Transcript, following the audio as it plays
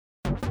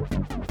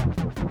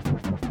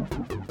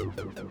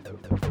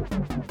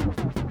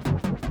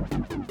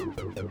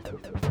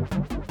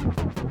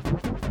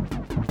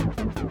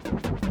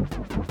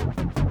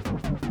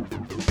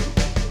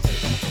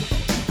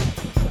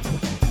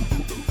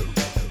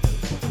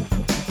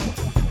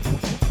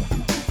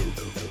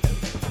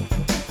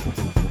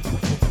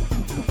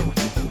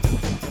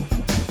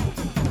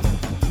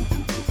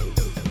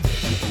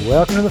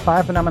Welcome to the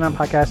Five Phenomenon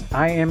Podcast.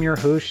 I am your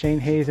host, Shane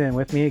Hazen.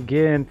 With me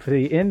again for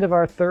the end of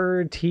our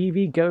third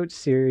TV GOAT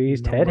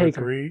series, Ted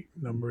Haker.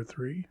 Number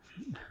three.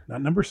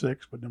 Not number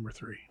 6, but number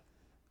 3.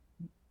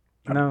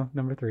 No,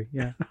 number 3.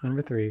 Yeah,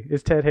 number 3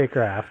 is Ted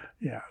Haycraft.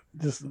 Yeah,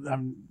 just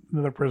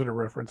another prisoner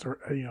reference. Or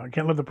I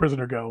can't let the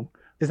prisoner go.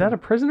 Is that a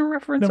prisoner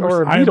reference Number-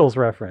 or a Beatles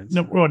reference?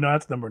 No, well, no,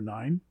 that's number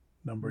 9.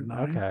 Number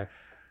 9. Okay.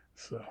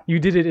 So You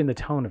did it in the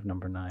tone of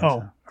number 9. Oh,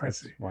 so I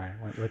that's see. why I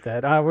went with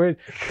that. We're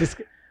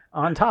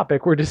on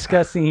topic. We're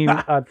discussing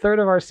a third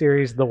of our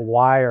series, The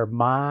Wire,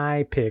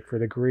 my pick for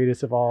the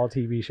greatest of all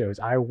TV shows.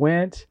 I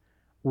went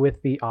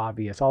with the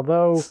obvious,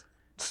 although...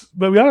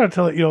 But we ought to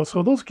tell it,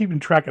 so those keeping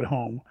track at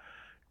home,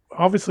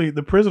 obviously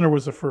The Prisoner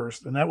was the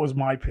first, and that was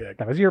my pick.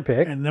 That was your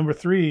pick. And number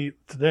 3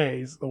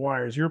 today's The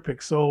Wire is your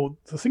pick. So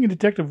The Singing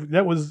Detective,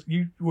 that was,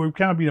 you were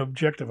kind of being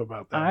objective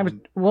about that.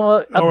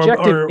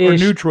 Objective or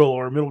neutral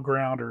or middle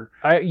ground or.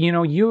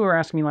 You were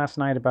asking me last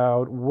night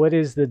about what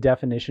is the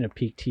definition of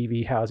peak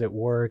TV, how does it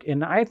work?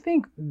 And I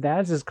think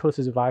that's as close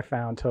as I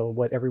found to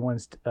what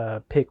everyone's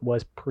pick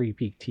was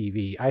pre-peak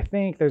TV. I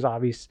think there's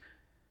obvious.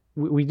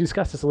 We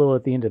discussed this a little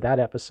at the end of that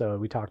episode.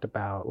 We talked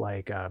about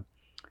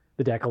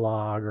the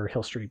Decalogue or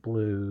Hill Street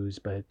Blues,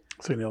 but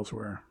St.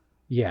 Elsewhere.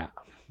 Yeah,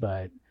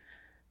 but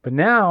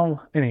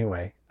now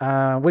anyway,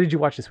 what did you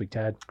watch this week,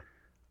 Ted?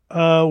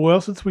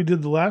 Well, since we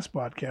did the last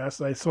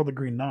podcast, I saw The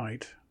Green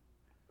Knight.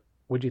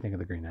 What did you think of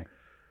The Green Knight?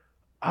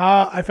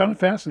 I found it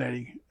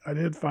fascinating. I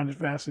did find it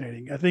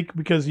fascinating. I think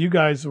because you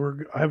guys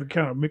have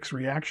kind of mixed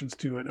reactions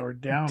to it or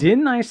down.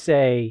 Didn't I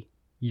say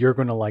you're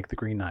going to like The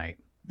Green Knight?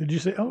 Did you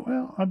say, oh,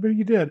 well, I bet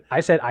you did. I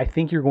said, I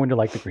think you're going to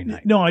like The Green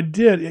Knight. No, I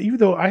did. Even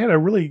though I had a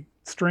really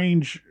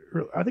strange,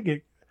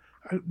 this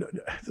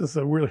is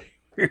a really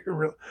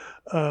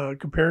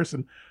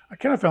comparison. I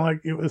kind of felt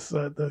like it was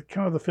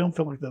the film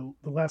felt like the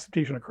Last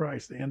Temptation of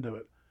Christ, the end of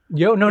it.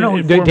 No.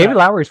 David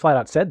Lowery's flat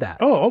out said that.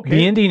 Oh, okay.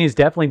 The ending is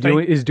definitely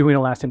doing a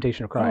Last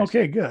Temptation of Christ. Oh,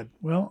 okay, good.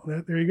 Well,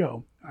 there you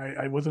go.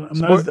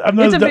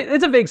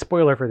 It's a big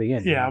spoiler for the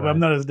end. Yeah, but I'm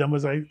not as dumb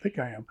as I think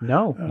I am.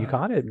 No, you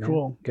caught it. Man.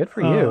 Cool. Good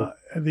for you.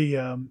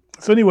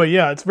 So anyway,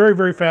 yeah, it's very,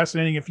 very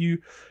fascinating. If you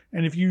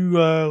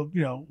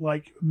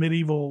like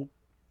medieval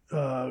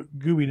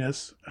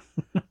goobiness.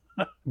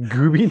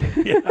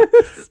 Goobiness. Yeah,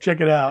 check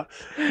it out.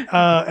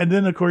 And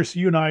then, of course,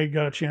 you and I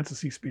got a chance to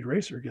see Speed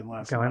Racer again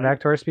last night. Going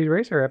back to our Speed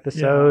Racer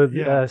episode,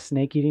 Yeah.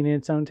 Snake eating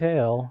its own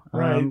tail.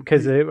 Right.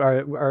 Because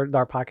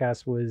our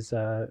podcast was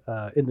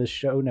in the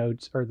show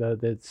notes or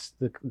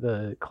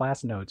the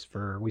class notes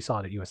for We Saw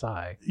It at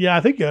USI. Yeah, I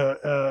think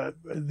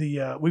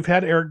we've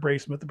had Eric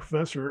Bracemith, the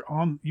professor,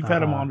 on. You've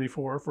had him on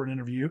before for an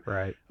interview.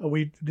 Right.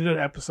 We did an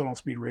episode on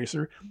Speed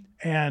Racer,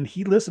 and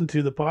he listened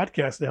to the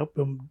podcast to help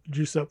him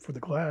juice up for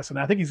the class. And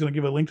I think he's going to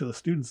give a link to the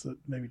students that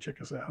maybe check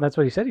us out. That's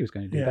what he said he was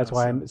going to do. Yeah, That's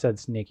why I said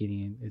snake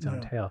eating its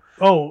own tail.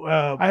 Oh,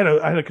 I had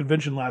a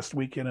convention last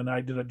weekend, and I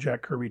did a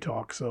Jack Kirby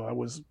talk, so I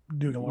was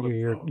doing a lot of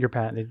your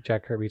patented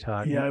Jack Kirby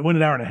talk. Yeah, it went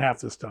an hour and a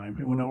half this time.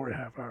 It went over a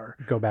half hour.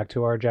 Go back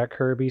to our Jack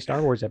Kirby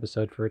Star Wars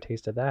episode for a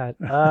taste of that.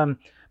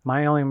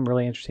 My only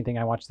really interesting thing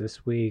I watched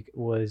this week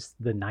was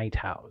The Night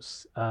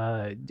House.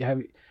 Have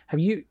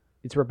you?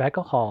 It's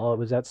Rebecca Hall. It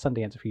was at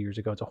Sundance a few years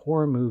ago. It's a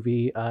horror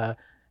movie.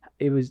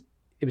 It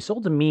was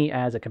sold to me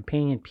as a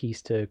companion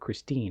piece to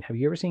Christine. Have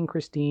you ever seen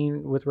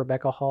Christine with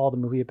Rebecca Hall, the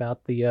movie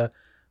about the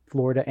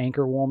Florida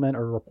anchor woman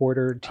or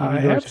reporter?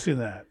 I have seen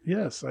that.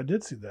 Yes, I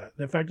did see that.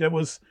 In fact, that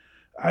was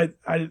I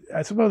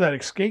somehow that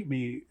escaped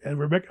me. And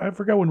I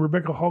forgot when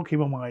Rebecca Hall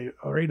came on my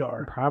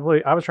radar.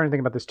 Probably, I was trying to think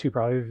about this too.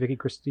 Probably Vicky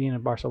Cristina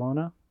in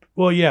Barcelona.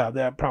 Well, yeah,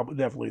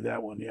 definitely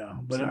that one. Yeah,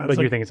 but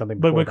you're thinking something.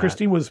 But when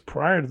Christine was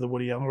prior to the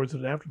Woody Allen, or was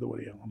it after the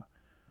Woody Allen?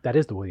 That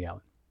is the Woody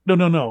Allen.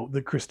 No.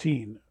 The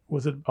Christine.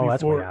 Was it before? Oh,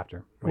 that's way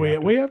after.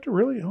 Way after,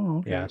 really? Oh,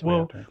 okay. Yeah,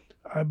 way after.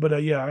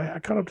 I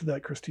caught up to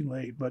that Christine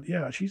Lade. But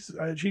yeah, she,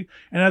 and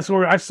that's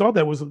where I saw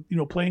that was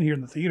playing here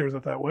in the theaters. I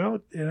thought, well,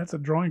 yeah, that's a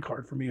drawing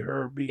card for me.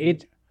 Her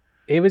being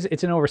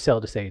it's an oversell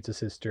to say it's a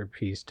sister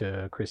piece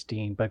to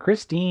Christine, but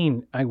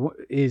Christine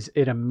is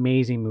an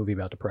amazing movie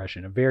about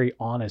depression, a very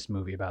honest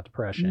movie about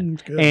depression.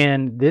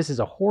 And this is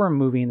a horror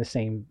movie in the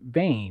same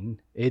vein.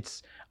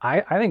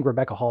 I think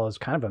Rebecca Hall is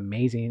kind of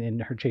amazing in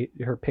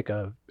her pick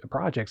of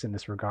projects in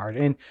this regard.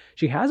 And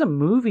she has a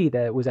movie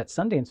that was at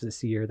Sundance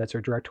this year that's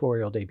her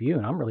directorial debut,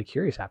 and I'm really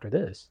curious after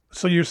this.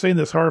 So you're saying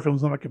this horror film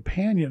is not a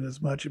companion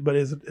as much, but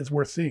it's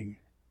worth seeing?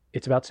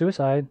 It's about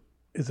suicide.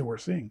 Is it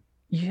worth seeing?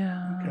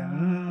 Yeah. Okay.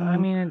 I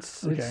mean,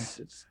 it's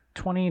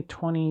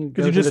 2020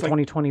 goes to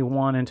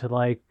 2021, and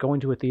to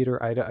going to a theater,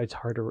 it's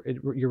harder.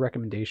 Your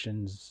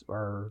recommendations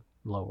are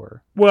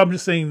lower. Well, I'm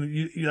just saying,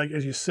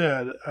 as you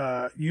said,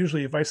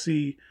 usually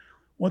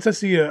once I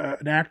see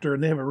an actor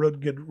and they have a real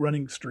good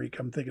running streak,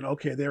 I'm thinking,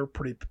 okay, they're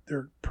pretty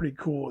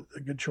cool,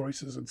 good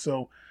choices, and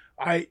so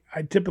I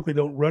typically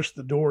don't rush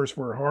the doors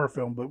for a horror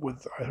film, but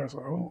I was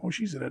like, oh,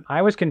 she's in it.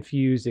 I was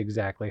confused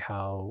exactly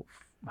how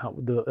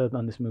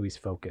on this movie's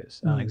focus,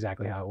 on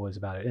exactly how it was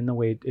about it, and the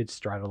way it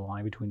straddled the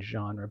line between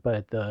genre,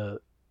 but the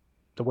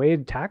way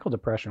it tackled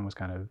depression was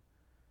kind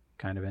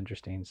of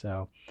interesting.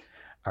 So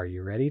Are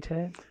you ready,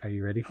 Ted? Are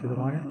you ready for The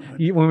Wire?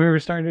 When we were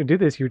starting to do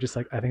this, you were just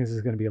like, I think this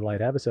is going to be a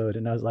light episode.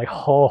 And I was like,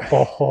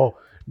 no.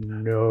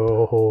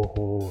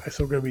 I'm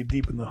still going to be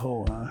deep in the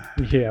hole, huh?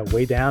 Yeah,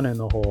 way down in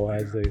the hole,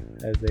 as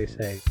they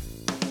say.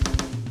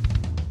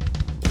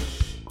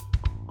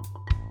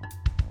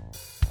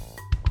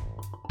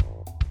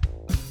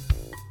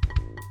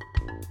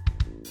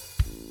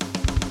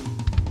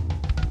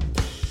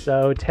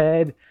 So,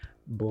 Ted,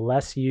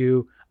 bless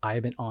you. I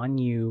have been on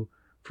you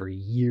for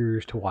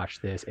years to watch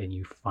this, and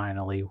you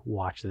finally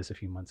watched this a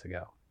few months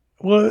ago.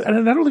 Well,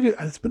 and I don't think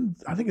it's been.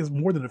 I think it's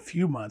more than a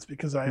few months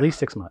because at least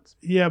 6 months.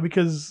 Yeah,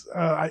 because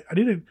I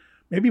need to.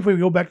 Maybe if we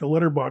go back to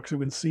Letterboxd,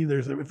 we can see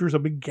if there's a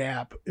big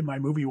gap in my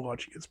movie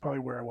watching. It's probably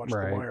where I watched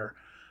The Wire.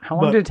 How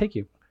long did it take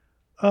you?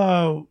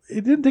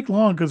 It didn't take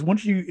long because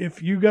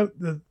if you got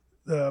the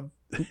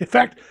in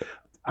fact,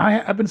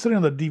 I've been sitting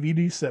on the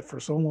DVD set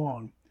for so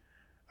long.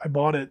 I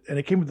bought it and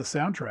it came with the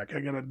soundtrack. I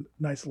got a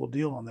nice little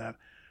deal on that.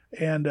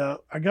 And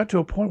I got to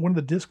a point one of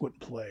the discs wouldn't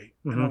play,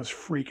 and I was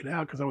freaking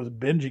out because I was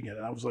binging it.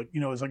 And I was like,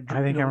 it was like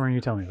I think I remember you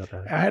telling me about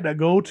that. I had to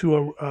go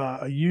to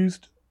a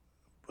used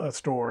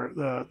store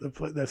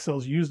that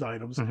sells used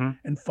items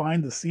and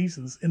find the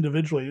seasons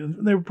individually,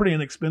 and they were pretty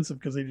inexpensive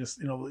because they just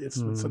it's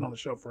been sitting on the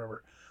shelf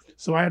forever.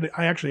 So I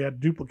actually had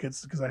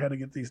duplicates because I had to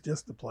get these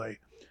discs to play.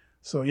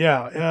 So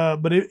yeah,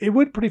 but it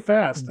went pretty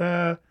fast.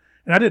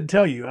 And I didn't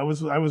tell you. I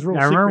was real.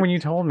 I remember when you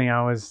told me.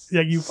 I was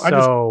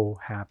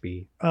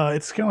happy.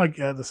 It's kind of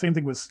like the same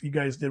thing you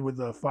guys did with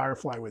the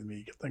Firefly with me.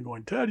 You kept on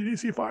going, Ted, did you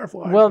see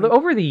Firefly? Well,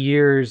 over the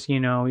years,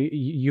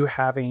 you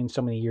having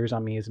so many years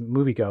on me as a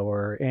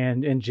moviegoer,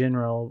 and in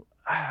general,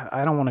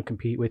 I don't want to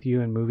compete with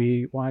you in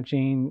movie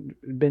watching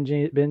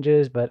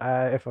binges, but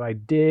if I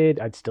did,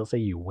 I'd still say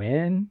you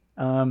win.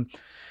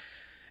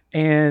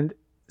 And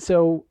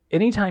so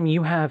anytime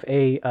you have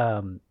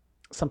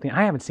something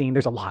I haven't seen,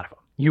 there's a lot of them.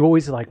 You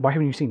always like, why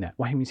haven't you seen that?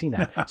 Why haven't you seen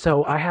that?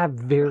 So I have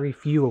very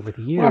few over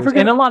the years,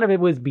 and a lot of it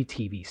was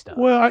BTV stuff.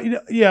 Well,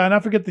 and I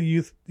forget the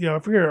youth. I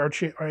forget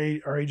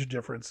our age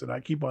difference, and I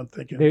keep on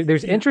thinking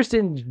there's interest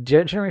in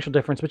generational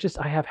difference, but just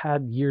I have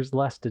had years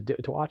less to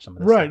watch some of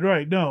this.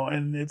 Right. No,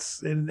 and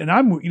it's and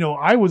I'm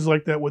I was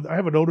like that with. I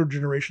have an older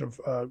generation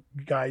of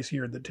guys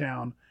here in the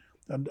town,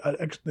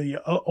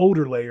 the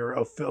older layer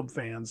of film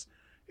fans,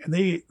 and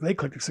they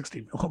clicked a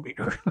 16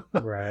 millimeter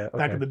right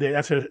back in the day.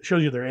 That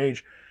shows you their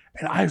age.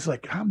 And I was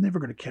like, I'm never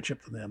going to catch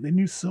up to them. They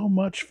knew so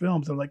much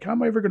films. I'm like, how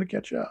am I ever going to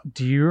catch up?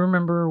 Do you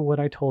remember what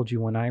I told you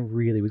when I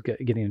really was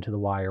getting into The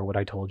Wire? What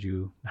I told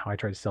you, how I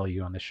tried to sell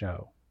you on the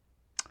show?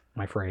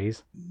 My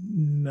phrase?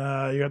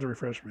 No, you have to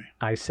refresh me.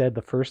 I said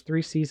the first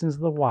 3 seasons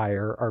of The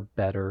Wire are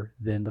better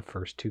than the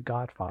first 2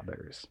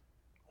 Godfathers.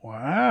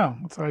 Wow,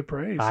 that's high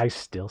praise. I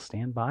still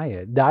stand by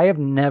it. I have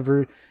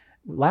never...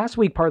 Last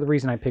week, part of the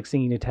reason I picked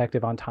Singing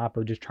Detective on top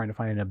of just trying to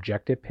find an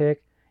objective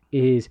pick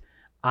is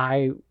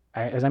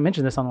as I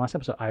mentioned this on the last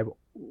episode,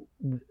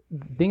 the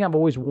thing I've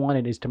always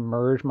wanted is to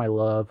merge my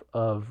love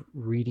of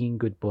reading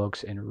good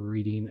books and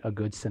reading watching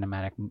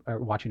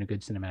a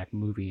good cinematic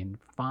movie, and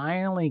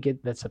finally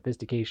get that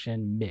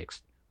sophistication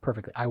mixed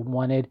perfectly. I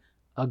wanted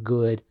a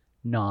good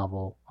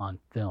novel on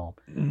film,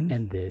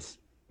 and this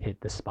hit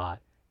the spot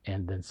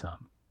and then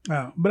some.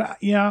 But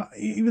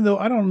even though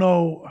I don't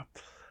know,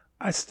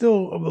 I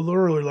still am a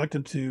little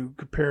reluctant to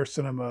compare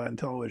cinema and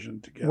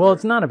television together. Well,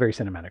 it's not a very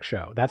cinematic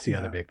show. That's the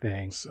other big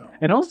thing. So.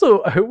 And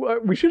also,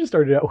 we should have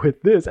started out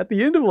with this. At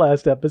the end of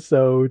last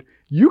episode,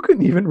 you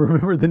couldn't even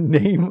remember the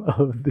name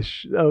of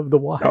The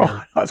Wire.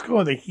 Oh, I was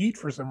calling it The Heat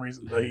for some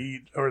reason. The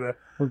Heat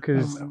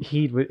because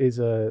Heat is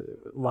a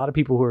lot of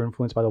people who are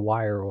influenced by The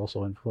Wire are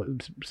also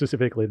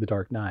specifically The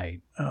Dark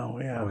Knight. Oh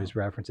yeah, always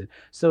reference it.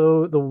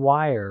 So The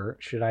Wire.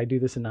 Should I do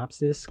the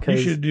synopsis? You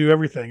should do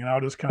everything, and I'll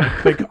just kind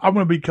of think I'm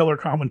going to be color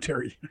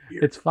commentary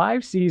here. It's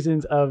 5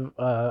 seasons of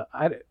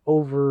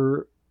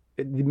over.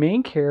 The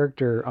main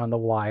character on The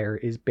Wire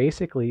is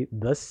basically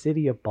the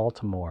city of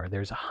Baltimore.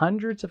 There's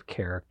hundreds of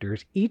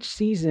characters. Each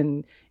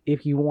season,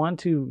 if you want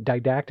to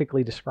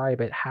didactically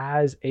describe it,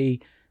 has a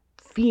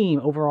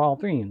overall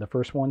theme. The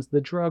first one's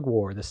the drug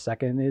war. The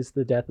second is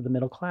the death of the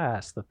middle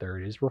class. The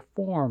third is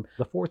reform.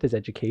 The fourth is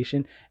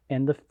education.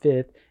 And the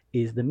fifth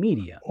is the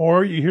media.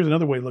 Or here's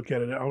another way to look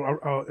at it.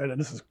 And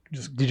this is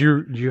just. Did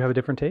you have a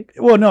different take?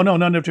 Well, no,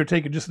 not if you're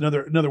taking just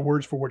another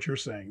words for what you're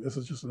saying. This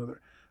is just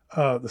another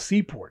the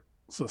seaport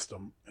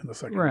system in the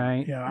second.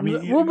 Right. Yeah. I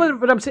mean,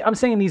 but I'm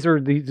saying these are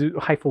these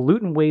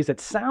highfalutin ways that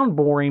sound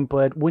boring,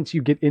 but once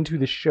you get into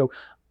the show,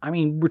 I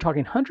mean, we're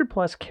talking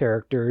 100+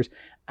 characters,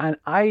 and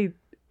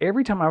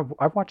every time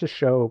I've watched a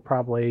show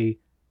probably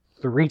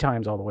 3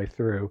 times all the way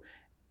through,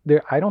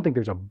 I don't think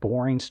there's a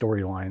boring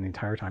storyline the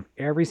entire time.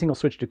 Every single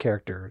switch to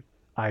character,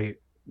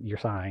 you're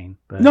sighing.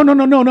 But No.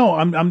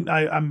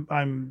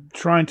 I'm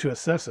trying to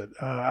assess it.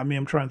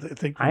 I'm trying to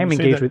think. I am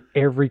engaged with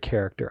every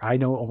character. I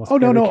know almost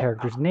every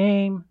character's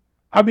name.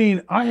 I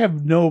mean, I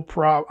have no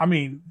problem. I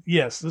mean,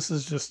 yes, this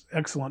is just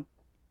excellent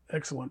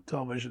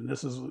television.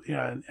 This is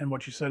and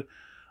what you said.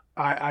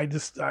 I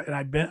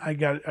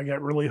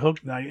got really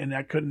hooked, and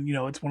I couldn't,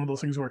 it's one of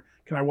those things where,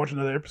 can I watch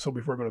another episode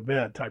before I go to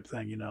bed type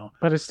thing.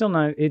 But it's still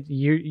not it.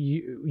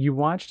 You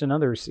watched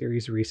another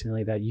series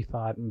recently that you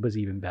thought was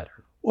even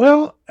better,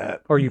 Well,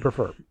 or you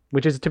prefer,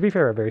 which is, to be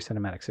fair, a very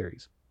cinematic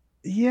series.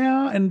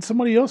 yeah, and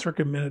somebody else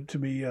recommended to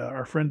me,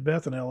 our friend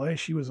Beth in L.A.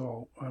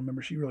 I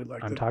remember she really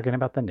liked I'm it. talking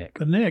about the Nick.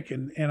 The Nick,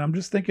 and I'm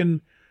just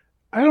thinking,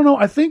 I don't know.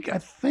 I think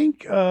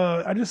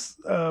I just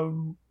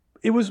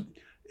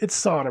it's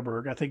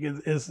Soderbergh. I think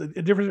is a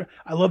difference.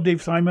 I love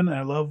Dave Simon, and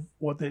I love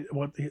what they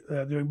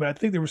doing, but I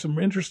think there were some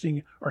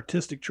interesting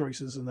artistic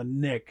choices in the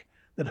Nick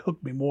that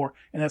hooked me more,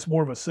 and that's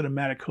more of a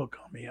cinematic hook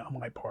on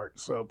my part.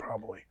 So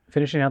probably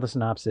Finishing out the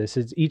synopsis,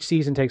 each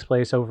season takes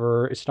place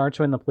it starts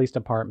in the police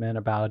department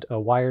about a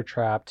wire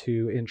trap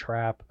to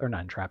entrap, or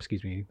not entrap,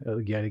 excuse me,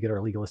 to get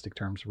our legalistic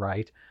terms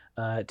right,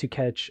 to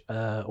catch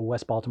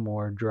West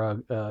Baltimore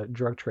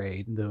drug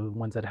trade, the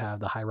ones that have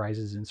the high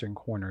rises in certain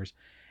corners.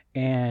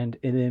 And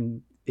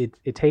then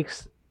it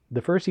takes,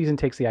 the first season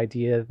takes the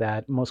idea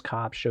that most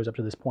cops shows up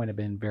to this point have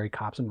been very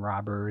cops and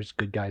robbers,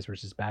 good guys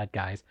versus bad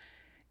guys.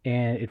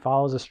 And it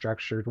follows a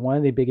structure. One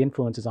of the big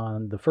influences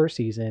on the first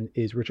season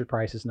is Richard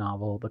Price's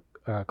novel,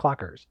 The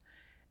Clockers.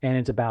 And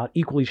it's about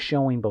equally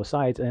showing both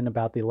sides and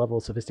about the level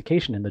of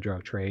sophistication in the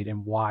drug trade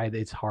and why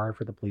it's hard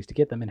for the police to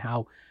get them and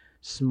how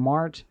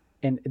smart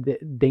and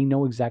they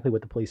know exactly what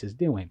the police is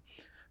doing.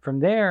 From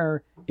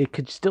there, it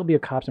could still be a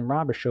cops and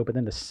robbers show, but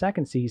then the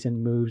second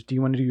season moves. Do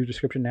you want to do your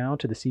description now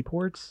to the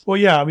seaports? Well,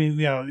 yeah, I mean,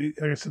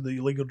 like I said, the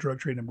illegal drug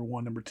trade, number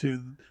one, number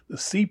two, the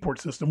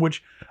seaport system,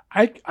 which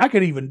I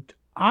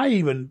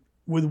even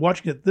with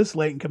watching it this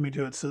late and coming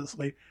to it this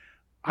late,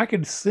 I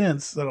could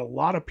sense that a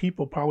lot of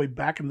people probably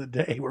back in the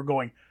day were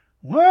going,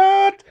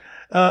 what?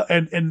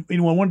 And I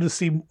wanted to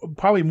see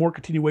probably more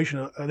continuation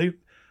of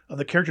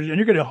the characters, and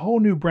you're getting a whole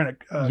new brand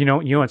of, you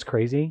know what's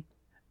crazy?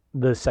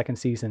 The second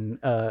season,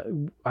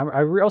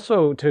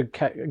 also, to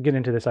get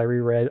into this, I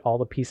reread All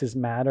the Pieces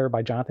Matter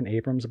by Jonathan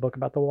Abrams, a book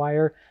about The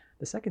Wire.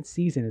 The second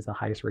season is the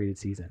highest rated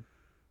season.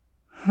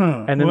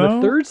 And then the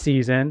third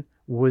season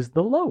was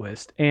the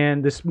lowest.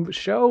 And this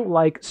show,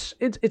 like,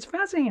 it's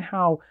fascinating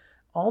how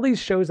all these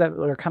shows that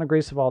are kind of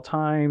greatest of all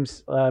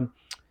times are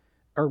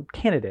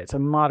candidates,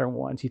 modern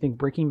ones. You think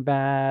Breaking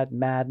Bad,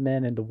 Mad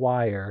Men, and The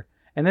Wire.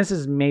 And this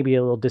is maybe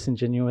a little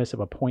disingenuous of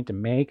a point to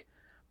make,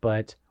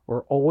 but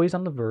we're always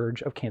on the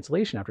verge of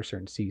cancellation after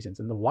certain seasons.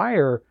 And The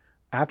Wire,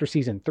 after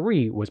season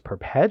 3, was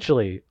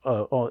perpetually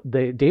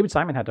David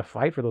Simon had to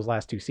fight for those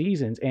last 2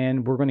 seasons,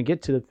 and we're going to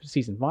get to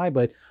season 5,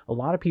 but a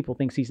lot of people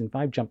think season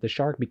 5 jumped the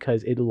shark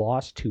because it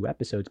lost 2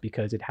 episodes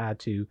because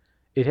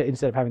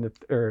instead of having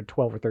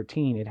 12 or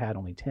 13, it had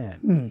only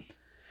 10.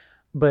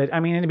 But I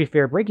mean, and to be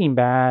fair, Breaking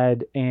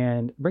Bad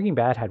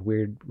had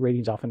weird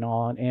ratings off and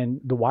on, and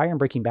The Wire and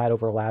Breaking Bad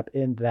overlap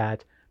in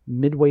that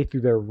midway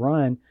through their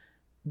run,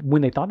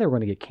 when they thought they were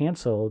going to get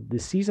canceled, the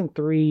season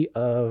 3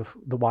 of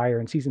The Wire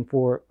and season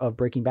 4 of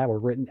Breaking Bad were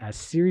written as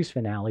series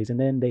finales, and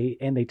then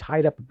they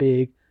tied up a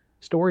big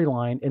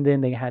storyline, and then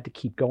they had to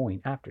keep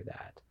going after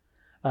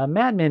that.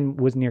 Mad Men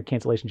was near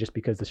cancellation just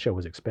because the show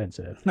was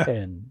expensive,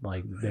 and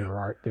like they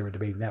were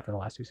debating that for the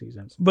last 2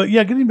 seasons. But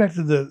yeah, getting back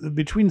to the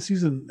between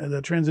season,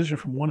 the transition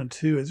from 1 and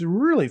 2 is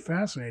really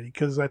fascinating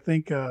because I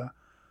think I'm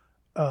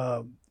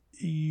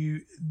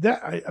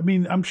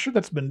sure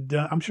that's been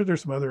done. I'm sure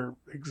there's some other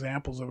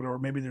examples of it, or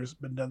maybe there's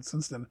been done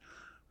since then.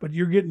 But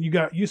you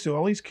got used to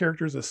all these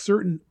characters, a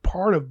certain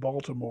part of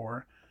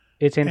Baltimore.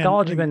 It's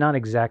anthology, but not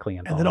exactly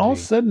anthology. And then all of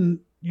a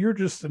sudden, you're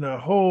just in a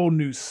whole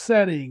new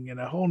setting and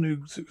a whole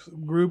new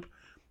group,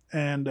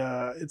 and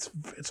it's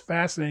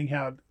fascinating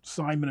how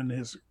Simon and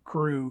his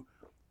crew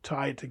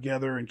tie it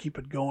together and keep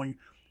it going.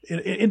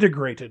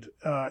 Integrated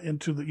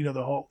into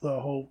the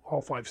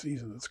whole 5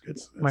 seasons.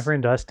 It's my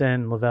friend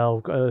Dustin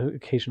Lavelle,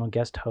 occasional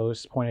guest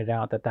host, pointed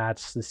out that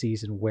that's the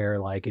season where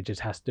like it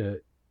just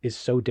is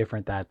so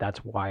different that's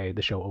why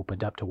the show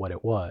opened up to what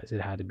it was. It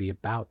had to be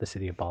about the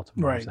city of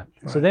Baltimore. Right.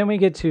 So then we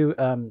get to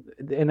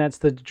and that's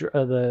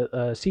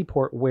the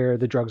seaport where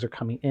the drugs are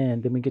coming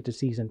in. Then we get to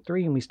season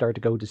 3 and we start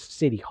to go to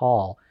City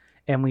Hall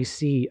and we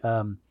see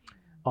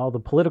all the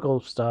political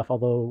stuff,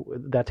 although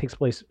that takes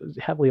place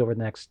heavily over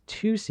the next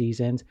 2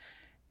 seasons.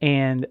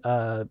 And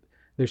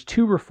there's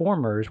 2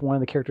 reformers, one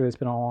of the characters that's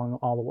been along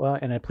all the way,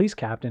 and a police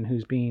captain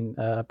who's being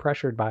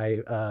pressured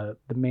by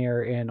the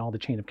mayor and all the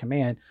chain of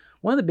command.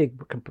 One of the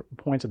big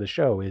points of the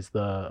show is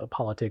the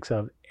politics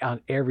of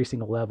on every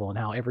single level and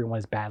how everyone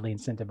is badly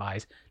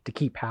incentivized to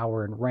keep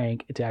power and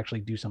rank to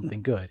actually do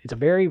something good. It's a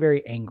very,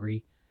 very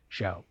angry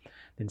show.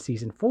 Then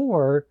season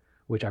 4,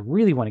 which I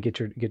really want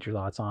to get your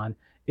thoughts on,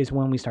 is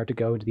when we start to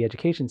go into the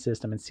education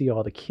system and see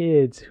all the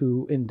kids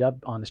who end up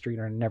on the street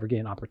or never get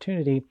an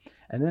opportunity.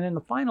 And then in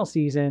the final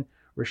season,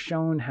 we're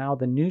shown how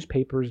the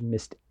newspapers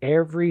missed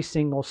every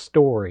single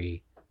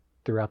story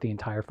throughout the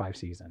entire 5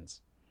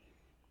 seasons.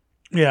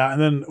 Yeah,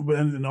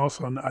 and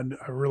also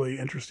a really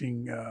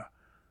interesting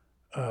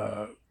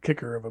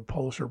kicker of a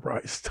Pulitzer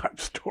Prize type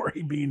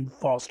story being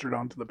fostered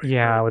onto the paper.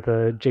 Yeah, with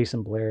the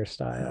Jason Blair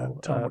style.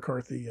 Tom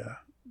McCarthy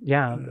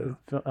Yeah,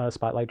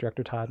 Spotlight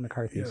director Todd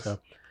McCarthy. Yes. So,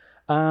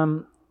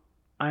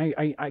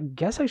 I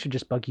guess I should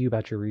just bug you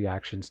about your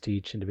reactions to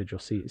each individual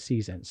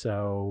season.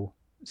 So,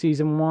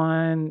 season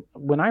 1,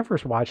 when I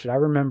first watched it, I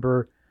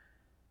remember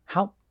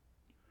how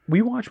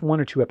we watched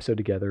 1 or 2 episodes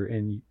together,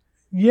 and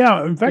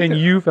yeah, in fact,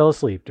 you fell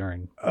asleep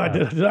during.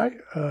 Did I?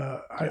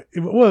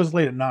 It was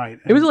late at night.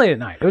 It was late at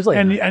night.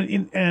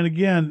 And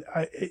again,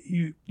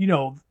 you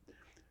know,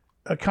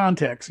 a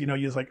context. You know,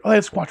 you're like, oh,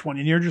 let's watch one,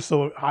 and you're just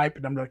so hyped,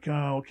 and I'm like,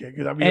 oh, okay,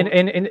 good. I mean,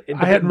 and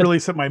I hadn't really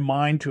set my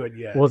mind to it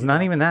yet. Well, it's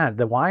not even that.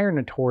 The Wire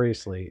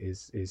notoriously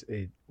is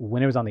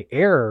when it was on the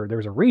air, there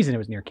was a reason it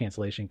was near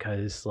cancellation,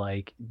 because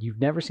like you've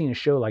never seen a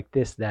show like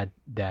this that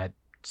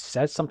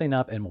sets something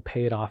up and will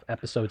pay it off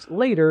episodes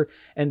later,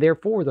 and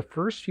therefore the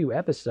first few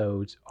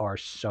episodes are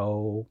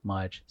so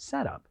much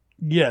setup.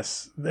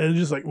 Yes, it's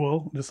just like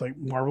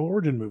Marvel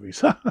origin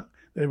movies.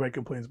 Everybody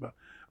complains about.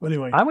 But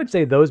anyway, I would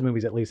say those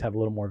movies at least have a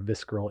little more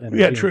visceral energy.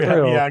 Yeah, true.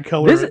 Yeah,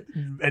 color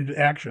and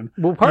action.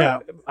 Well,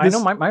 I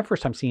know my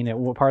first time seeing it.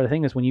 Well, part of the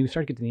thing is when you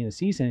start getting to the end of the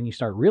season and you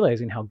start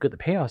realizing how good the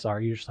payoffs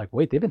are, you're just like,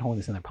 wait, they've been holding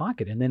this in their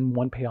pocket, and then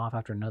one payoff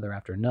after another,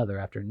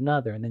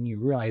 and then you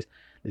realize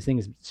this thing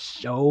is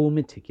so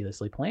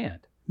meticulously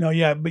planned. No,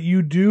 yeah, but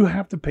you do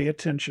have to pay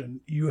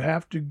attention. You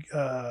have to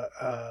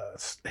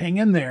hang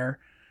in there.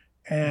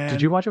 And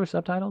did you watch it with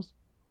subtitles?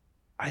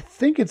 I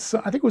think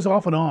it was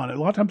off and on. A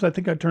lot of times I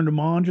think I turned them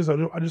on.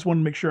 I just want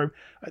to make sure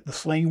the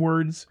slang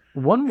words.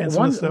 One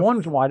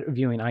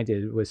viewing I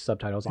did with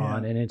subtitles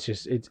on, and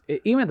it's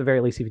even at the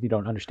very least, if you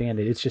don't understand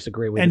it, it's just a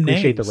great way to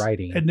appreciate the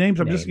writing. And names,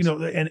 I'm just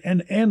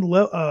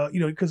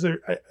because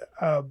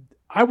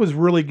I was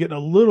really getting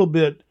a little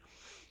bit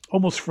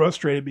almost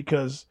frustrated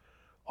because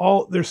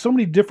there's so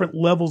many different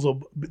levels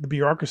of the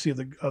bureaucracy of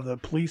the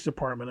police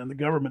department and the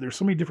government. There's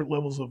so many different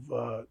levels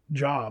of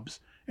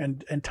jobs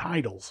and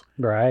titles.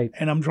 Right.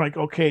 And I'm like,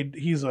 okay,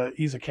 he's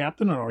a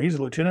captain, or he's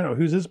a lieutenant, or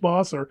who's his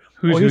boss, or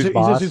who's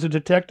boss? He's a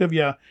detective.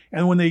 Yeah.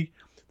 And when they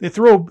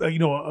throw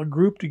a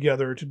group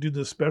together to do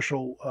this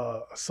special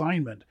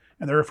assignment,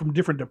 and they're from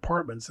different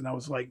departments, and I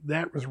was like,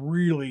 that was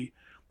really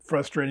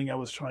frustrating. I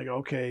was trying,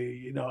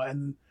 okay,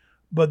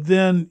 but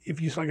then if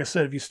you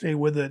stay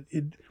with it,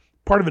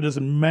 part of it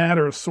doesn't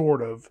matter,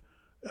 sort of,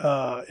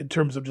 in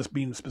terms of just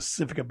being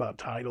specific about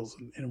titles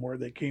and where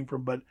they came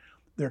from, but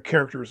their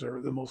characters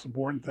are the most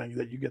important thing,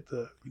 that you get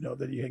that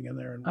you hang in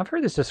there. And I've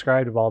heard this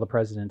described of all the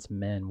President's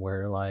Men,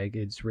 where like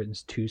it's written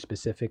too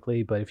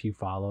specifically, but if you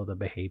follow the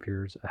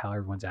behaviors, how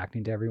everyone's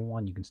acting to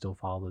everyone, you can still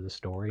follow the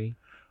story.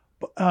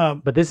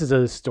 But this is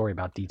a story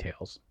about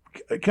details.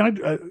 Can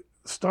I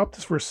stop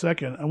this for a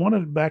second? I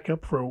wanted to back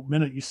up for a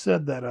minute. You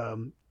said that,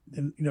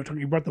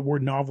 you brought the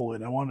word novel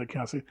in. I wanted to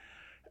kind of say,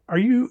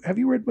 have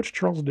you read much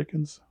Charles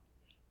Dickens?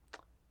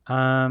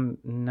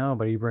 No,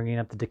 but are you bringing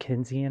up the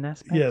Dickensian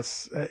aspect?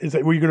 Yes.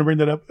 Were you going to bring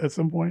that up at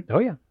some point? Oh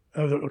yeah.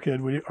 Okay. Are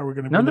we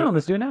going to? No.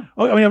 Let's do it now.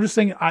 Oh, I mean, I'm just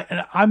saying.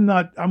 I'm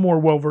more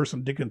well versed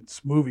in Dickens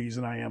movies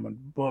than I am in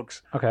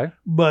books. Okay.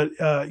 But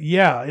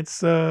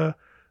it's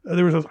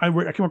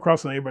I came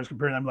across and everybody's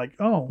comparing. I'm like,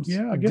 oh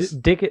yeah, I guess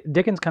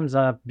Dickens comes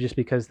up just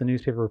because the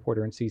newspaper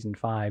reporter in season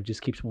 5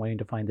 just keeps wanting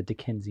to find the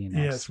Dickensian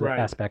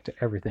aspect to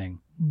everything.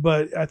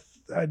 But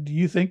do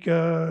you think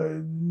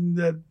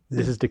that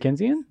this is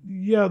Dickensian?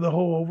 Yeah, the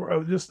whole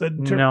over just that.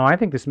 No, I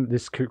think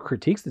this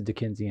critiques the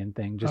Dickensian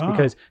thing just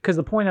because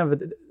the point of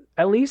it,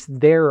 at least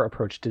their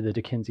approach to the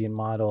Dickensian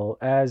model,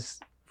 as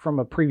from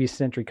a previous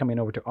century coming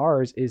over to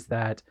ours, is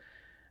that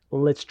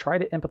let's try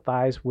to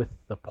empathize with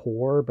the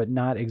poor, but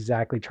not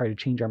exactly try to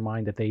change our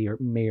mind that they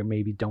may or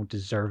maybe don't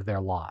deserve their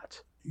lot.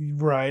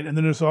 Right, and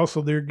then there's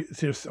also treat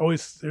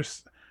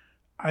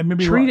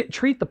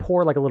the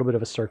poor like a little bit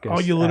of a circus. All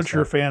you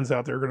literature fans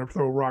out there are going to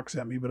throw rocks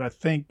at me, but I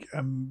think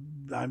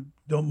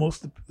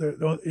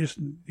there's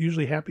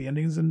usually happy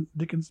endings in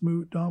Dickens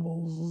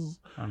novels.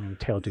 I mean,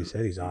 Tale of Two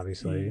Cities,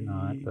 obviously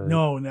not. But...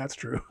 No, and that's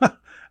true. I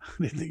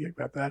didn't think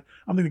about that.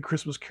 I'm thinking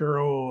Christmas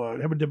Carol,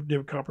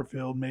 David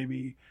Copperfield,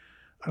 maybe.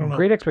 I don't know.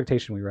 Great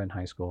Expectation we read in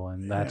high school,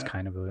 and that's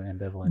kind of an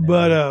ambivalent.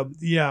 But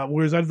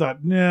whereas I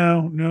thought,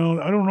 no,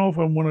 I don't know if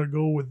I want to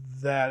go with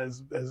that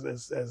as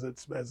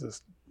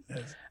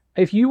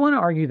if you want to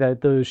argue that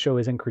the show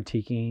isn't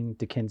critiquing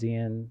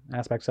Dickensian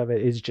aspects of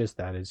it, it's just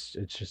that it's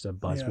just a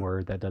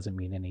buzzword that doesn't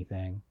mean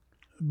anything.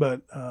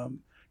 But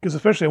because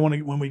especially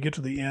when we get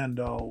to the end,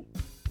 I'll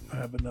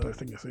have another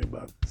thing to say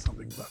about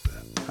something about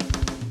that.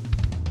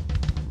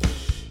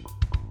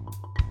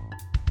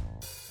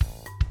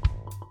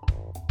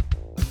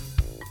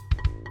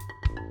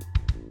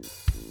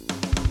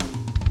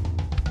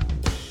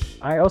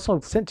 I also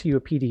sent to you a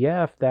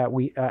PDF that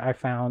I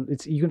found.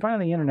 You can find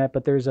on the internet,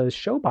 but there's a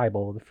show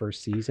Bible of the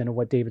first season of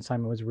what David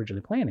Simon was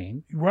originally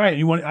planning. Right.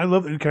 I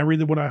love it. Can I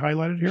read what I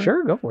highlighted here?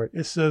 Sure, go for it.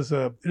 It says,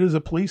 it is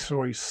a police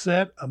story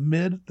set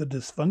amid the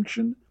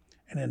dysfunction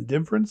and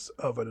indifference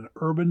of an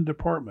urban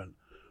department.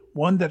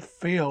 One that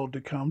failed to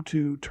come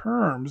to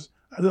terms.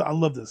 I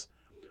love this.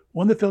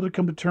 One that failed to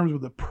come to terms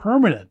with the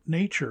permanent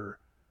nature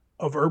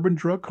of urban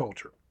drug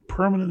culture.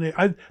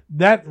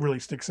 That really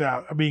sticks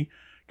out. I mean,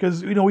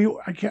 because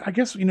I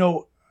guess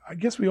I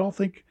guess we all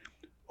think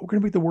we're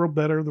going to make the world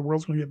better. The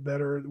world's going to get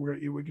better.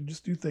 We can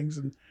just do things,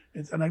 and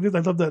I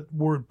love that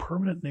word,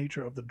 permanent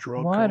nature of the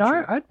drug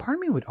culture. Part of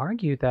me would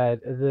argue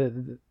that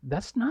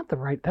that's not the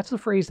right. That's the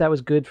phrase that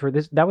was good for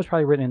this. That was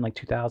probably written in like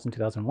 2000,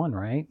 2001,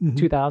 right?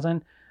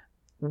 2000.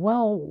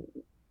 Well,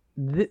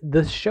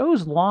 the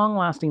show's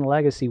long-lasting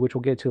legacy, which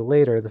we'll get to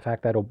later, the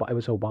fact that it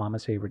was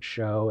Obama's favorite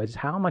show, is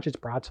how much it's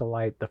brought to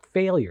light the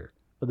failure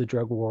of the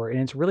drug war, and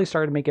it's really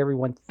started to make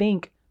everyone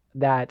think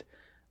that,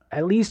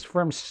 at least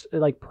from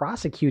like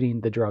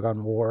prosecuting the drug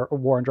on war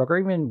on drug, or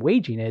even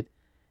waging it,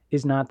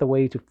 is not the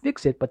way to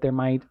fix it. But there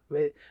might,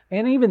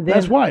 and even then,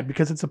 that's why,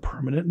 because it's a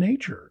permanent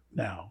nature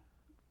now.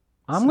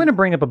 I'm going to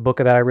bring up a book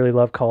that I really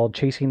love called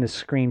Chasing the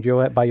Scream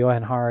by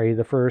Johann Hari,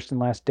 The First and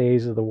Last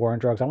Days of the War on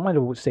Drugs. I wanted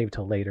to save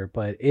till later,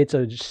 but it's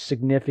a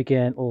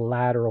significant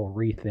lateral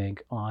rethink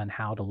on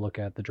how to look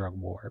at the drug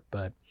war.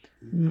 But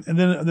and then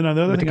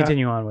another thing to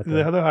continue on with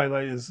the other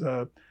highlight is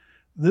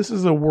this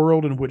is a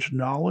world in which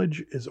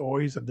knowledge is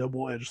always a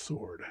double-edged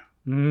sword.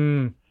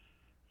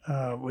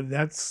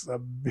 That's a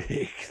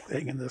big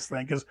thing in this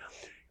thing, because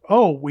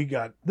we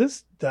got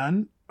this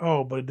done.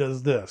 But it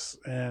does this,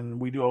 and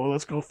we do.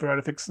 Let's go try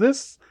to fix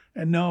this,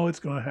 and no, it's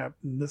going to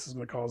happen. This is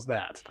going to cause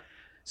that.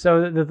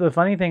 So the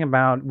funny thing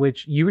about,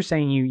 which you were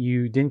saying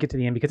you didn't get to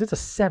the end because it's a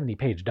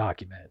 70-page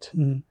document.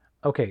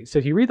 Okay, so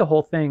if you read the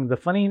whole thing, the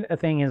funny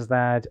thing is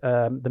that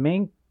the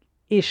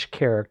main-ish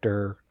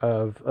character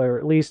or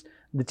at least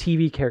the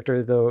TV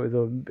character,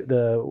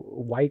 the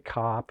white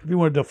cop. If you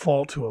want to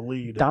default to a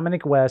lead,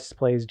 Dominic West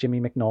plays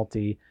Jimmy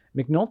McNulty.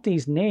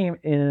 McNulty's name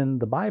in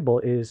the Bible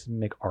is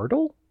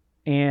McArdle.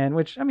 And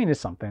which, I mean, is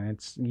something.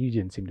 You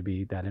didn't seem to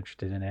be that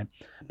interested in it.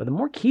 But the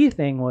more key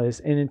thing was,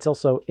 and it's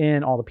also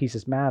in All the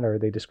Pieces Matter,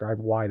 they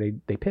described why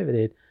they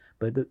pivoted.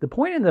 But the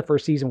point in the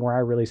first season where I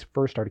really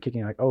first started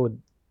kicking, like,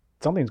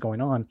 something's going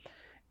on,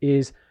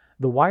 is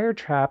the wire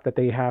trap that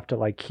they have to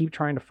like keep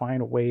trying to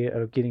find a way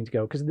of getting to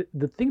go. Because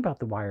the thing about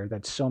The Wire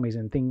that's so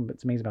amazing, the thing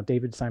that's amazing about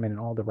David Simon and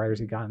all the writers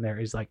he got in there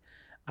is like,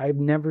 I've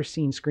never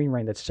seen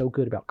screenwriting that's so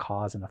good about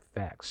cause and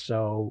effect,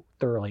 so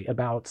thoroughly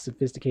about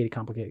sophisticated,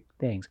 complicated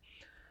things.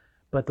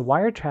 But the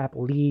wiretap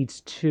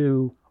leads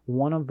to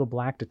one of the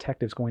black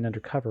detectives going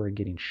undercover and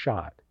getting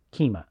shot,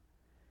 Kima.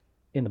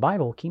 In the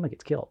Bible, Kima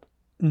gets killed.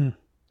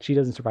 She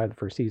doesn't survive the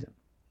first season.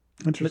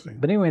 Interesting.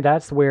 But anyway,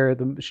 that's where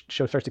the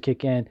show starts to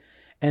kick in.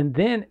 And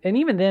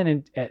even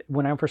then,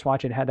 when I first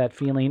watched it, had that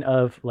feeling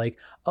of like,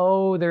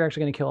 they're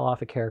actually going to kill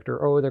off a character.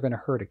 They're going to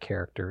hurt a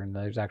character, and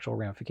there's actual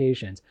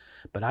ramifications.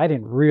 But I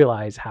didn't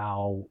realize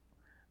how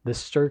the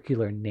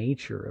circular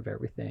nature of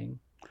everything.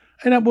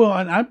 And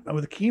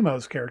with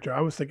Kimo's character,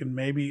 I was thinking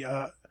maybe,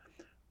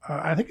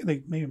 I think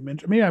they maybe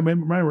mentioned, maybe I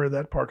remember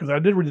that part, because I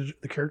did read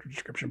the character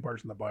description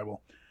parts in the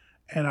Bible,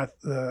 and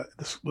the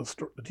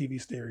TV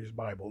series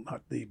Bible,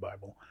 not the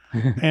Bible,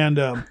 and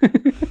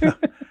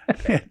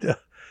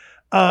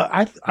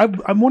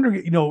I'm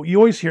wondering,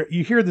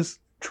 you hear this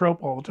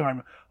trope all the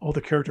time. The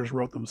characters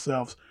wrote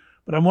themselves,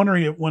 but I'm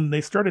wondering if when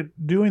they started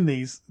doing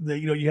these, now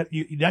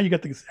you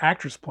got this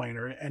actress playing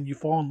her, and you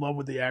fall in love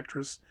with the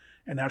actress.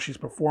 And now she's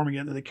performing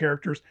into the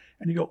characters,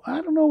 and you go, I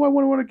don't know, I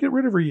want to get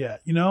rid of her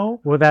yet,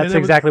 Well, that's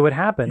exactly what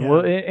happened. Yeah.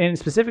 Well, and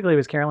specifically, it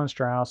was Carolyn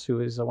Strauss, who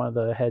is one of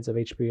the heads of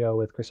HBO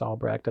with Chris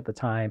Albrecht at the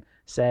time,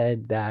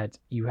 said that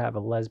you have a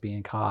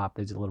lesbian cop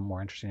that's a little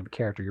more interesting of a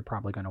character, you're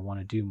probably going to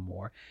want to do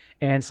more.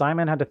 And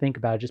Simon had to think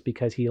about it just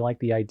because he liked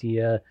the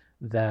idea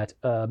that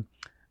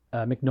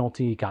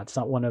McNulty got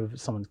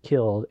someone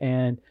killed.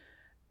 And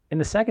in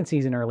the second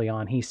season, early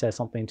on, he says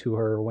something to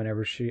her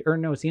whenever it's the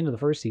end of the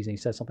first season. He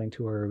says something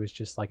to her. It was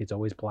just like, it's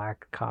always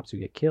black cops who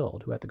get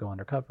killed, who have to go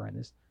undercover in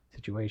this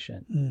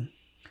situation.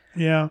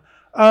 Yeah.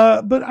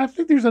 But I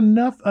think there's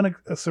enough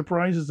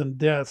surprises and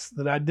deaths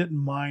that I didn't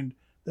mind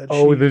that.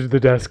 The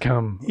deaths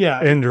come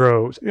in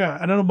droves. Yeah.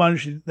 I don't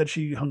mind that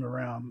she hung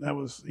around. That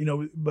was,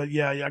 but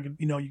yeah, I could,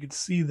 you could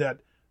see that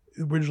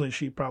originally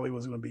she probably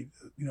was going to be,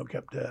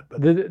 kept dead.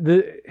 But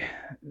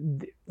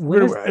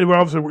we're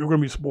going to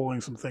be spoiling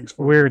some things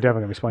for you. We're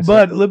definitely going to be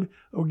spoiling.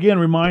 But again,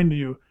 remind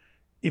you,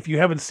 if you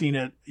haven't seen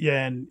it,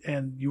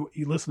 and you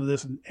listen to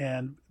this,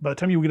 and by the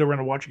time you get around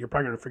to watching, you're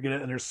probably going to forget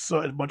it. And there's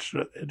so much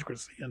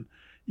intricacy, and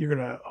you're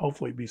going to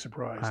hopefully be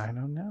surprised. I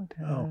don't know,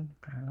 Dad. I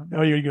don't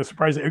know. You're going to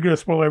surprise it. You're going to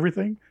spoil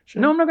everything?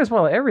 Shane? No, I'm not going to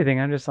spoil everything.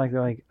 I'm just like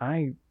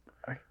I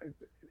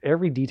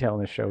every detail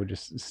in this show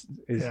just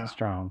is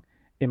strong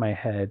in my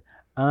head.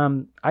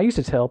 I used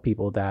to tell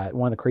people that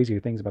one of the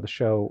crazier things about the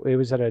show, it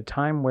was at a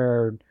time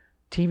where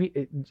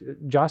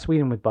Joss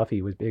Whedon with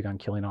Buffy was big on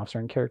killing off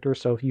certain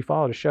characters. So if you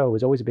followed a show, it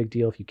was always a big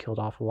deal if you killed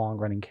off a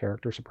long-running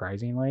character,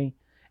 surprisingly.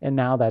 And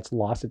now that's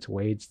lost its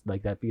way. It's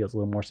like that feels a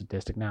little more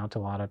sadistic now to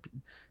a lot of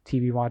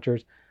TV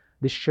watchers.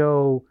 The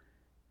show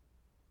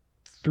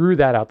threw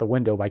that out the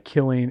window by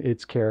killing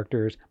its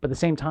characters. But at the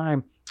same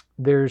time,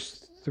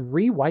 there's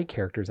 3 white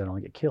characters that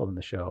only get killed in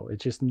the show.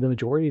 It's just the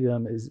majority of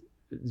them is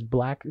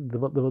black.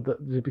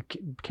 The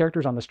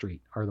characters on the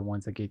street are the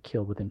ones that get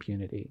killed with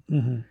impunity.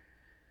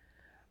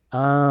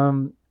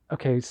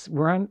 okay, so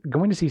we're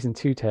going to season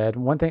 2, Ted.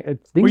 One thing,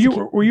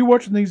 were you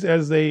watching these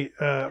as they?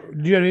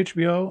 Did you have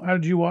HBO? How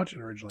did you watch it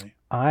originally?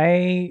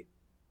 I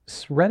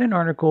read an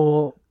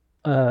article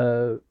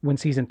when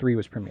season 3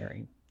 was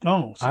premiering.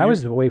 Oh, so I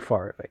was way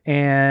far of it,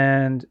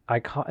 and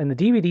and the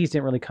DVDs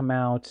didn't really come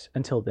out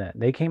until then.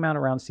 They came out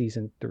around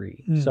season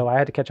 3, so I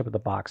had to catch up with the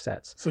box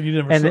sets. So you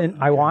never. And then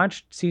I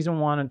watched season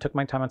 1 and took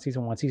my time on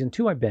season 1. Season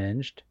 2, I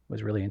binged,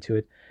 was really into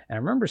it, and I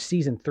remember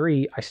season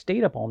 3, I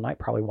stayed up all night,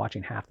 probably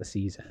watching half the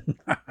season.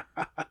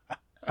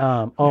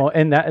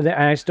 And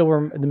I still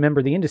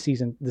remember the end of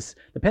season,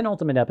 the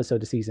penultimate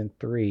episode of season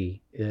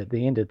 3.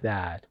 The end of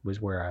that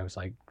was where I was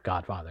like,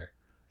 Godfather.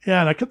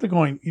 Yeah, and I kept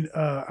going.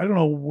 I don't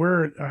know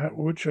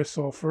which I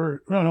saw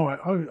first. No,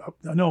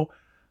 I know.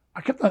 I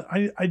kept on.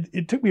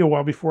 It took me a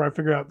while before I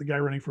figured out the guy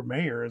running for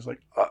mayor is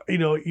like,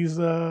 he's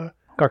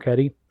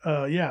Garcetti.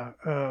 Yeah.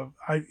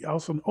 I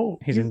also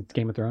he's in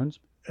Game of Thrones.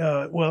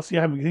 Well, see,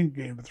 I haven't seen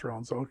Game of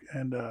Thrones,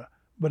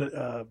 but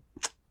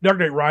Dark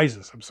Knight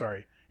Rises. I'm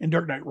sorry. In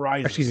Dark Knight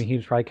Rises. Excuse me, he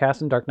was probably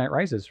cast in Dark Knight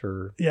Rises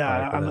for.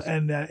 Yeah,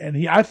 and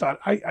he, I thought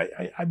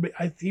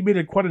he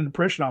made quite an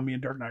impression on me in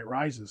Dark Knight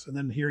Rises, and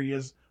then here he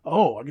is.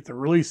 Oh, I get to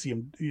really see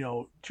him,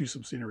 choose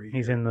some scenery.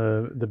 He's in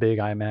the big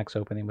IMAX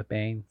opening with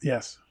Bane.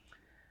 Yes.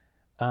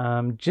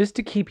 Just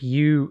to keep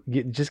you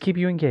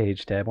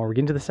engaged, Deb. When we're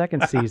getting to the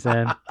second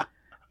season,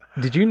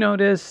 did you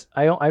notice?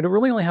 I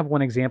really only have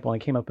one example, and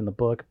it came up in the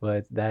book,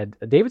 but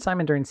that David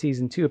Simon during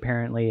season 2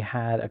 apparently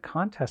had a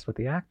contest with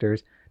the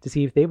actors to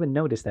see if they would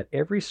notice that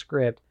every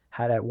script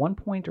had at one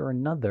point or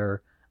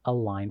another a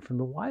line from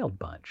the Wild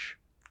Bunch.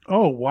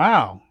 Oh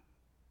wow!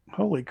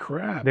 Holy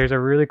crap! There's a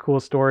really cool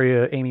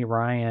story of Amy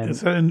Ryan.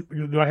 Is that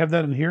do I have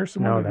that in here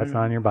somewhere? No, that's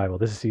not in your Bible.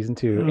 This is season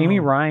 2. Amy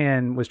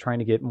Ryan was trying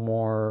to get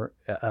more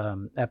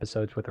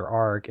episodes with her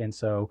arc, and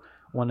so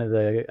one of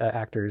the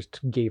actors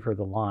gave her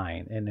the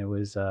line, and it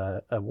was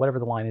whatever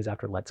the line is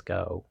after "Let's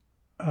Go."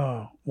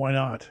 Oh, why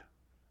not?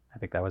 I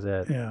think that was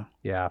it.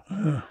 Yeah.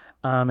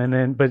 And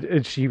then,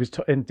 but she was,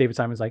 and David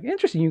Simon's like,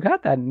 interesting, you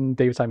got that. And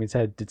David Simon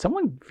said, did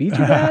someone feed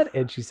you that?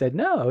 And she said,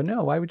 no,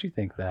 why would you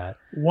think that?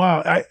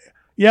 Wow.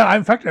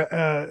 In fact,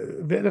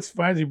 that's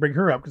fine you bring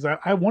her up, because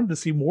I wanted to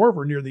see more of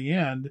her near the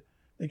end.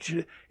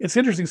 It's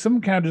interesting.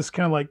 Some kind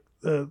of like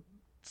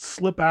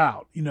slip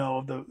out,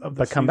 of the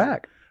but come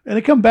back. And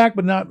they come back,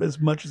 but not as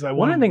much as I want.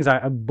 One of the things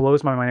that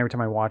blows my mind every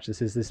time I watch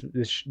this is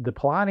the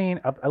plotting,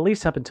 at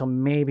least up until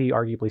maybe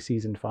arguably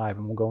season 5,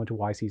 and we'll go into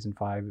why season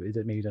 5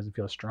 maybe doesn't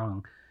feel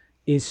strong,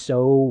 is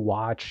so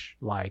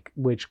watch-like,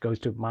 which goes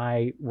to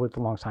with a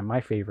long time,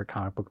 my favorite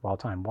comic book of all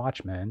time,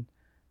 Watchmen,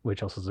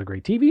 which also is a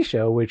great TV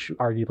show, which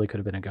arguably could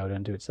have been a go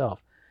unto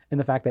itself. And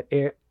the fact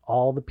that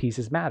all the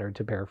pieces mattered,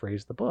 to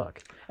paraphrase the book.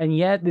 And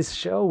yet this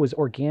show was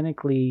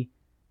organically,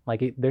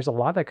 there's a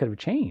lot that could have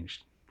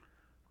changed.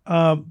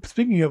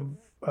 Speaking of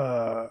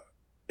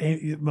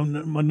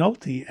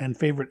Minotti and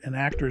favorite and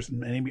actors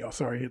and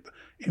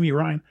Amy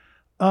Ryan,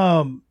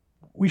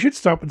 we should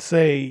stop and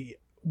say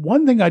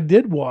one thing I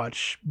did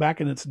watch back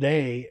in its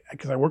day,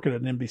 because I work at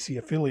an NBC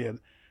affiliate and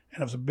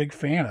I was a big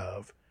fan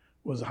of,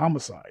 was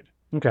Homicide.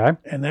 Okay.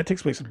 And that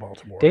takes place in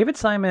Baltimore. David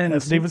Simon.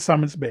 That's David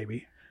Simon's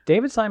baby.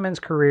 David Simon's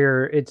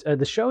career, it's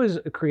the show is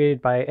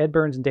created by Ed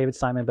Burns and David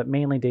Simon, but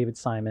mainly David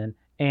Simon.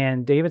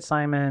 And David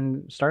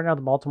Simon started out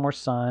the Baltimore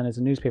Sun as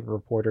a newspaper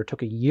reporter,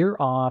 took a year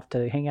off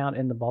to hang out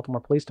in the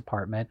Baltimore Police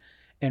Department,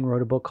 and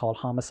wrote a book called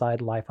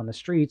Homicide: Life on the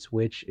Streets,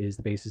 which is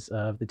the basis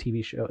of the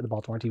TV show, the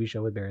Baltimore TV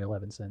show with Barry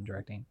Levinson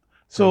directing.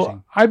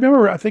 So I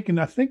remember, I think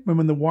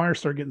when The Wire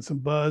started getting some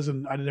buzz,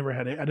 and I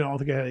don't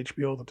think I had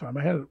HBO at the time.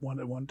 I had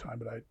one at one time,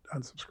 but I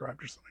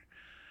unsubscribed or something.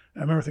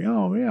 And I remember thinking,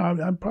 oh yeah,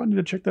 I probably need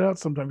to check that out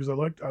sometime, because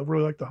I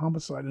really like the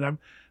Homicide, and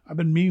I've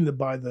been meaning to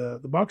buy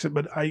the box set,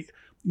 but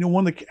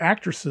one of the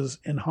actresses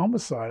in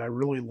Homicide I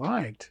really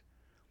liked,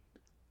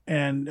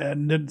 and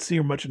didn't see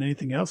her much in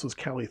anything else, was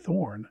Callie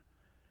Thorne,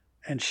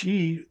 and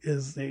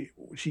David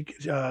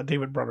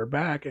brought her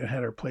back and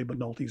had her play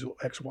Minolti's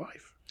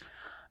ex-wife.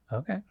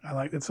 Okay, I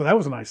liked it. So that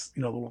was a nice,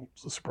 little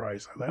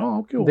surprise. I was like,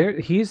 oh, cool.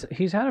 He's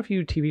had a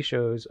few TV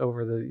shows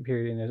over the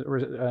period, and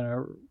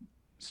a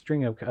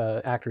string of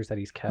actors that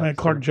he's kept.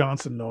 Clark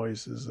Johnson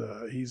Noyes is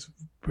he's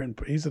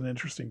an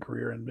interesting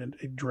career, and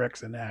he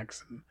directs and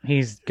acts. And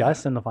he's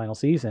Gus in the final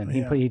season.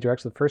 He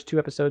directs the first 2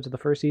 episodes of the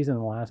first season,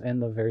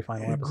 and the very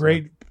final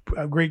episode.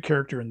 A great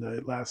character in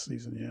the last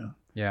season.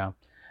 Yeah.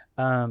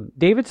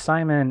 David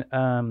Simon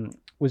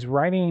was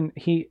writing.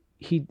 He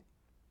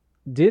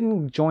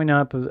didn't join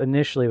up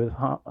initially with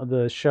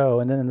the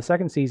show, and then in the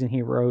second season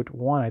he wrote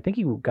one. I think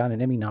he got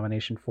an Emmy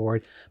nomination for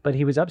it, but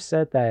he was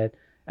upset that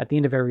at the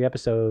end of every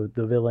episode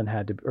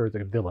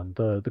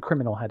the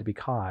criminal had to be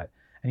caught,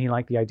 and he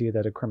liked the idea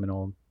that a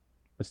criminal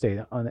would stay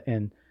on.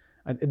 And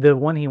the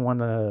one he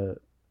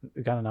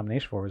got a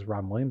nomination for was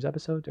Robin Williams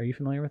episode. Are you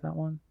familiar with that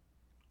one?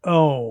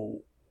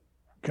 Oh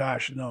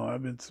gosh, no.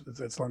 It's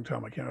a long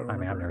time. I can't remember. I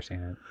mean, I've never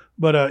seen it.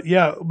 But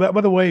yeah. But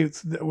by the way,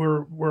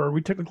 are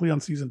we technically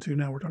on season 2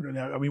 now? We're talking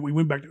now. I mean, we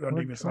went back to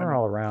David Simon. We're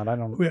all around.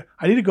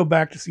 I need to go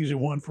back to season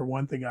 1 for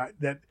one thing.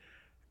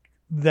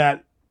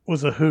 That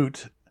was a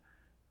hoot.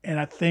 and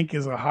I think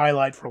is a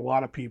highlight for a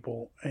lot of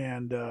people.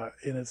 And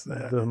it's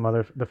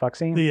the fuck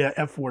scene, the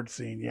F word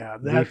scene. Yeah,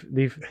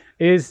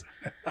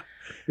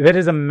 that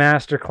is a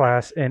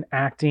masterclass in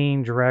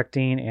acting,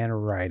 directing,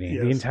 and writing.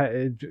 Yes.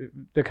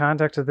 The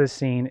context of this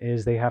scene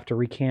is they have to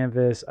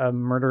recanvas a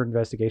murder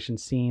investigation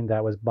scene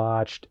that was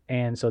botched,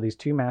 and so these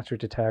two master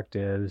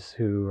detectives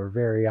who are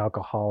very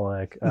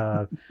alcoholic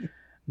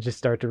just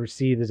start to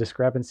see the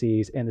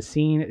discrepancies, and the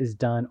scene is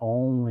done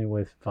only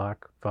with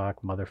fuck,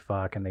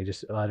 motherfuck, and they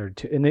just uttered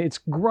and it's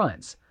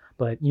grunts.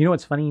 But you know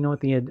what's funny? You know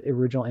what the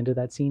original end of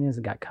that scene is?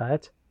 It got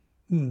cut.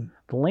 The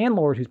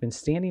landlord, who's been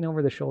standing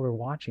over the shoulder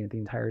watching it the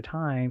entire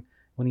time,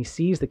 when he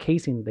sees the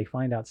casing that they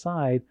find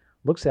outside,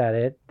 looks at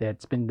it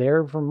that's been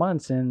there for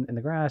months in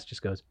the grass,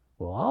 just goes,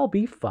 "Well, I'll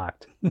be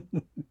fucked."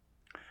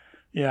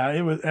 Yeah,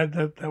 it was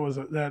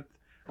that.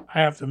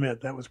 I have to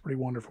admit that was a pretty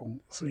wonderful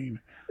scene.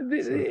 And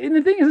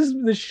the thing is,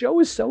 the show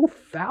is so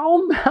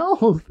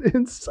foul-mouthed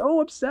and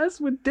so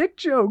obsessed with dick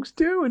jokes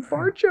too and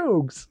fart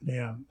jokes.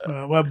 Yeah.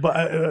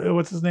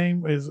 What's his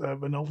name? Is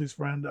Benolti's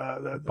friend?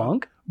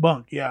 Bunk.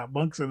 Bunk. Yeah,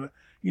 Bunk's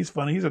he's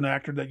funny. He's an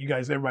actor that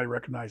everybody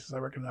recognizes. I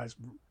recognize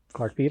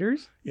Clark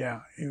Peters. Yeah,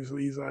 he's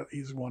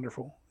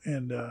wonderful.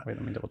 And wait,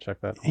 let me double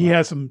check that. He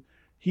has some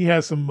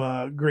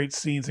great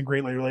scenes and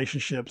great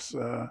relationships.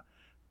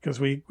 Because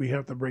we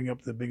have to bring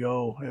up the Big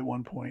O at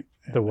one point.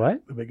 The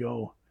what? The Big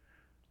O.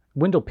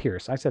 Wendell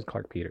Pierce. I said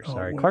Clark Peters.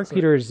 Sorry. Clark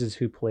Peters is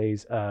who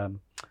plays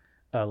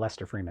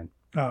Lester Freeman.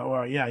 Oh,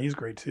 well, yeah, he's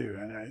great too.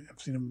 And I've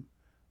seen him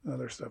in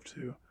other stuff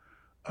too.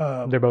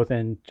 They're both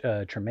in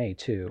Treme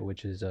too,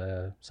 which is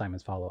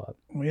Simon's follow-up.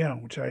 Well, yeah,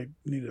 which I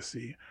need to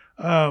see.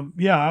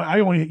 Yeah,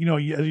 I only,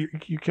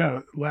 you kind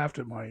of laughed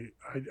at I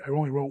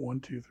only wrote 1,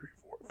 2, 3,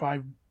 4,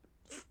 5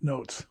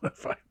 notes,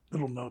 5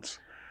 little notes.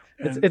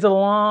 It's a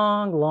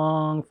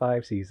long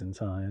 5 seasons,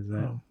 huh?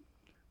 Isn't it?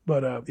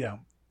 But yeah,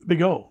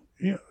 Big O.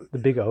 Yeah, the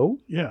Big O.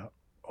 Yeah,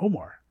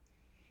 Omar.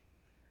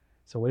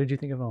 So, what did you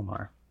think of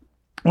Omar?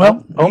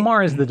 Well,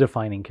 Omar is the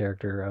defining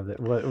character of it.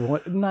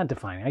 What? Not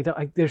defining.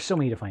 There's so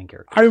many defining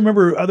characters. I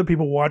remember other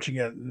people watching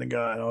it and they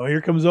go, "Oh,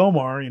 here comes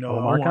Omar."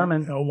 Omar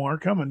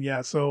coming.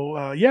 Yeah.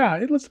 So,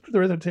 yeah, let's put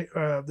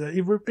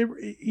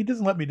he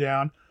doesn't let me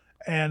down,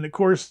 and of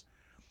course,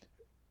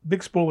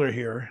 big spoiler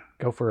here.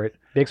 Go for it,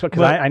 big spoiler,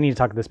 because I need to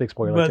talk this big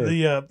spoiler. But too.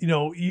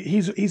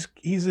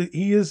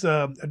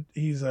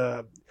 He's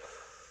a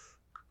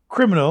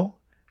criminal.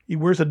 He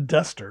wears a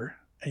duster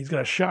and he's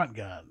got a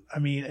shotgun. I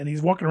mean, and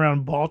he's walking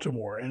around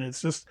Baltimore, and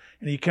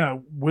he kind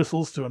of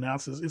whistles to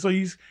announce this. And so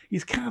he's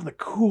kind of the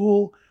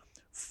cool,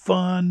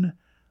 fun,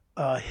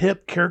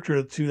 hip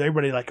character to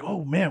everybody. Like,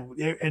 oh man,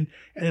 and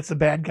it's the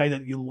bad guy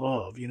that you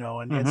love,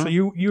 and so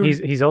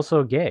he's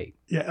also gay.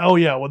 Yeah. Oh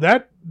yeah. Well,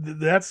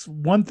 that's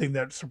one thing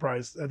that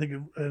surprised. I think.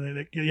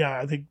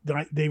 I think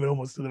David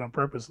almost did it on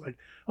purpose. Like,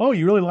 oh,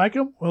 you really like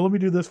him? Well, let me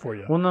do this for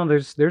you. Well, no,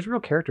 there's real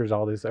characters.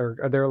 All these there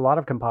are a lot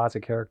of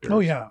composite characters.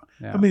 Oh yeah.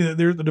 I mean,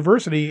 there's the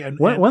diversity and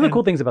one of the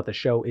cool things about the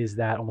show is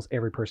that almost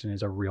every person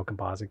is a real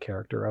composite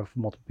character of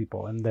multiple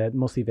people, and that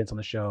most of the events on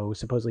the show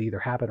supposedly either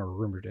happen or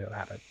rumored to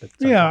happen.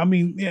 I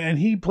mean, and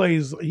he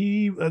plays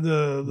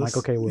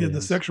Michael K. Williams.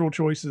 The sexual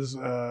choices,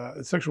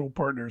 sexual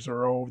partners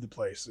are all over the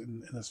place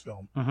in this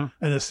film.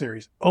 In this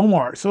series.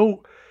 Omar,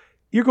 so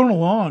you're going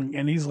along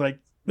and he's like,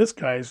 this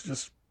guy's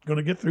just going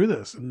to get through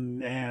this,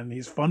 and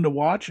he's fun to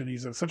watch, and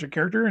he's such a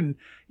character, and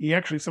he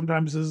actually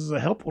sometimes is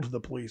helpful to the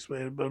police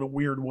in a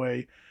weird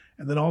way,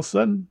 and then all of a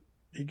sudden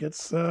he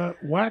gets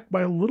whacked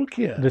by a little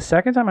kid. The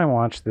second time I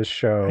watched this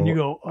show, and you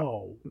go,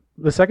 oh.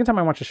 The second time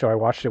I watched the show, I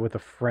watched it with a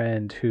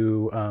friend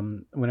who,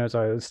 when I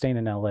was staying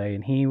in LA,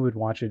 and he would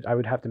watch it. I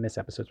would have to miss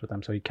episodes with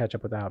him, so he'd catch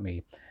up without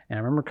me. And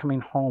I remember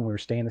coming home. I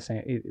was staying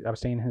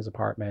in his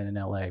apartment in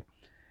LA,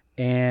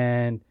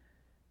 and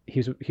he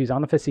was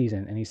on the 5th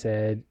season, and he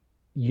said,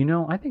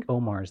 I think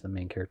Omar is the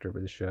main character of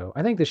the show.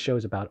 I think this show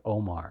is about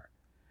Omar.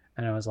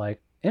 And I was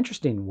like,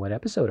 interesting. What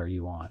episode are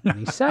you on? And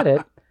he said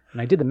it. And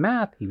I did the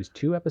math. He was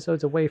 2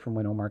 episodes away from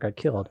when Omar got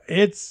killed.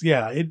 David just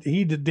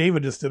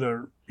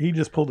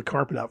pulled the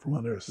carpet out from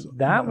under us.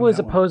 That was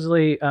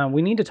supposedly,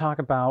 we need to talk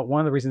about,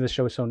 one of the reasons this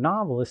show is so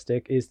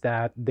novelistic is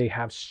that they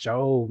have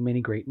so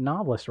many great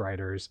novelist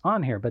writers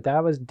on here. But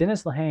that was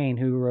Dennis Lehane,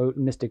 who wrote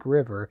Mystic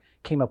River,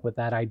 came up with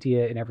that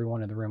idea, and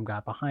everyone in the room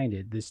got behind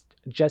it. This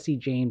Jesse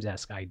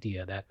James-esque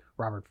idea that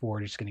Robert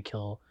Ford is just going to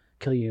kill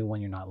you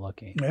when you're not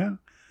looking. Yeah.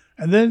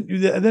 And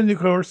then of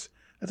course,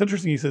 that's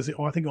interesting. He says,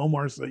 "Oh, I think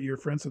Omar's your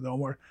friend said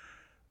Omar."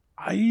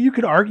 You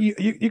could argue.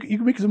 You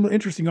could make some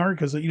interesting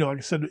arguments because like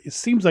I said, it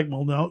seems like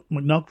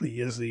McNulty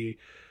is the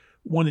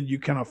one that you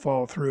kind of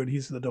follow through, and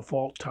he's the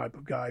default type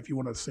of guy. If you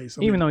want to say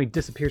something, even though he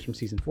disappears from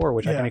season 4,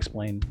 which I can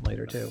explain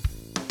later too.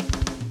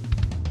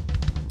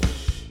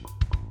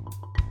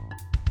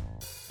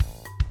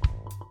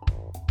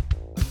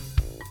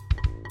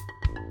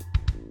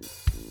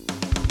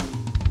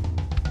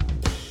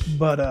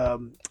 But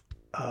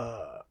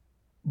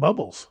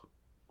Bubbles.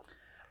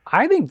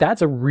 I think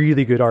that's a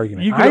really good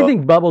argument. I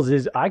think Bubbles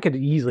is. I could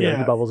easily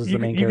argue Bubbles is the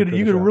main character.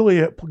 You could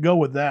really go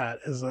with that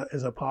as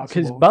a possible.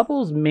 Because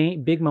Bubbles'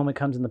 big moment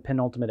comes in the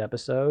penultimate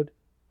episode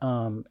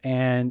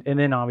And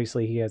then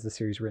obviously he has the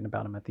series written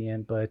about him at the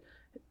end, but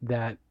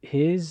that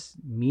his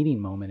meeting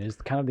moment is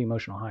kind of the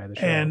emotional high of the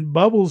show. And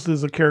Bubbles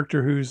is a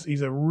character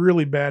he's a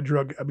really bad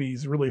drug. I mean,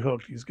 he's really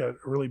hooked. He's got a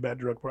really bad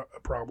drug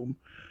problem.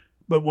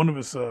 But one of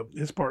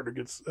his partner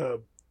gets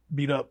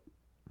beat up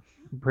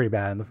pretty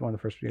bad in one of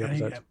the first few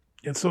episodes.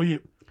 And so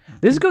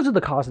this goes to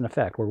the cause and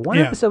effect, where one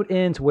episode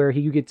ends where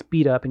he gets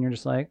beat up, and you're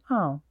just like,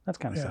 oh, that's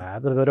kind of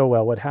sad. But oh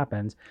well, what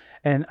happens?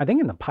 And I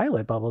think in the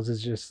pilot, Bubbles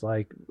is just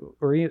like,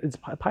 or it's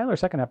pilot or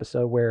second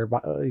episode where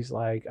he's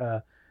like,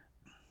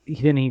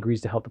 he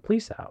agrees to help the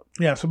police out.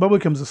 Yeah, so Bubba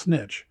becomes a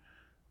snitch,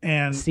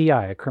 and CI,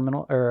 a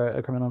criminal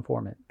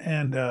informant.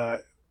 And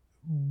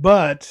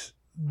but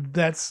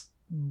that's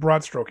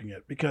broad stroking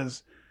it,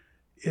 because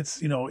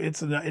it's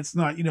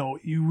not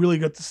you really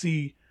got to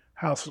see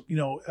how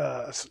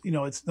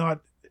it's not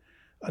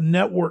a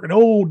network, an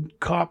old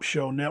cop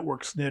show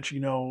network snitch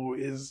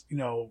is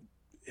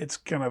it's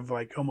kind of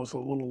like almost a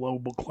little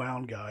lovable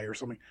clown guy or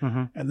something.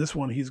 Mm-hmm. And this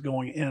one, he's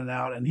going in and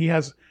out,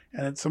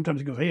 and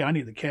sometimes he goes, hey, I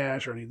need the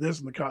cash, or I need this,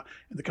 and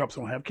the cops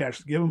don't have cash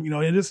to give him.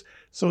 It is,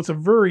 so it's a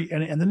very,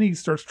 and then he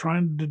starts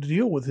trying to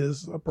deal with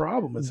his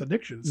problem. It's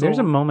addiction. So, there's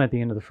a moment at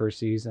the end of the first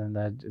season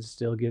that it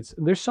still gets,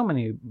 there's so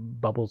many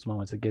Bubbles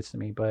moments that gets to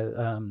me, but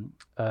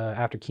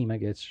after Kima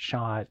gets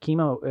shot,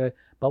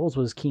 Bubbles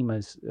was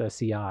Kima's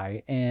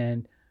CI,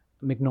 and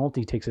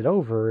McNulty takes it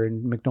over,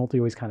 and McNulty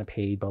always kind of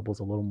paid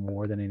Bubbles a little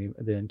more than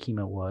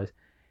Kima was,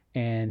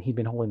 and he'd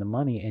been holding the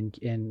money,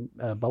 and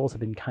Bubbles had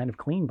been kind of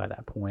clean by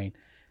that point,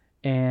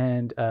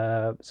 and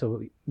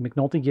so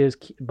McNulty gives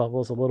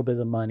Bubbles a little bit of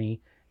the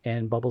money,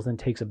 and Bubbles then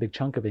takes a big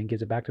chunk of it and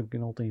gives it back to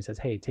McNulty and says,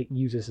 hey,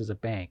 use this as a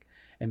bank,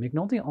 and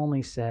McNulty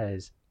only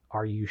says,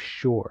 are you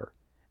sure?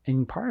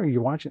 And part of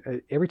you're watching,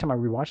 every time I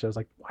rewatched it, I was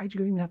like, why'd you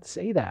even have to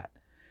say that?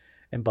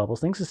 And Bubbles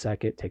thinks a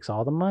second, takes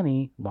all the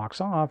money,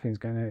 walks off. He's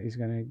gonna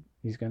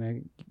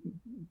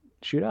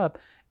shoot up,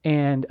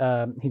 and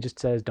he just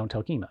says, "Don't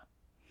tell Kima."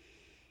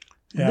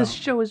 Yeah. This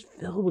show is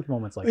filled with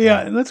moments like that.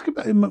 Yeah, and let's go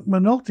back.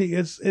 McNulty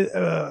is.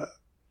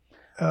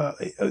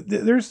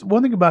 There's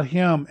one thing about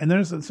him, and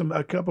there's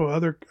a couple of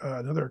other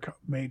another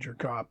major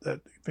cop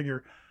that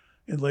figure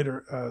in the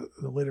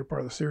later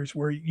part of the series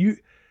where he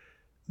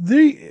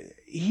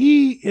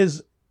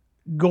is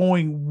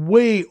going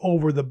way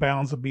over the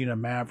bounds of being a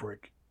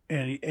maverick.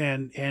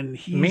 And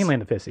he's mainly in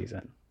the fifth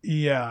season.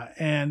 Yeah,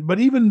 but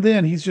even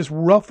then he's just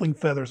ruffling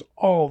feathers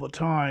all the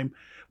time.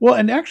 Well,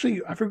 and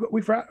actually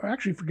we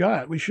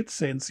forgot. We should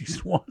say in season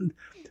 1,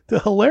 the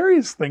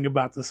hilarious thing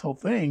about this whole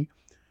thing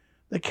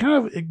that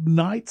kind of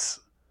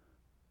ignites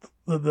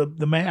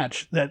the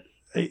match that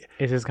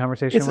is his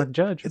conversation with the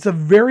judge. It's a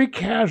very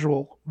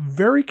casual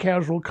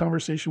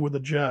conversation with the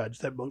judge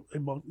that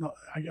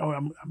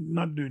I'm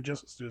not doing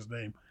justice to his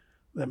name.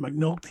 That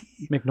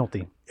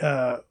McNulty.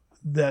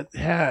 That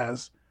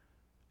has,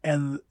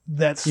 and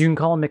that's, you can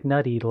call him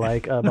McNutty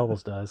like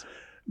Bubbles does.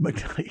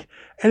 McNutty,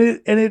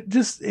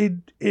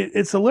 and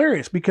it's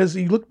hilarious because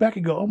you look back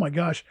and go, oh my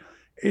gosh,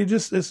 it's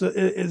just this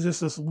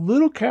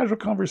little casual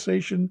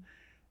conversation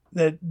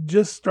that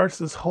just starts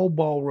this whole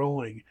ball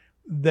rolling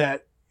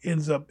that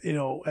ends up, and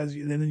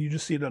then you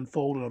just see it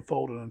unfold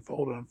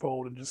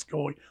and just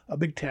going a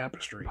big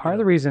tapestry. Part of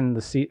the reason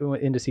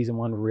into season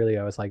 1 really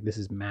I was like, this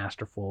is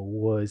masterful,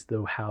 was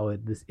how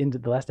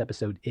the last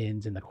episode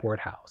ends in the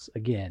courthouse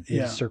again.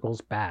 It circles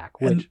back,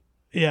 which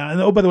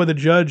and oh, by the way, the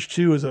judge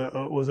too was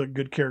a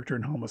good character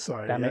in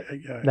Homicide.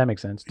 That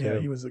makes sense too. Yeah,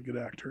 he was a good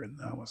actor in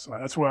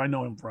Homicide. That's where I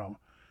know him from.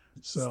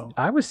 So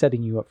I was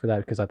setting you up for that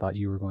because I thought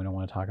you were going to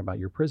want to talk about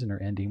your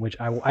Prisoner ending, which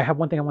I have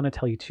one thing I want to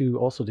tell you too,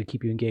 also to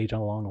keep you engaged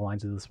along the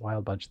lines of this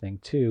Wild Bunch thing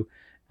too.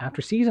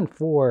 After season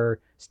 4,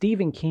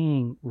 Stephen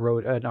King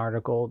wrote an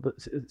article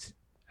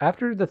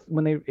after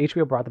when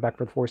HBO brought it back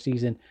for the 4th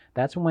season.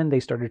 That's when they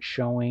started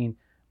showing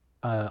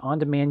on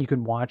demand. You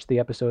can watch the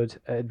episodes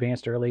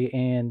advanced early,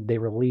 and they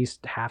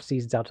released half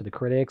seasons out to the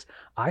critics.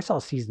 I saw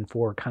season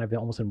 4 kind of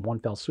almost in one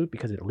fell swoop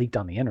because it leaked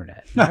on the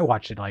internet. And I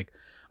watched it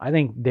I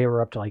think they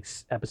were up to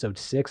episode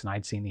 6, and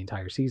I'd seen the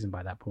entire season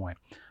by that point.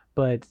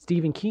 But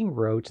Stephen King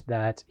wrote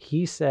that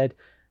he said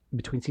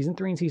between season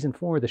 3 and season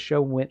 4, the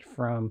show went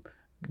from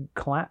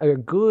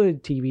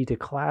good TV to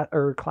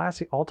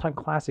classic, all-time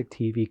classic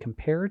TV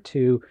compared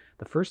to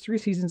the first 3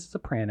 seasons of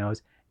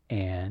Sopranos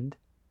and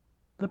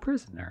The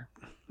Prisoner.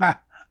 There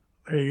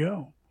you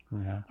go.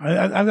 Yeah.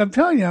 I'm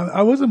telling you,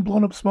 I wasn't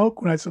blown up smoke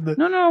when I said that.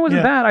 No, it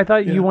wasn't that. I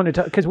thought you wanted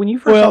to, because when you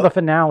first saw the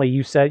finale,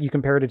 you said you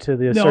compared it to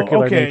the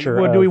circular nature.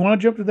 Well, do we want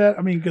to jump to that?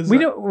 I mean, because we're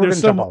going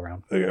to jump all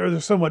around.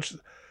 There's so much,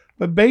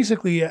 but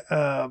basically,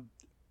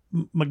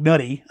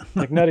 McNutty,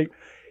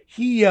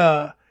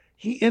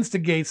 he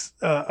instigates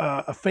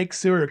a fake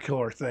serial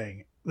killer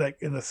thing, like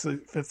in the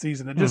 5th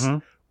season. It just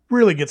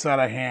really gets out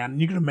of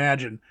hand. You can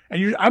imagine,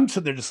 and I'm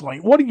sitting there just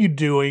like, what are you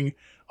doing?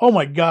 Oh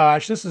my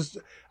gosh, this is.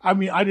 I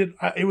mean, it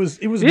is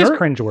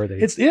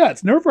cringeworthy.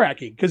 It's nerve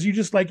wracking because you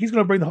just like, he's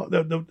going to bring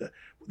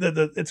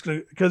it's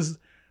going to, because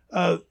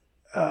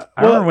I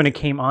remember when it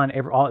came on.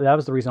 That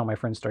was the reason all my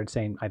friends started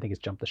saying, "I think it's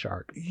Jump the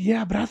Shark."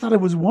 Yeah, but I thought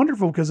it was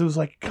wonderful because it was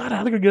like, God, how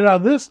are they gonna get out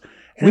of this?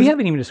 And we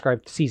haven't even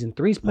described season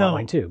 3's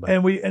plotline too. But.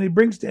 And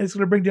it's going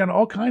to bring down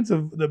all kinds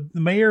of the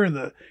mayor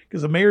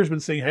because the mayor's been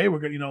saying, hey, we're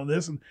going to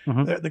this and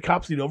the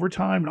cops need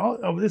overtime and all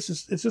of this.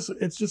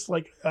 It's just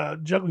like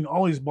juggling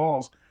all these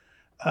balls.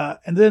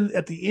 And then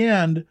at the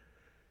end,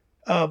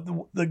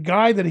 the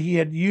guy that he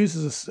had used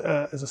as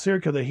a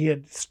serial killer that he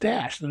had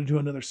stashed into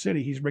another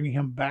city, he's bringing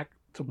him back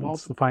to Baltimore.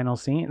 That's the final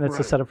scene. That's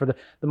the setup for the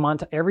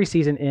montage. Every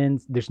season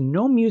ends. There's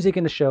no music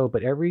in the show,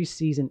 but every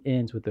season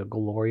ends with a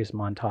glorious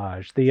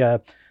montage.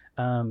 The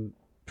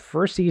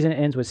first season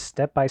ends with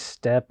Step by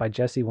Step by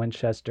Jesse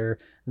Winchester,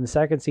 and the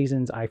second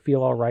season's I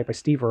Feel All Right by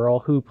Steve Earle,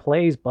 who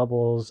plays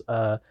Bubbles'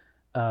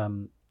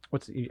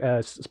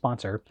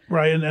 sponsor.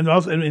 Right,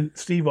 and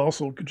Steve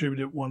also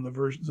contributed one of the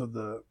versions of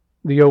the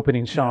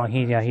opening song.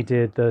 He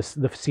did the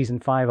season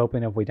 5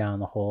 opening of Way Down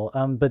the Hole.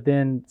 But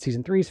then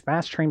season 3 is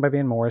Fast Train by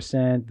Van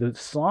Morrison. The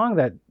song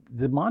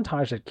the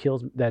montage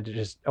that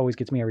just always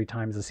gets me every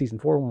time is the season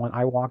 4 one,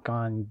 I Walk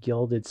on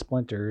Gilded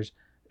Splinters.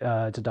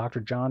 It's a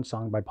Dr. John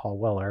song by Paul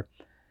Weller.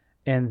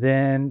 And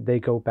then they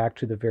go back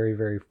to the very,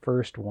 very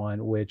first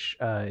one, which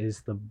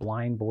is the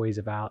Blind Boys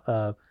of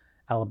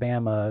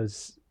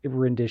Alabama's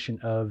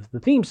rendition of the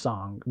theme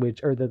song,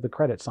 the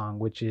credit song,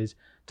 which is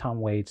Tom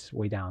Waits'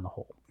 Way Down the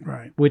Hole.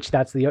 Right.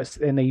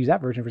 And they use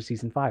that version for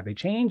season 5. They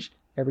change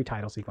every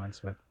title sequence.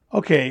 But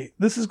okay,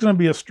 this is going to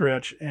be a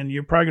stretch, and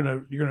you're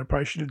probably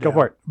shoot it down. Go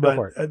for it.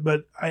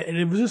 But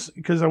it was just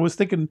because I was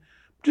thinking,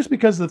 just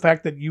because of the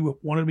fact that you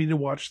wanted me to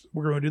watch,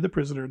 we're going to do The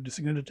Prisoner,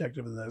 Designated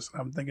Detective in this.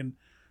 I'm thinking,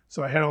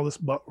 so I had all this,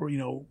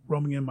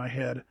 roaming in my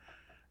head,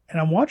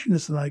 and I'm watching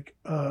this and like,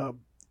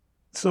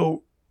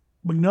 so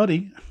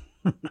McNulty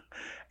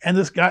and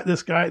this guy,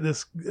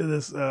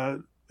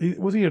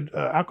 was he an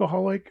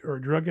alcoholic or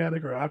a drug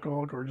addict or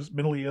alcoholic or just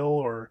mentally ill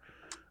or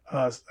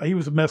he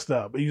was messed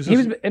up. He was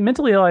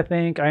mentally ill, I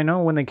think. I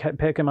know when they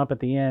pick him up at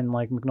the end,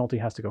 like McNulty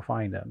has to go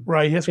find him.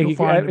 Right, he has to go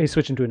find him. He's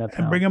switching to another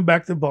town. And bring him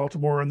back to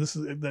Baltimore, and this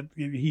is that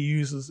he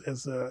uses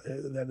as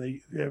that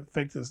they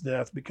faked his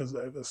death because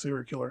of a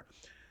serial killer.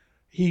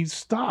 He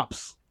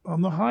stops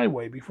on the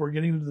highway before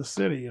getting to the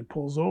city and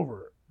pulls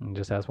over. And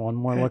just has one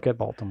more look at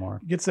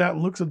Baltimore. Gets out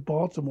and looks at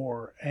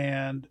Baltimore,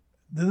 and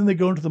then they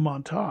go into the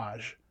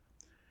montage.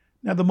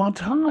 Now, the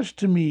montage,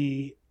 to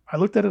me, I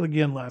looked at it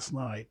again last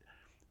night.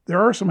 There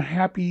are some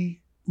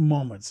happy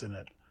moments in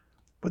it,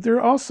 but there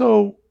are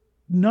also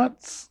not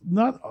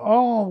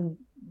all.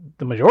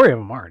 The majority of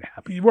them aren't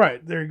happy.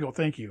 Right. There you go.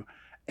 Thank you.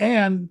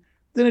 And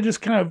then it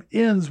just kind of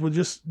ends with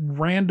just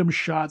random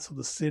shots of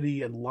the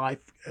city and life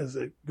as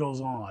it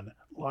goes on.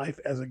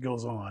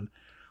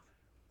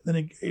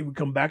 Then it would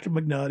come back to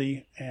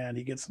McNulty, and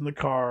he gets in the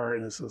car,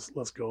 and it says,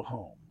 let's go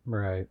home.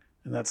 Right.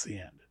 And that's the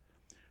end.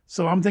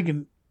 So I'm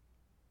thinking,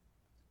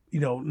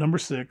 number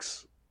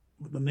 6,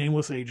 the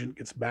nameless agent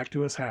gets back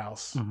to his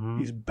house. Mm-hmm.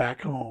 He's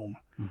back home.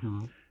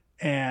 Mm-hmm.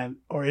 And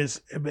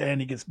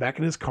he gets back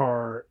in his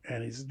car,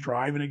 and he's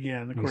driving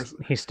again. Of course,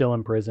 he's still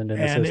imprisoned in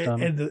the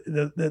system. And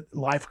the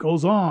life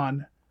goes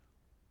on,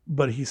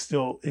 but he's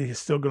still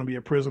going to be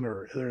a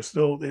prisoner.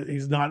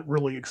 He's not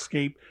really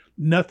escaped.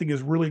 Nothing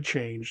has really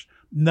changed.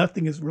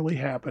 Nothing has really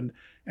happened.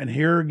 And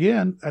here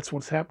again, that's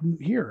what's happened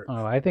here.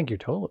 Oh, I think you're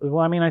totally.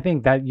 Well, I mean, I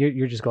think that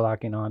you're just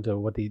locking on to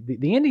what the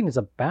ending is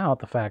about.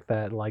 The fact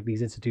that like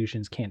these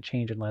institutions can't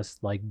change unless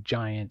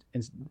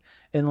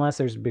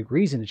there's a big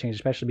reason to change,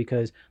 especially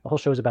because the whole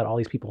show is about all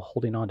these people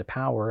holding on to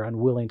power,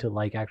 unwilling to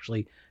like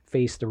actually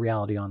face the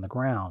reality on the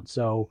ground.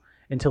 So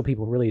until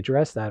people really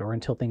address that, or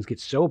until things get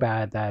so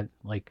bad that,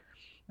 like,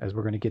 as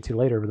we're going to get to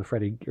later with the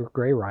Freddie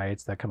Gray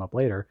riots that come up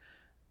later,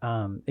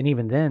 and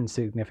even then,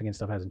 significant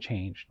stuff hasn't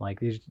changed.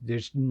 Like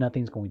there's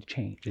nothing's going to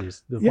change.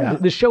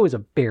 The show is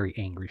a very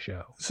angry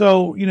show.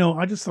 So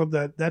I just thought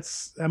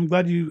I'm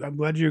glad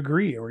you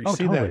agree or you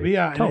see totally, that. But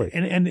yeah, totally.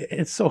 And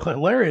it's so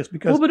hilarious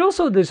because but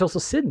also there's also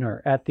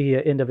Sydnor at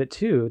the end of it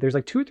too. There's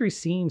like 2 or 3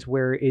 scenes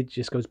where it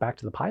just goes back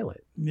to the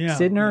pilot. Yeah,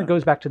 Sydnor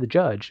goes back to the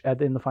judge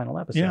in the final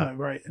episode. Yeah,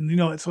 right.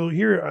 And so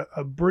here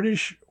a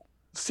British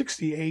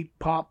 68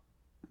 pop,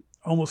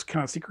 almost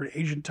kind of secret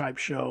agent type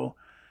show.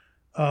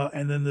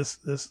 And then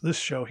this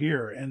show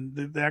here,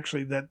 and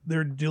actually that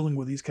they're dealing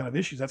with these kind of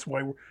issues. That's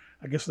why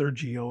I guess they're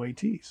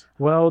GOATs.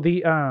 Well,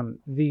 the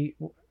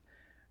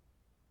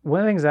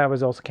one of the things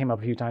that also came up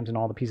a few times in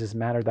All the Pieces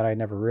Matter that I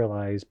never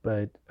realized,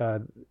 but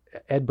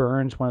Ed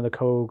Burns, one of the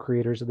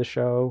co-creators of the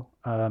show,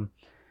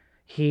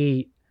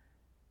 he's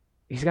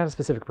got a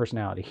specific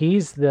personality. He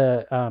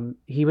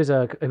was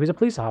a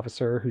police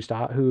officer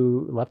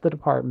who left the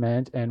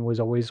department and was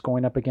always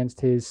going up against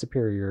his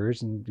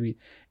superiors, and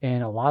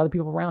a lot of the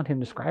people around him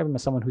describe him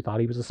as someone who thought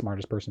he was the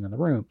smartest person in the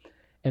room.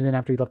 And then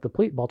after he left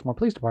the Baltimore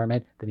Police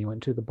Department, then he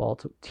went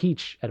to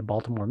teach at a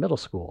Baltimore middle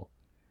school.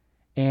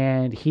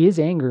 And his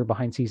anger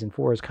behind season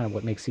 4 is kind of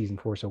what makes season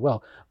 4 so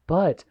well.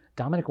 But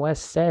Dominic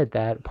West said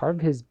that part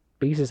of his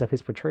basis of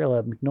his portrayal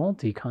of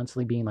McNulty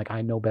constantly being like,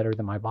 I know better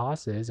than my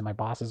bosses, and my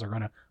bosses are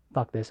going to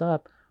fuck this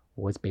up,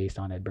 was based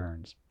on Ed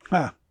Burns.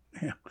 Yeah.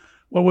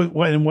 What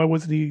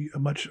was the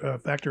much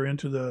factor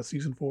into the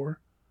season 4?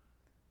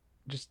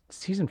 Just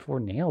season 4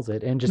 nails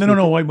it, and just no.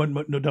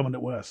 No,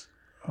 Dominic West.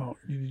 Oh,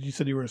 you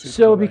said you were a season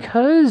so 4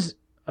 because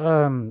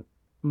one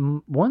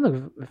of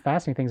the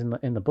fascinating things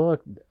in the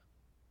book,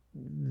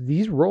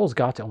 these roles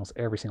got to almost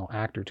every single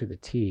actor to the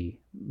T.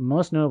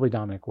 Most notably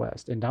Dominic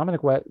West. And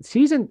Dominic West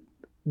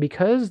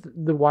because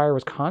The Wire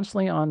was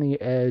constantly on the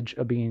edge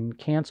of being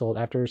canceled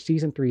after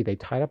season 3, they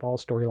tied up all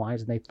storylines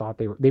and they thought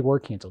they were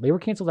canceled. They were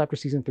canceled after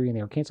season 3 and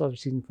they were canceled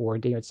after season 4.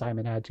 And David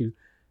Simon had to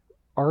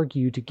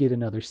argue to get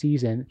another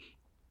season.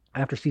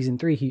 After season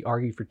 3, he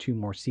argued for 2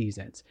 more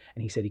seasons,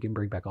 and he said he can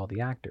bring back all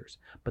the actors.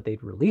 But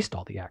they'd released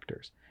all the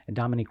actors, and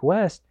Dominic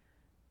West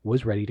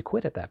was ready to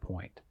quit at that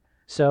point.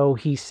 So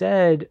he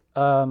said,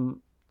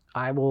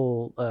 "I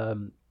will."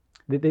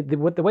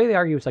 The way they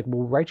argue is like,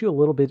 "We'll write you a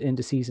little bit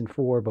into season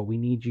 4, but we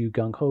need you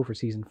gung ho for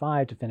season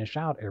 5 to finish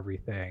out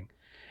everything."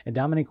 And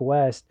Dominic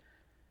West,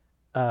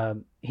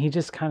 he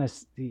just kind of,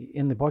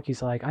 in the book,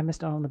 he's like, I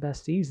missed out on the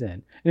best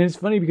season. And it's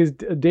funny because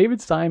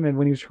David Simon,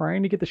 when he was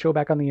trying to get the show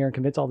back on the air and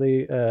convince all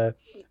the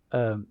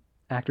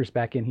actors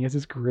back in, he has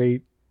this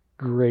great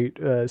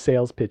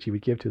sales pitch he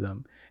would give to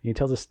them. And he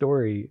tells a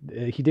story.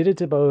 He did it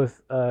to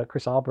both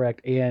Chris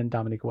Albrecht and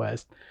Dominic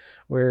West,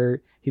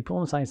 where he pulled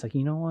them aside and he's like,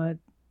 you know what?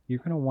 You're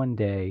going to one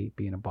day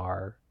be in a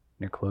bar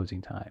near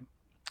closing time.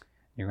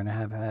 You're going to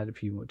have had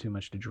too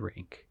much to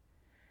drink.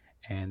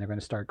 And they're going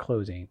to start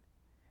closing.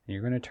 And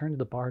you're going to turn to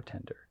the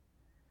bartender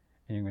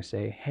and you're going to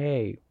say,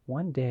 hey,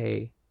 one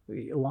day,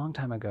 a long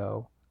time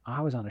ago,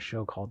 I was on a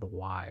show called The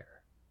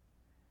Wire.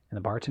 And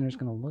the bartender's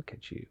going to look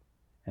at you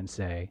and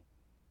say,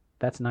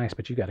 that's nice,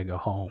 but you got to go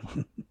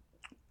home.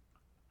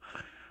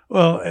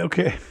 Well,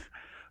 okay.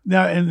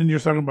 Now, and you're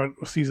talking about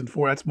season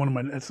 4. That's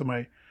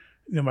my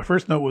my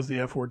first note was the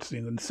F word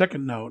scene. And the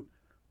second note,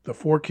 the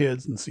 4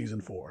 kids in season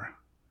 4.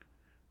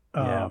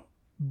 Yeah.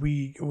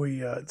 We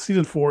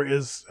season 4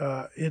 is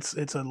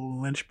it's a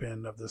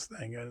linchpin of this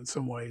thing in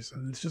some ways,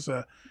 and it's just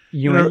a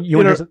you want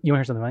to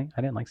hear something funny?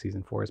 I didn't like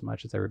season 4 as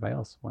much as everybody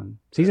else. When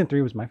season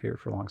 3 was my favorite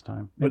for a long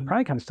time, it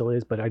probably kind of still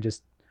is. But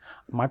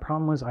my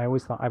problem was I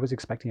always thought I was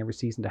expecting every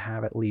season to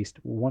have at least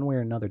one way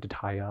or another to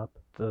tie up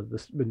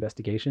the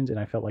investigations, and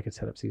I felt like it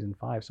set up season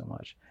 5 so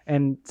much.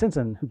 And since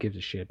then, who gives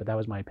a shit? But that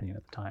was my opinion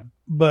at the time.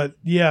 But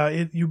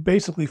yeah, you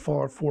basically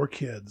follow 4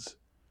 kids,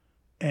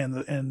 and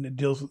it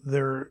deals with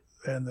their.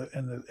 And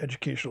the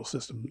educational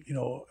system,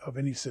 of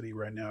any city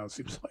right now, it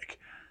seems like,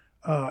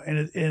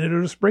 and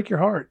it'll just break your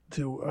heart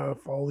to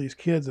follow these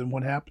kids and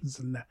what happens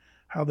and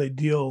how they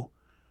deal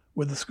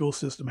with the school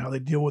system, how they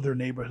deal with their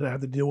neighborhood, how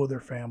they deal with their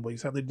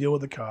families, how they deal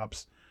with the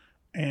cops,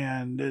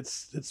 and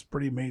it's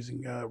pretty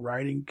amazing.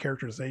 Writing,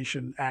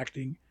 characterization,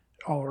 acting,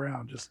 all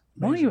around, just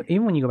amazing. Well,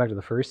 even when you go back to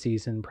the first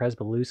season,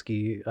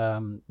 Pryzbylewski,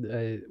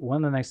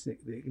 one of the nice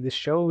things, this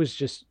show is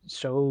just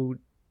so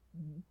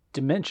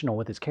dimensional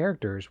with his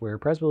characters, where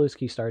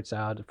Pryzbylewski starts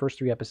out the first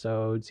 3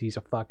 episodes he's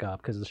a fuck up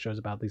because the show's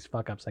about these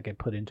fuck ups that get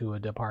put into a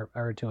department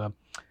or to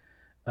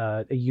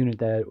a unit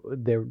that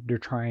they're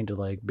trying to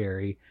like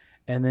bury,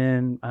 and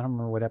then I don't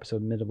remember what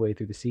episode, midway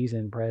through the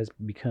season, Prez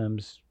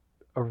becomes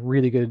a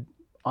really good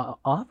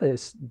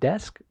office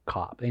desk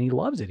cop, and he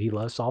loves it. He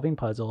loves solving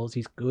puzzles.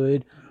 He's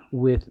good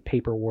with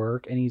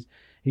paperwork, and he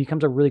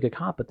becomes a really good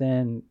cop. But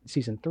then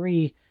season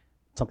 3,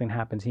 something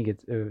happens. He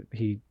gets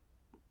he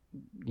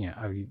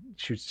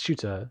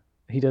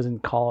he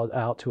doesn't call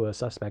out to a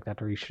suspect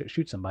after he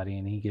shoots somebody,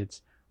 and he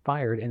gets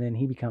fired, and then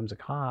he becomes a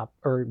cop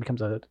or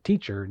becomes a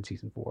teacher in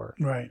season 4.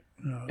 Right.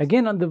 No,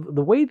 again, on the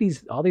way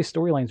all these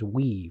storylines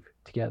weave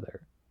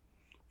together.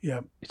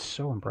 Yeah, it's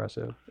so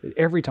impressive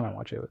every time I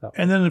watch it.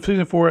 And then in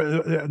season 4,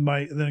 then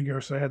I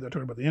guess I had to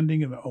talk about the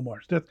ending and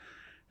Omar's death,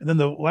 and then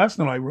the last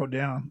note I wrote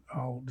down.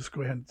 I'll just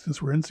go ahead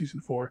since we're in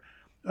season 4.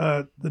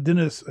 The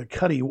Dennis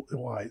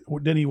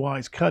Denny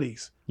Wise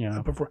Cuddies.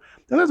 Yeah. Before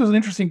that was an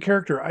interesting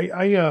character.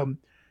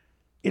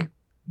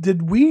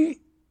 Did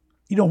we,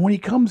 when he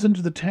comes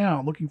into the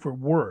town looking for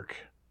work,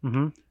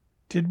 mm-hmm.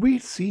 Did we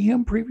see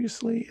him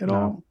previously at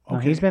all? Okay. No,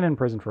 he's been in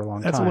prison for a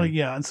long time. That's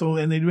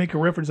and they make a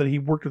reference that he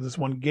worked with this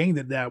one gang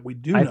that we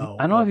do know.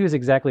 I don't know if he was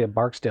exactly a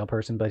Barksdale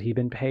person, but he'd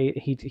been paid.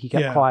 He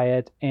kept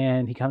quiet,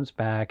 and he comes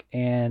back,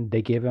 and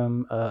they give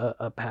him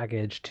a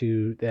package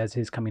as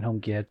his coming home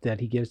gift that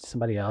he gives to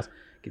somebody else.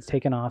 Gets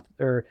taken off,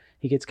 or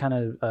he gets kind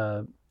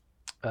of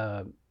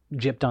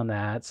gypped on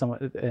that.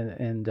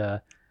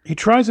 He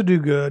tries to do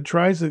good,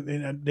 tries to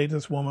date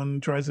this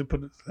woman, tries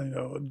to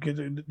get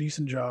a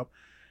decent job.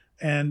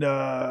 And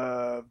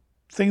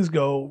things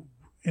go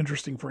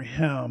interesting for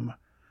him,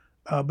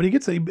 but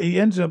he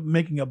ends up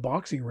making a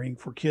boxing ring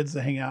for kids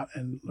to hang out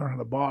and learn how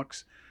to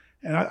box.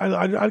 And I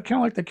kind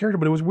of like that character,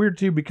 but it was weird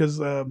too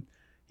because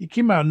he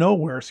came out of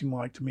nowhere, it seemed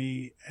like to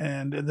me,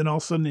 and then all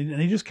of a sudden,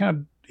 he just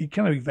kind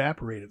of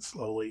evaporated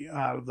slowly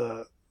out of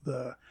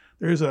the.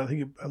 There's I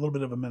think a little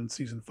bit of him in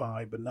season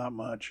 5, but not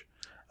much.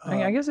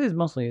 I guess it's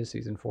mostly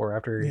season 4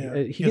 after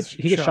he gets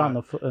shot in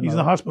the foot. He's in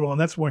the hospital, and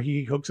that's where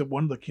he hooks up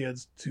one of the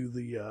kids to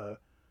the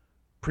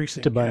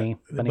precinct. To Bunny.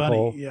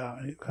 Bunny, yeah.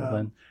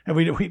 And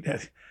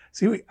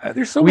See,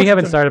 there's so much. We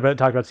haven't started about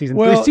talk about season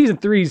three. Season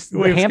three's the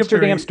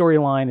Hamsterdam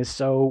storyline is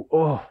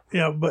so.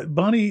 Yeah, but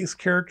Bunny's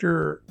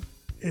character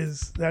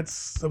that's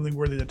something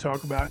worthy to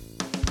talk about.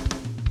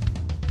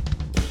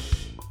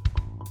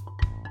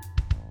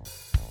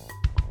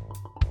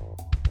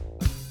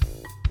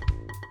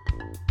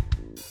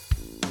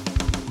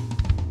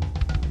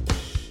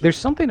 There's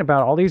something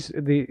about all these,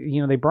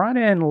 they brought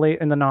in late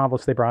in the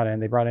novels. They brought in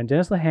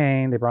Dennis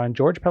Lehane. They brought in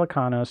George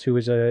Pelecanos,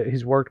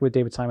 who's worked with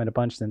David Simon a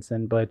bunch since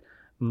then. But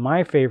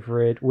my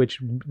favorite, which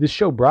this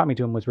show brought me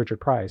to him, was Richard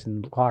Price,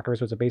 and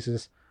Clockers was the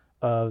basis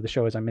of the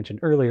show, as I mentioned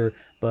earlier.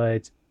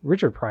 But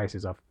Richard Price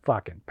is a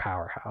fucking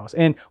powerhouse.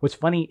 And what's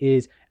funny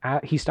is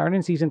he started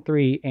in season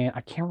 3, and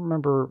I can't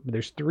remember.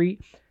 There's 3.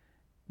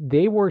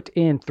 They worked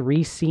in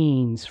 3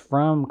 scenes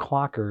from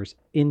Clockers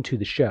into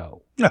the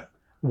show. Yeah.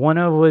 One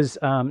of was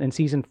in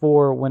season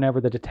 4,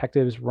 whenever the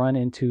detectives run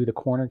into the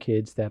corner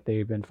kids that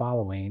they've been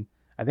following.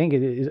 I think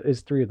it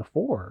is 3 of the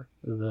 4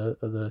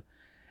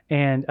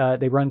 and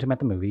they run into them at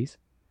the movies.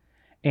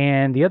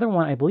 And the other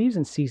one, I believe, is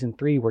in season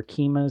 3, where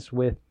Kima's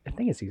with. I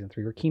think it's season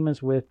 3 where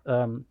Kima's with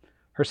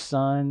her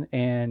son,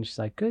 and she's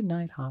like, "Good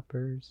night,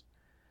 Hoppers.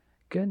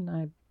 Good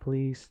night,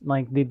 police."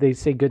 Like they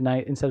say good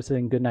night instead of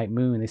saying good night,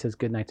 Moon. They says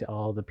good night to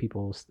all the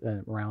people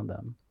around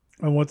them.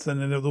 And what's that?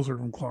 And those are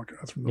from Clockers.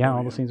 That's from the movie,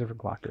 all the scenes are from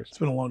Clockers. It's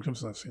been a long time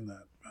since I've seen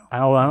that.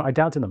 I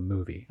doubt it's in the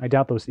movie. I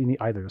doubt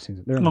either of those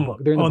scenes. They're in the book.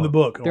 They're in the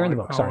book. They're in the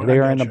book. Sorry, they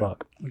are in the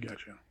book. I got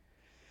you.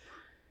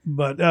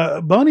 But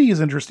Bunny is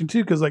interesting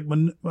too, because like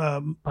when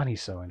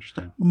Bunny's so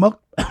interesting.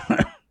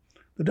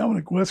 The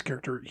Dominic West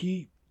character,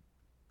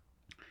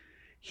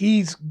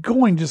 he's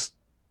going just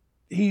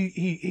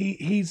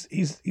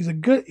he's a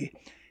good.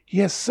 He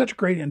has such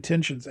great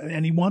intentions,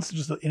 and he wants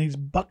to and he's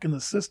bucking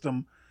the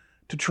system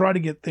to try to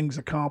get things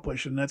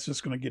accomplished, and that's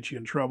just going to get you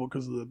in trouble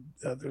because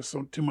of there's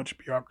too much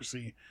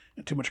bureaucracy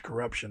and too much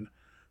corruption.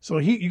 So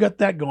you got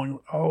that going.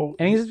 Oh,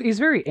 and he's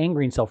very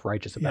angry and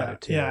self-righteous about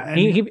it too. Yeah,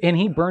 and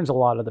he burns a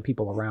lot of the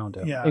people around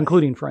him,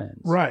 including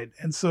friends. Right,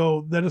 and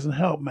so that doesn't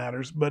help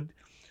matters. But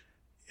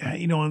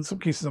in some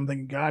cases, I'm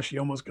thinking, gosh, he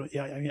almost go.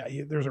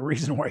 Yeah. There's a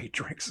reason why he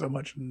drinks so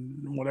much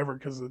and whatever,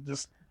 because of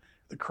just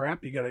the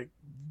crap you got to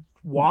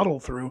waddle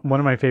through. One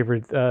of my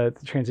favorite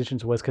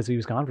transitions was because he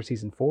was gone for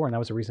season 4, and that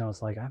was the reason I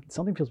was like,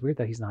 something feels weird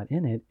that he's not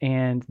in it.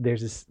 And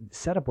there's this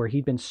setup where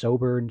he'd been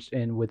sober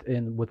and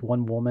with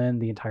one woman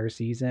the entire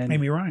season.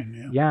 Amy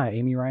Ryan, yeah,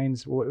 Amy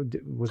Ryan's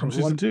was from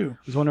season 2.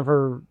 Was one of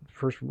her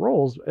first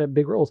roles,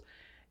 big roles.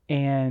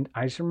 And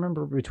I just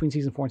remember between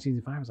season 4 and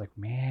season 5, I was like,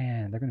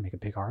 man, they're gonna make a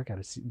big arc out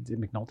of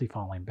McNulty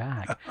falling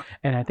back.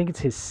 And I think it's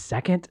his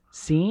second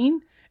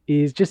scene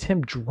is just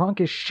him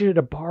drunk as shit at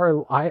a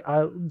bar.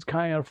 I was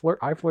kind of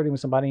flirting with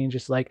somebody and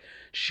just like,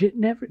 shit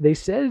never. They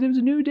said it was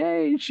a new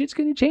day. Shit's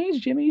gonna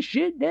change, Jimmy.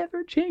 Shit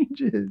never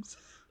changes.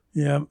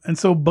 Yeah, and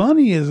so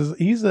Bunny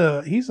he's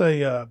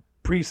a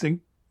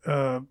precinct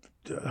up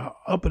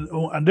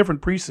in a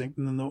different precinct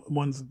than the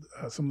ones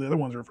some of the other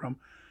ones are from,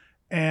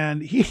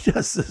 and he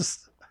does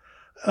this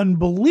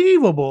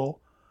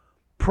unbelievable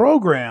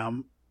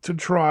program to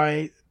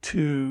try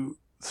to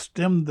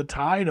stem the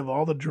tide of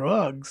all the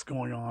drugs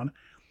going on.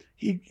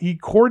 He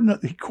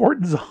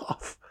cordons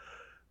off.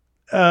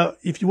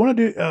 If you want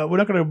to do, we're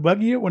not going to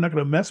bug you. We're not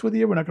going to mess with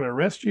you. We're not going to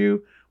arrest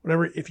you.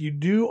 Whatever. If you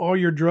do all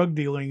your drug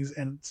dealings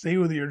and stay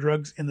with your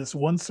drugs in this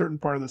one certain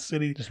part of the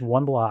city, just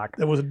one block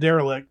that was a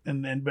derelict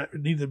and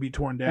needed to be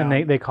torn down.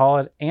 And they call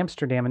it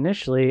Amsterdam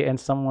initially, and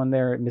someone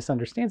there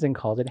misunderstands and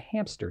called it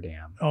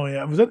Hamsterdam. Oh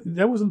yeah,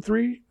 that wasn't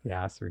 3?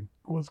 Yeah, that's 3.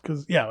 Was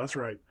because that's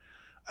right.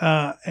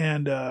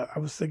 And I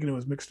was thinking it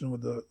was mixed in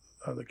with the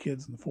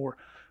kids in the 4.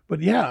 But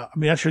yeah, I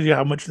mean, that shows you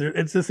how much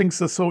this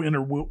thing's so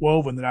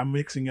interwoven that I'm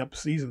mixing up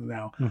seasons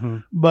now. Mm-hmm.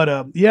 But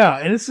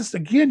and it's just,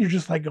 again, you're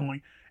just like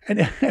going,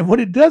 and when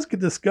it does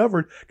get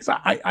discovered, because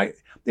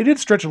they did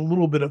stretch a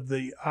little bit of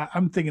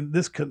I'm thinking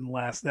this couldn't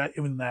last that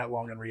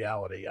long in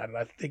reality.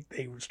 I think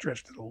they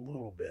stretched it a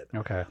little bit.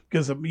 Okay.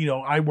 Because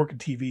I work in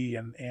TV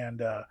and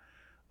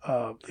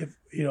if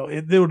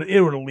it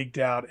would have leaked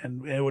out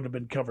and it would have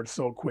been covered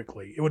so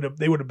quickly. They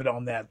would have been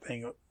on that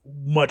thing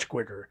much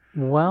quicker.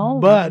 Well,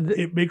 but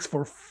it makes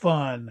for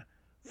fun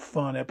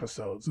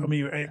episodes. I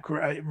mean,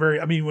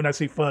 when I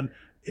say fun,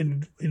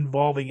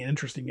 involving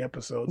interesting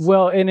episodes.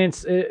 Well, and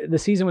the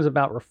season was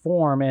about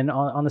reform, and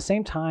on the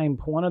same time,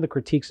 one of the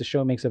critiques the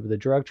show makes of the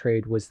drug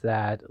trade was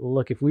that,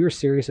 look, if we were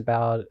serious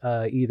about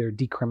either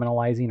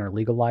decriminalizing or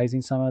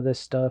legalizing some of this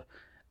stuff,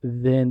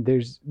 then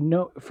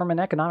from an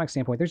economic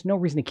standpoint, there's no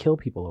reason to kill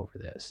people over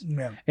this.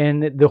 Yeah.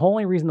 And the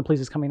only reason the police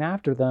is coming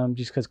after them,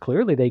 just because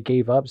clearly they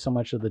gave up so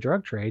much of the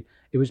drug trade,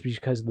 it was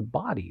because of the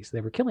bodies.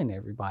 They were killing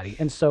everybody.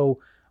 And so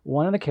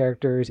one of the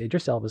characters,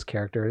 Idris Elba's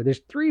character, there's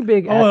 3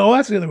 big...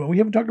 that's the other one. We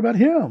haven't talked about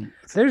him.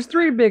 There's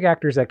 3 big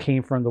actors that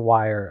came from The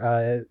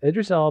Wire.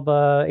 Idris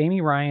Elba,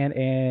 Amy Ryan,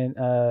 and...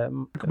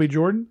 Michael B.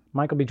 Jordan?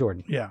 Michael B.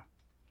 Jordan. Yeah.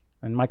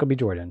 And Michael B.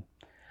 Jordan,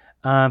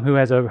 who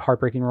has a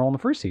heartbreaking role in the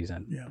first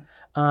season. Yeah.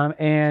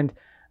 And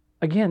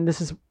again,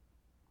 this is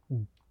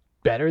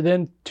better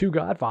than 2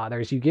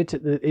 Godfathers. You get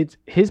to it's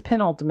his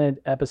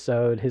penultimate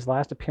episode, his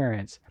last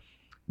appearance.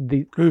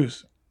 the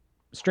Who's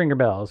Stringer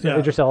Bells, Yeah.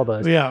 Idris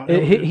Elba. Yeah.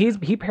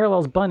 He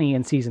parallels Bunny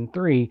in season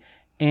 3,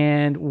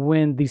 and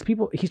when these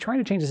people, he's trying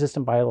to change the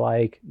system by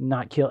like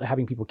not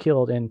having people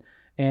killed, and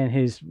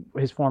his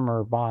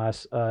former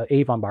boss,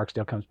 Avon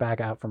Barksdale, comes back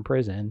out from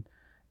prison,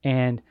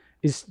 and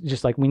is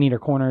just like, we need our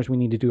corners, we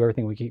need to do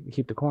everything, we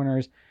keep the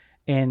corners,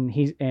 and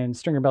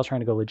Stringer Bell's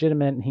trying to go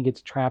legitimate, and he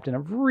gets trapped in a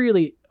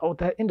really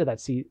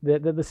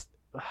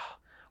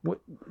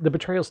the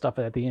betrayal stuff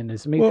at the end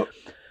is amazing. Well,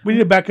 we need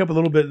to back up a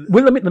little bit.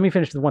 Well, let me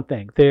finish the one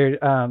thing. There,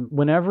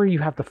 whenever you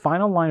have the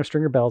final line of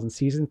Stringer Bells in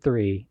season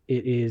 3,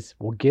 it is,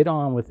 "We'll get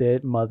on with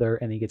it, mother,"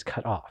 and he gets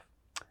cut off.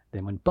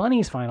 Then when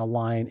Bunny's final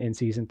line in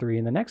season 3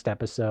 in the next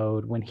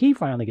episode, when he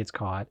finally gets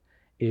caught,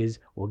 is,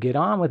 "We'll get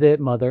on with it,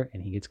 mother,"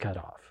 and he gets cut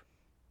off.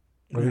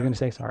 What were you going to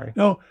say? Sorry.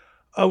 No,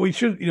 we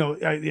should.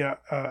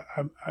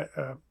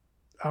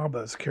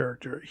 Alba's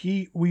character.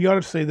 We ought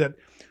to say that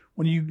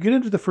when you get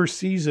into the first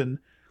season,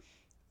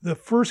 the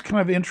first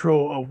kind of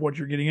intro of what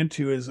you're getting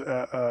into is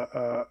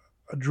a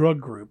drug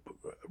group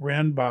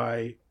ran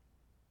by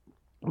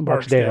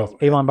Barksdale.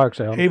 Avon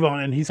Barksdale.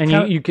 Avon, and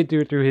you get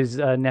through his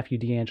nephew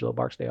D'Angelo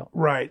Barksdale.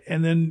 Right,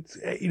 and then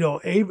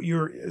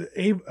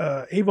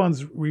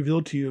Avon's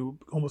revealed to you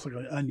almost like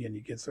an onion.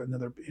 It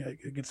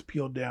gets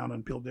peeled down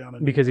and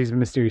because he's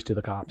mysterious to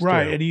the cops.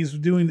 Right, too.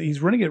 and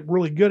he's running it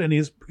really good,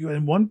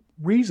 and one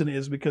reason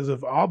is because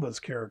of Alba's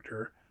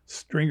character,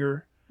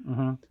 Stringer,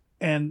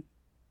 and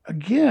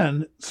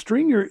again,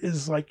 Stringer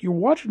is like, you're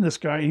watching this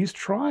guy, and he's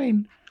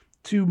trying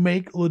to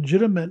make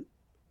legitimate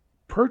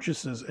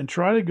purchases and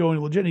try to go in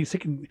legit. He's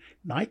taking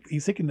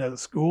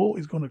school,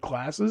 he's going to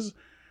classes,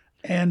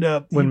 and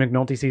when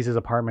McNulty sees his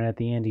apartment at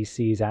the end, he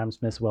sees Adam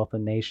Smith's Wealth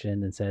of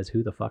Nation and says,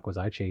 "Who the fuck was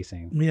I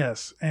chasing?"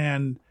 Yes,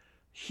 and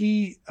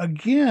he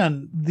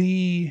again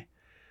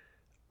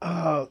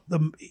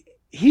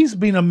he's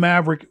being a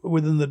maverick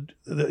within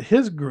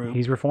his group.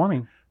 He's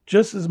reforming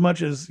just as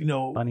much as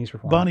Bunny's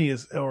reforming. Bunny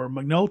is, or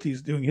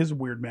McNulty's doing his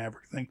weird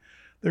maverick thing.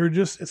 They're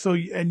just so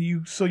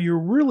you're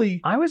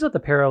really. I always thought the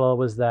parallel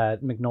was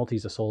that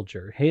McNulty's a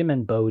soldier. Him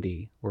and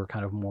Bodie were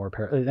kind of more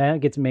that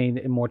gets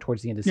made more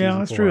towards the end of season 4. Yeah,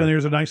 that's true. And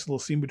there's a nice little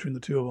scene between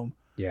the two of them.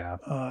 Yeah,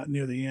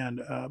 near the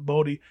end,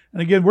 Bodie.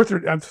 And again,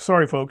 I'm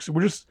sorry, folks.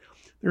 Hopefully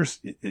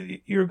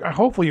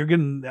you're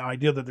getting the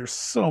idea that there's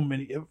so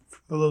many.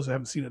 For those who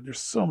haven't seen it,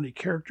 there's so many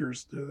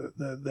characters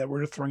that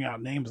we're just throwing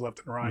out names left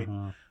and right.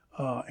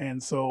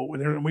 And so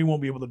we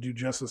won't be able to do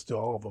justice to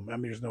all of them. I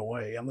mean, there's no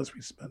way unless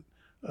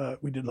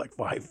we did like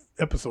 5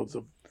 episodes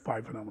of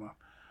 5 phenomena.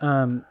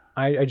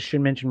 I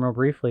should mention real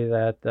briefly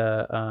that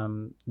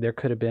there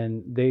could have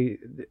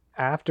been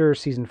after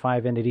season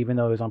 5 ended, even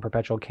though it was on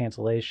perpetual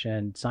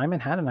cancellation, Simon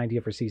had an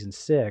idea for season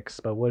 6,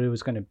 but what it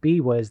was going to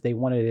be was they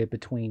wanted it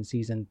between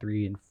season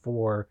 3 and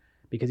 4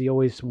 because he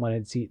always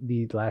wanted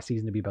the last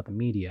season to be about the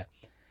media.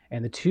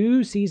 And the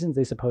 2 seasons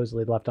they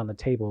supposedly left on the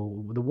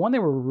table, the one they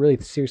were really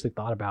seriously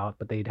thought about,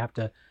 but they'd have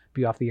to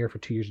be off the air for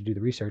 2 years to do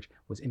the research,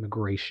 was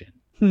immigration.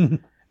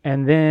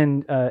 And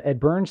then Ed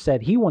Burns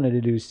said he wanted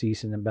to do a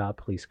season about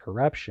police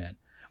corruption,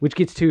 which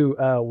gets to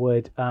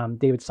what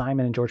David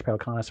Simon and George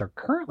Pelecanos are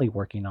currently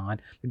working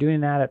on. They're doing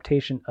an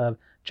adaptation of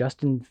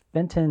Justin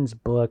Fenton's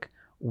book,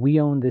 We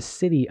Own This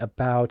City,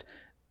 about...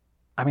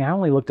 I mean, I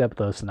only looked up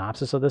the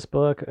synopsis of this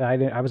book.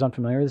 I was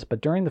unfamiliar with this, but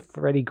during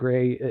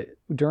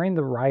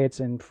the riots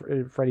in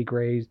Freddie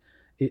Gray's,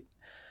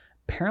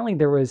 apparently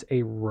there was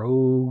a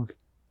rogue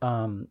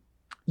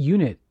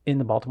unit in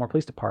the Baltimore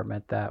Police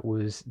Department that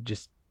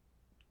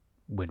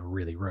went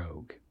really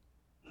rogue.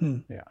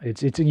 Yeah,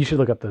 it's you should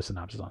look up the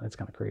synopsis on it. It's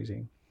kind of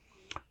crazy.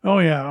 Oh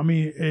yeah, I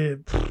mean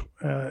it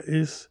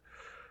is,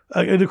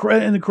 and of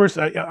course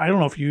I don't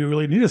know if you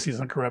really need to see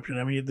some corruption.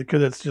 I mean,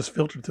 because it's just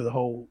filtered through the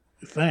whole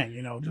thing,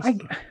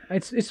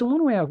 it's the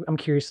one way I'm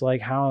curious,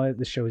 like how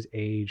the show is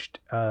aged,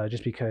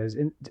 just because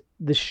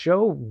the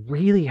show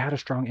really had a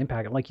strong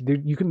impact. Like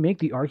you can make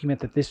the argument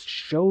that this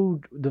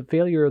showed the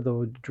failure of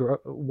the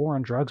war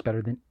on drugs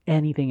better than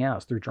anything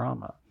else through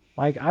drama.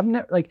 Like I am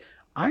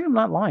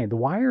not lying. The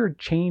Wire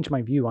changed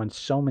my view on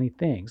so many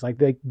things. Like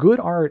the good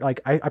art. Like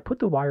I put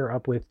The Wire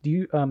up with. Do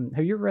you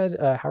have you read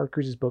Howard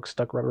Cruz's book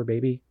Stuck Rubber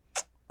Baby?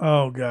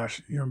 Oh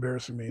gosh, you're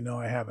embarrassing me. No,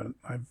 I haven't.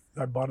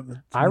 I bought it.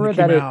 I read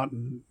that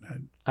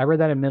I read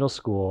that in middle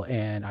school,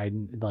 and I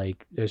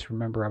just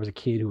remember I was a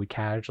kid who would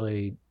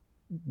casually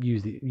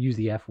use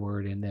the F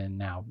word, and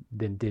then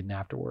didn't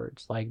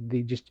afterwards. Like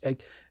they just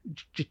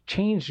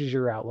changes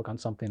your outlook on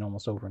something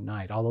almost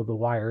overnight. Although The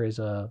Wire is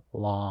a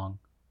long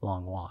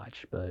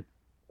watch, but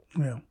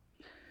yeah,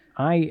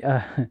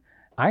 I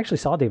actually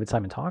saw David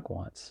Simon talk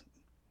once.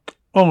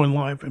 Oh,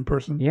 in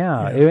person.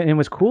 Yeah. And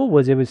what's cool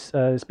was it was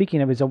speaking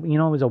of it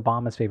was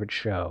Obama's favorite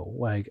show.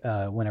 Like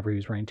whenever he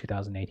was running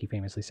 2008, he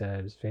famously said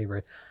it was his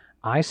favorite.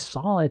 I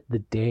saw it the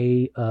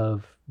day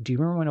of. Do you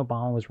remember when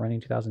Obama was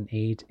running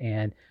 2008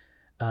 and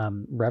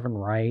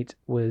Reverend Wright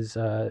was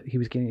he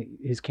was getting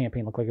his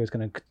campaign looked like it was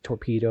going to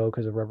torpedo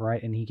because of Reverend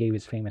Wright, and he gave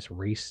his famous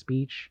race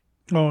speech.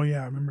 Oh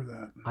yeah, I remember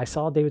that. I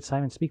saw David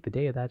Simon speak the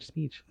day of that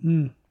speech.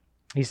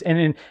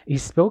 He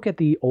spoke at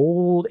the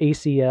old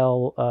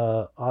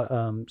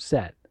ACL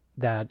set,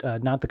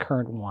 that not the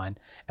current one.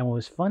 And what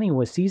was funny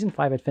was season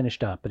 5 had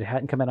finished up, but it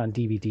hadn't come out on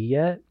DVD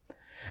yet.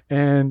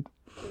 And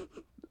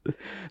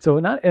so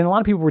not, and a lot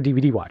of people were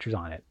DVD watchers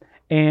on it.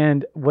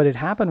 And what had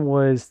happened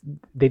was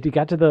they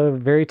got to the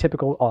very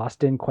typical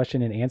Austin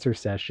question and answer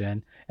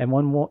session,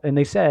 and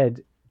they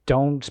said,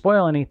 "Don't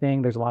spoil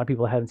anything. There's a lot of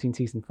people that haven't seen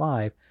season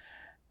 5."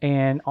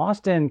 And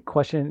Austin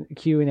question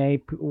Q&A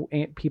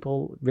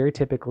people very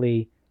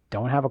typically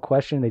don't have a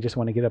question. They just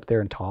want to get up there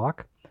and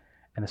talk.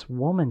 And this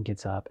woman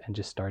gets up and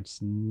just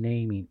starts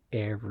naming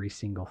every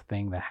single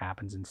thing that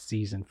happens in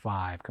season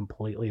 5,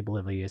 completely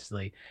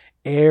obliviously.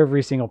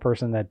 Every single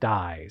person that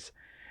dies.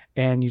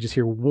 And you just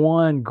hear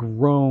one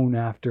groan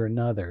after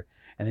another.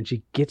 And then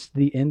she gets to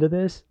the end of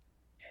this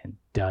and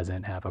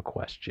doesn't have a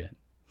question.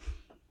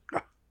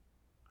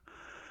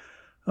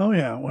 Oh,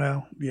 yeah.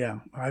 Well, yeah.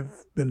 I've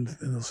been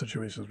in those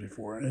situations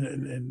before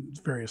in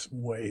various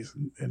ways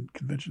and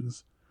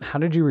conventions. How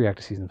did you react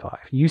to season 5?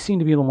 You seem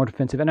to be a little more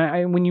defensive.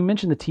 And when you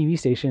mentioned the TV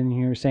station,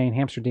 you were saying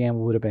Amsterdam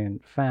would have been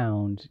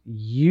found.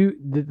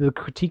 The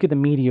critique of the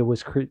media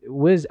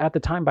was at the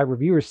time by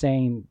reviewers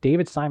saying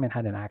David Simon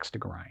had an axe to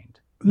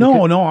grind.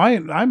 No,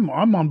 I'm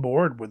on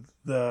board with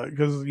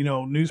because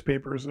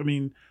newspapers. I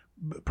mean,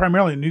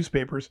 primarily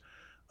newspapers.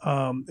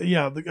 I've been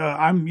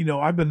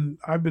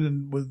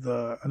with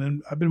an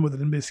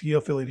NBC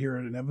affiliate here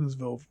in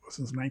Evansville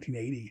since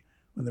 1980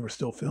 when they were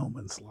still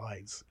filming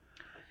slides.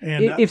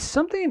 And if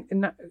something,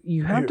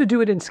 you have to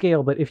do it in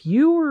scale, but if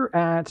in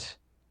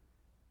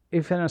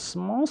a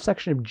small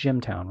section of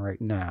Jimtown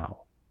right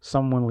now,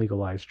 someone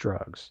legalized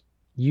drugs,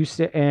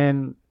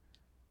 and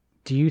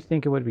do you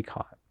think it would be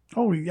caught?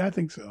 Oh, yeah, I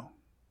think so.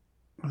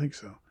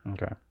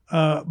 Okay.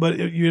 But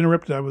you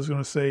interrupted. I was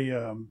going to say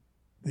I've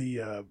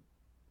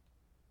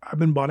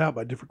been bought out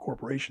by different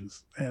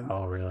corporations, and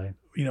oh, really?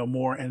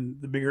 More and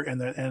the bigger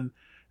and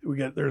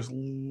there's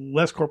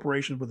less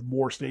corporations with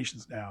more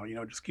stations now.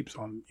 It just keeps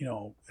on.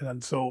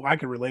 And so I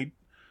can relate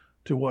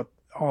to what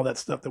all that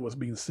stuff that was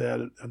being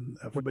said.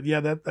 But yeah,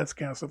 that's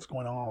kind of stuff's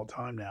going on all the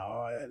time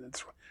now, and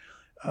it's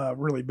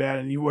really bad.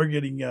 And you are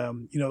getting,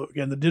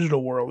 again, the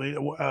digital world.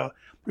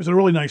 There's a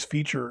really nice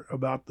feature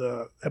about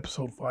the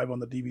episode 5 on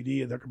the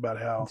DVD, and talk about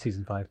how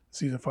season 5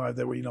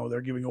 that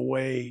they're giving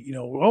away,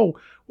 we're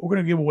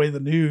going to give away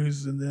the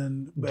news, and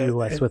then do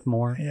less with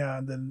more. Yeah,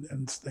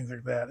 and things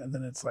like that, and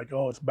then it's like,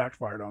 it's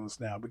backfired on us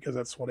now because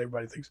that's what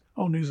everybody thinks.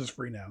 Oh, news is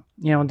free now.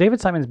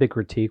 David Simon's big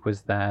critique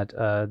was that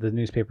the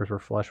newspapers were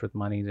flush with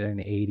money in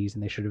the 80s,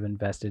 and they should have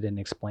invested in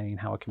explaining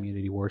how a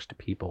community works to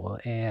people.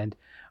 And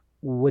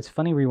what's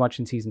funny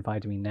rewatching season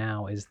 5 to me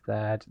now is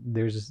that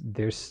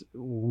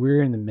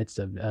we're in the midst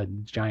of a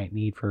giant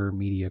need for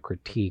media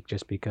critique,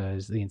 just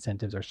because the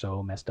incentives are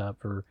so messed up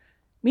for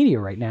media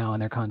right now,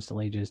 and they're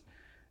constantly just,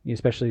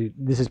 especially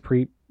this is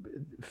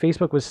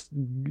Facebook was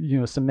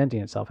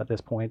cementing itself at this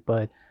point,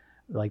 but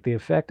like the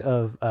effect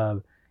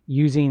of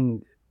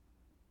using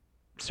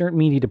certain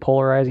media to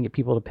polarize and get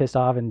people to piss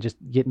off and just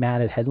get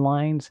mad at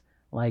headlines.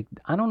 Like,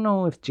 I don't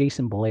know if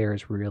Jason Blair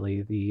is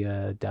really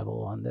the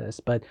devil on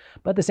this, but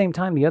at the same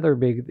time, the other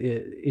big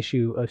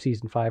issue of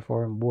season 5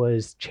 for him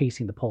was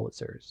chasing the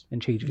Pulitzers and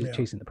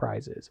chasing the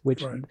prizes,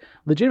 which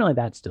legitimately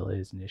that still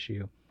is an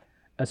issue.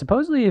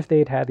 Supposedly, if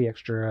they'd had the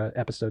extra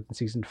episodes in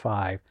season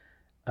 5,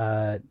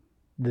 the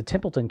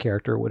Templeton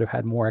character would have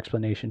had more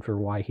explanation for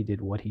why he did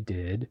what he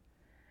did.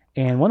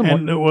 And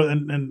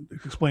and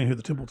explain who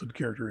the Templeton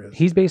character is.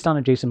 He's based on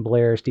a Jason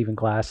Blair, Stephen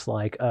Glass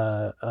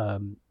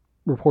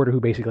reporter who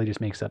basically just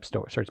makes up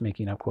starts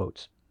making up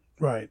quotes.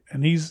 Right,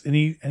 and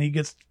he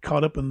gets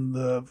caught up in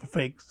the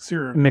fake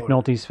serial killer.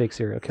 McNulty's fake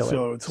serial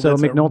killer. So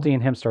McNulty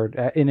and him start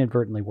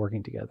inadvertently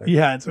working together.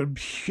 Yeah,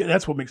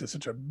 that's what makes it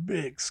such a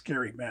big,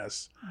 scary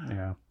mess.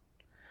 Yeah.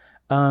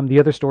 The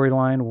other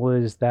storyline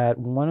was that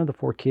one of the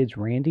 4 kids,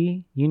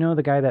 Randy,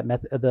 the guy that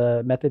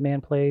the Method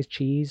Man plays,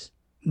 Cheese.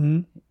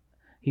 Mm-hmm.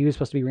 He was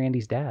supposed to be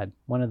Randy's dad,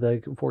 one of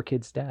the 4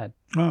 kids' dad.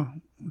 Oh,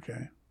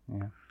 okay.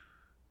 Yeah.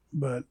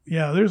 But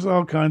yeah, there's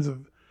all kinds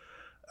of.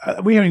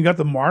 We haven't got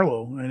the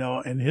Marlowe,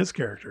 and his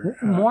character.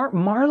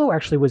 Marlowe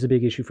actually was a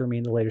big issue for me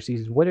in the later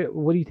seasons. What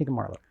do you think of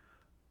Marlowe?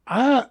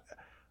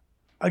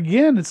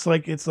 Again, it's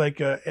like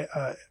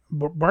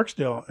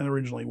Barksdale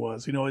originally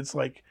was. It's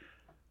like,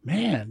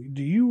 man,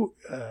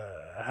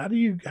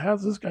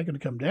 how's this guy going to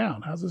come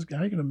down? How's this guy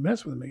going to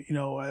mess with me?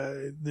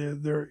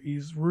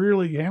 He's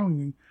really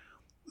handling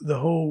the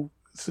whole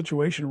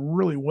situation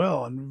really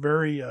well and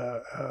very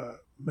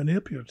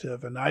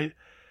manipulative, and I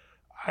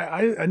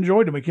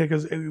enjoyed him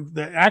because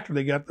the actor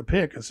they got the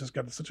pick has just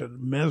got such a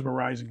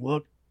mesmerizing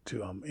look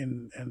to him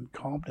and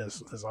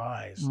calmness in his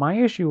eyes. My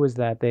issue was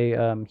that they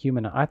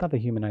I thought they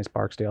humanized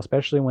Barksdale,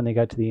 especially when they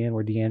got to the end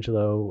where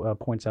D'Angelo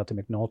points out to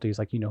McNulty, he's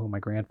like, who my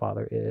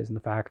grandfather is, and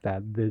the fact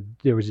that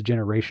there was a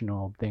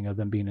generational thing of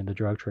them being in the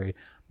drug trade.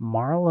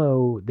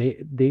 Marlowe,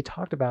 they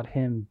talked about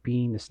him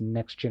being this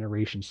next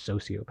generation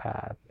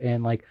sociopath,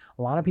 and like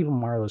a lot of people in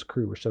Marlowe's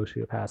crew were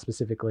sociopaths,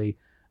 specifically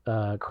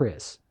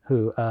Chris,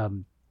 who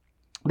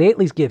they at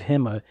least give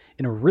him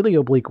in a really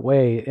oblique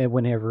way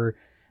whenever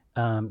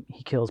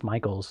he kills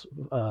Michael's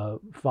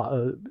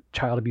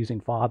child abusing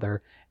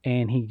father,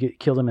 and he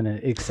killed him in an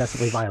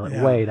excessively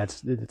violent way.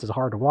 It's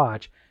hard to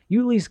watch.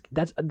 You at least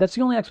that's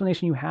the only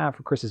explanation you have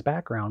for Chris's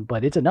background,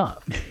 but it's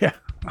enough. Yeah,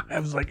 I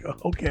was like,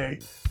 okay.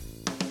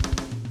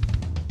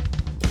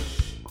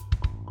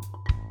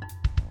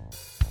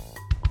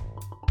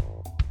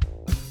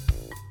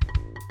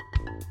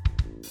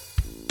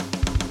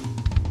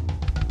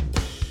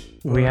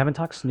 We haven't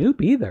talked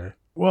Snoop either.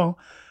 Well,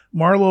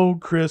 Marlo,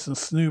 Chris, and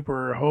Snoop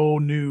are a whole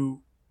new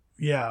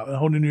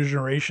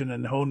generation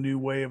and a whole new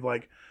way of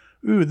like,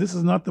 ooh, this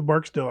is not the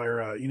Barksdale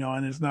era,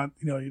 and it's not,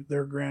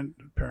 their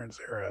grandparents'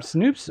 era.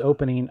 Snoop's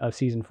opening of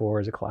season 4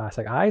 is a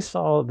classic. I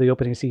saw the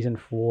opening season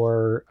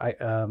 4. I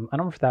don't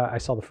know if that I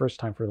saw the first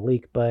time for the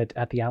leak, but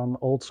at the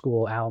old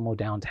school Alamo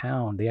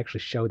downtown, they actually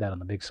showed that on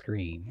the big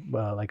screen,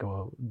 like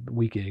a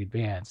week in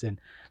advance. And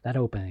that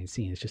opening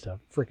scene is just a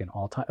freaking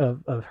all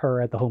time of her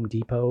at the Home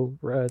Depot.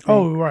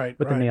 Oh, right,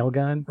 with the nail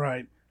gun,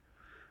 right.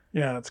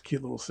 Yeah, that's a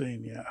cute little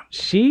scene. Yeah,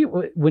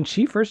 when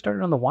she first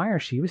started on The Wire,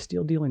 she was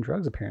still dealing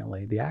drugs,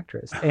 apparently, the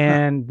actress,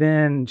 and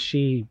then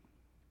she,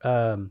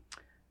 there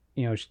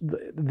was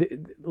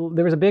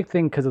a big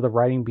thing because of the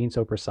writing being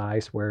so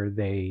precise, where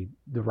the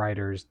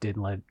writers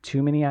didn't let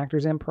too many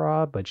actors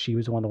improv, but she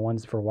was one of the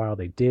ones for a while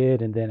they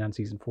did, and then on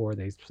season 4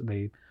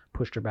 they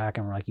pushed her back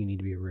and were like, you need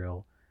to be a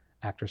real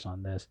actress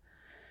on this.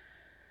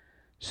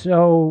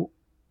 So,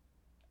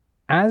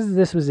 as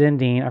this was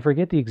ending, I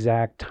forget the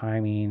exact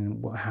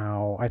timing,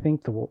 how I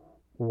think the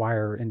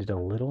Wire ended a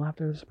little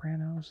after The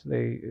Sopranos.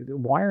 The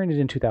Wire ended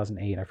in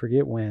 2008. I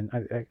forget when.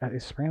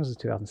 Sopranos is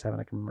 2007,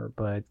 I can remember.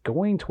 But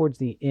going towards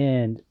the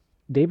end,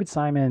 David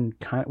Simon,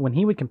 when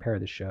he would compare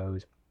the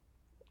shows,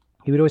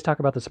 he would always talk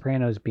about The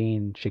Sopranos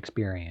being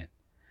Shakespearean.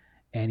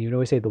 And he would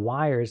always say The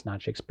Wire is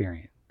not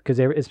Shakespearean. Because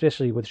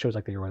especially with shows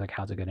like they were like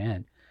How's It Gonna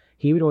End?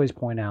 He would always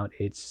point out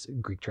it's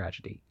Greek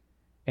tragedy.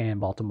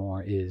 And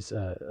Baltimore is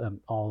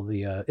all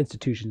the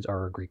institutions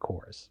are a Greek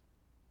chorus.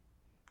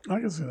 I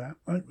can see that.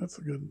 That's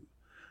a good,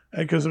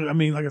 because I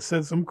mean, like I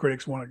said, some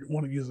critics want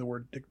to use the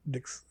word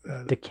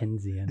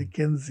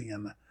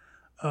Dickensian,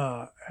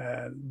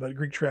 but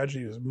Greek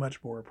tragedy is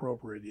much more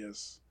appropriate.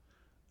 Yes,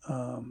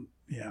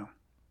 yeah,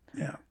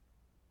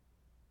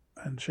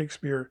 and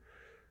Shakespeare.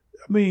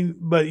 I mean,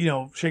 but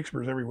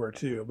Shakespeare's everywhere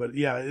too. But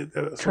yeah,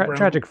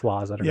 tragic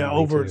flaws. I don't know.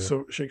 Over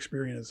so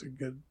Shakespearean is a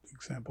good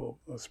example.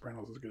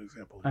 Sopranos is a good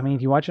example. I mean,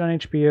 if you watch it on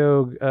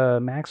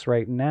HBO Max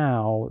right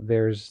now,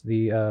 there's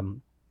the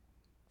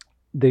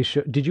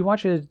Did you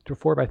watch it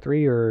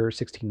 4x3 or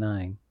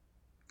 16:9?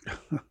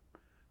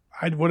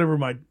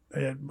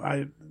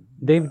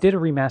 They did a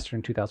remaster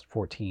in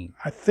 2014.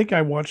 I think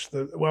I watched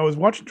I was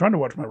trying to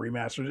watch my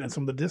remasters, and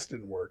some of the discs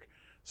didn't work.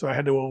 So I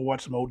had to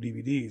watch some old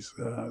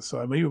DVDs.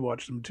 So I maybe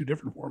watched them in 2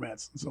 different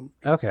formats.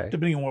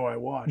 Depending on what I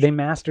watched. They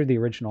mastered the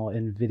original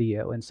in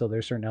video, and so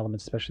there's certain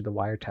elements, especially the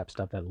wiretap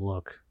stuff, that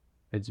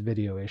it's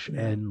video-ish. Yeah.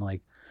 And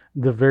like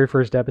the very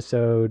first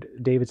episode,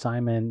 David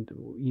Simon,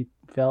 you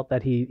felt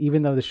that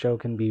even though the show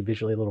can be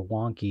visually a little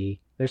wonky,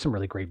 there's some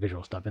really great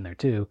visual stuff in there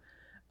too.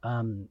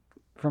 From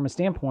a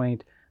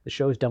standpoint, the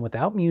show is done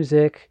without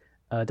music.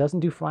 Doesn't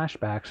do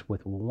flashbacks,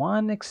 with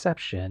one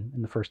exception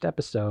in the first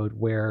episode,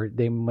 where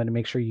they want to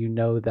make sure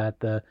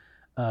that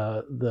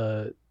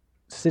the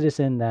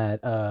citizen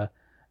that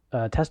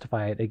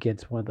testified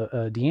against one of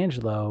the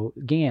D'Angelo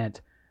Gant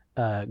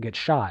gets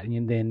shot,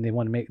 and then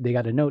they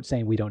got a note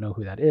saying we don't know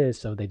who that is,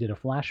 so they did a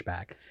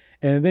flashback.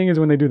 And the thing is,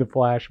 when they do the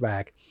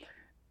flashback,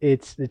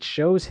 it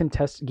shows him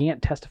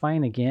Gant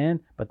testifying again,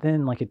 but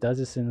then like it does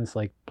this in this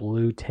like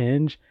blue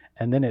tinge,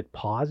 and then it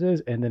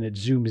pauses, and then it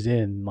zooms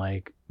in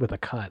like with a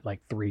cut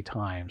like 3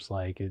 times.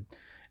 Like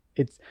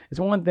it's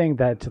one thing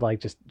that to like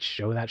just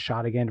show that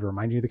shot again to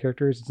remind you of the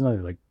characters. It's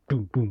another like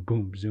boom boom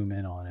boom zoom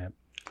in on it.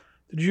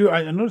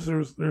 I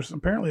noticed there's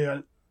apparently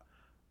and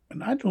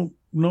I don't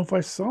know if I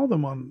saw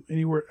them on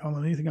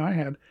anything I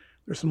had.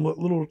 There's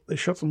some they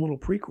shot some little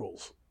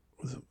prequels.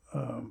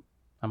 I'm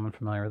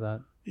unfamiliar with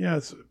that. Yeah,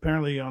 it's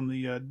apparently on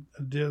the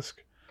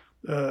disc,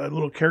 a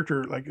little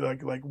character like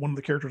one of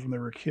the characters when they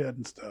were a kid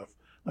and stuff,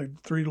 like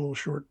 3 little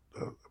short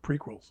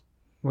prequels.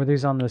 Were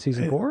these on the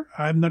season 4?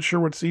 I'm not sure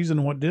what season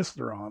and what disc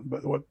they're on,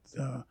 but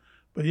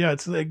yeah,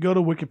 go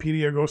to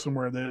Wikipedia, go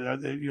somewhere,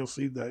 you'll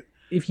see that.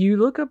 If you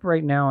look up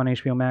right now on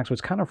HBO Max,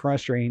 what's kind of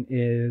frustrating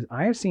is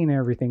I have seen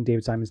everything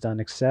David Simon's done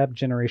except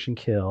Generation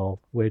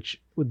Kill,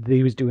 which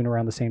he was doing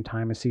around the same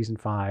time as season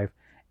 5.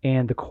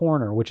 And The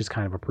Corner, which is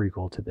kind of a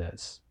prequel to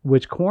this.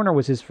 Which Corner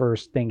was his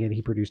first thing that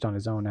he produced on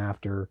his own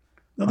after.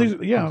 No,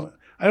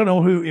 I don't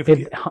know who.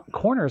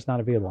 Corner is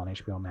not available on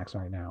HBO Max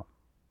right now.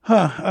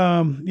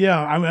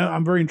 Yeah,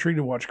 I'm very intrigued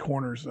to watch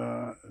Corners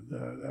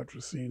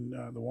after seeing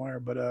The Wire.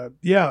 But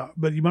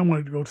but you might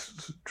want to go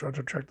try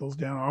to track those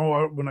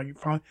down. When I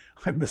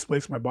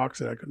misplaced my box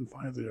set, I couldn't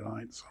find it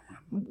tonight. So.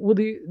 Well,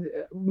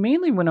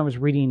 mainly when I was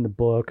reading the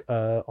book,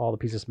 All the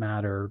Pieces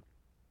Matter.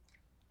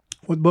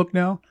 What book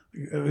now?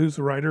 Who's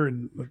the writer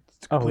and the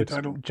complete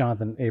title?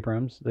 Jonathan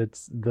Abrams.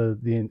 It's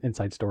the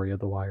inside story of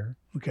The Wire.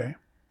 Okay.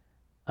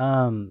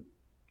 I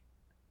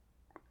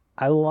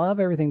love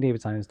everything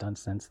David Simon's done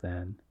since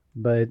then,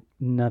 but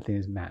nothing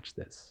has matched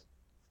this.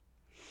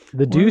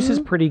 The Deuce is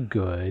pretty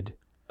good.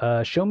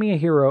 Show Me a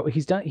Hero.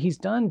 He's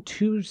done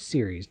 2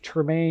 series,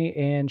 Treme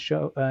and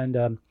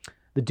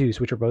The Deuce,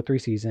 which are both 3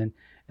 season,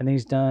 and then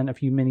he's done a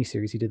few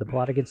miniseries. He did The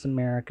Plot Against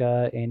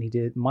America, and he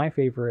did my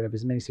favorite of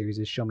his miniseries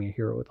is Show Me a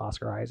Hero with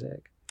Oscar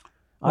Isaac.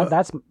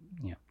 That's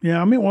yeah.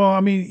 Yeah, I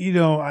mean, you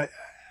know,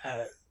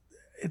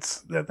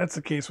 it's that's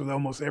the case with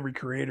almost every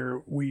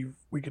creator we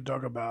could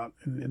talk about,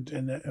 and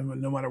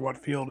no matter what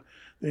field,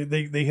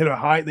 they hit a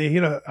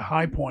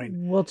high point.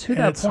 Well, to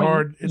that it's point,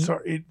 hard. It's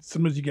hard.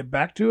 Sometimes you get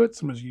back to it.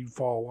 Sometimes you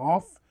fall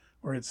off,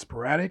 or it's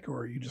sporadic,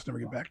 or you just never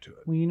get back to it.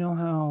 Well, you know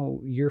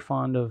how you're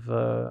fond of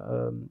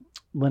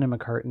Lennon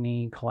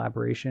McCartney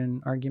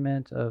collaboration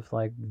argument of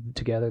like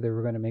together they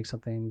were going to make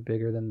something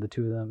bigger than the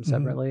two of them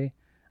separately. Mm-hmm.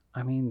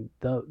 I mean,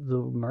 the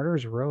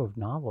Murderers Row of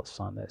novelists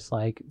on this,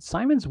 like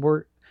Simon's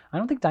work.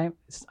 I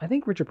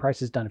think Richard Price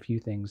has done a few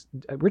things.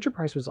 Richard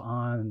Price was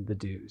on The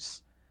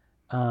Deuce.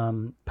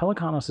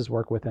 Pelicanos has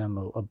worked with him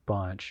a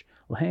bunch.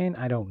 Lehane,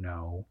 I don't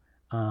know.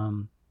 I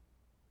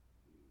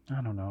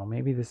don't know.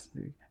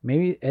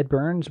 Maybe Ed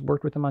Burns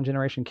worked with him on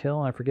Generation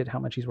Kill. I forget how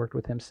much he's worked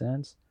with him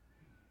since.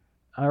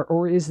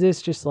 Or is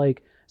this just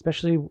like,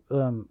 especially,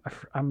 I'm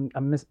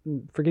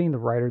forgetting the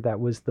writer that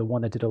was the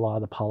one that did a lot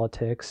of the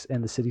politics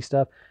and the city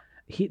stuff.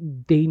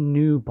 They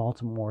knew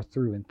Baltimore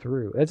through and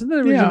through. That's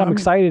the reason I'm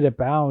excited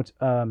about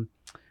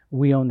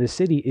We Own This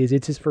City is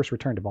it's his first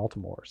return to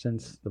Baltimore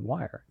since The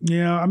Wire.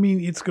 Yeah, I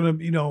mean, it's going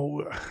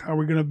to,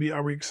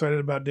 are we excited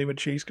about David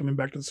Chase coming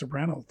back to the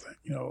Sopranos thing,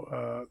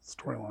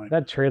 storyline?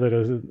 That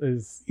trailer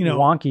is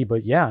wonky,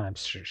 but yeah, I'm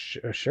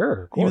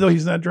sure. Even though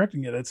he's not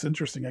directing it, it's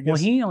interesting, I guess. Well,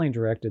 he only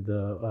directed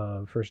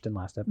the first and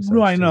last episode.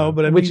 No, I know,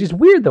 but which is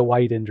weird though why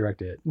he didn't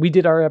direct it. We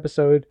did our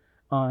episode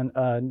on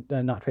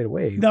Not Fade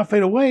Away. Not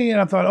Fade Away,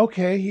 and I thought,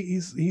 okay,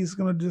 he's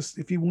gonna just,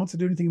 if he wants to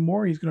do anything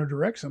more, he's gonna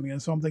direct something.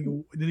 And so I'm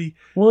thinking, did he?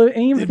 Well,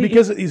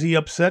 is he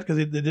upset because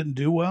they didn't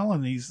do well,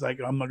 and he's like,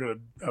 I'm not gonna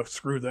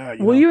screw that.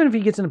 Well, even if he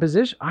gets in a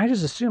position, I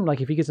just assume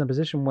like if he gets in a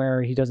position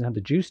where he doesn't have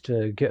the juice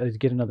to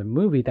get another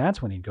movie,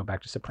 that's when he'd go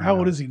back to Sopranos. How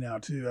old is he now?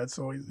 Too. That's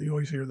always you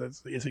always hear that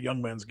it's a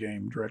young man's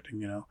game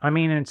directing. I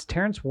mean, it's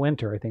Terrence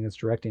Winter, I think, that's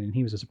directing, and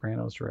he was a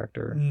Sopranos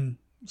director.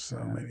 So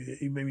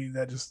maybe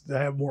that just to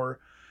have more.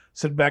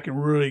 Sit back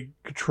and really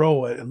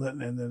control it, and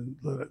then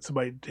let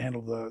somebody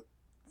handle the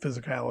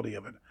physicality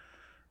of it.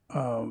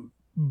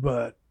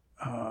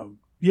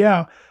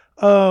 Yeah.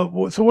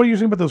 So what are you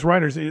saying about those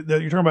writers? You're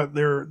talking about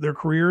their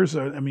careers?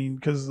 I mean,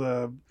 because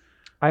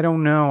I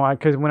don't know.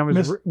 Because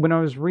when I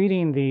was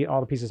reading the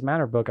All the Pieces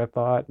Matter book, I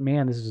thought,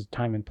 man, this is a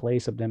time and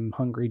place of them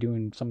hungry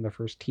doing some of their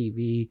first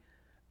TV.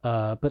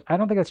 But I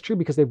don't think that's true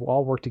because they've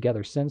all worked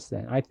together since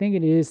then. I think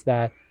it is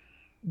that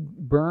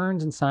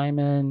Burns and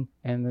Simon,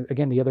 and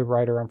again the other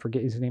writer, I'm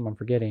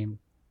forgetting,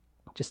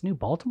 just knew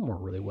Baltimore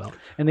really well,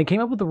 and they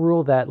came up with the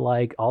rule that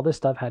like all this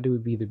stuff had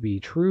to either be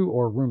true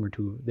or rumored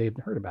to they've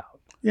heard about.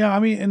 Yeah, I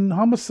mean, in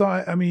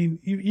Homicide, I mean,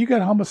 you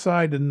got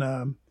Homicide in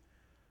the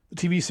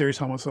TV series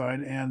Homicide,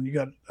 and you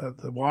got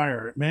The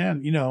Wire.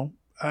 Man,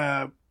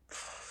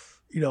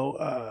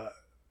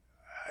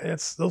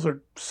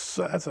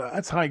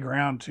 that's high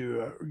ground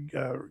to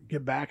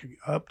get back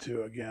up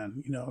to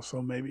again,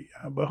 so maybe,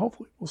 but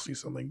hopefully we'll see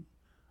something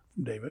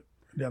from David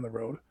down the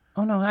road.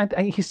 Oh no,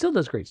 he still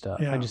does great stuff.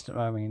 Yeah.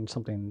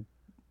 Something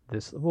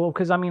this, well,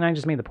 because I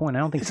just made the point. I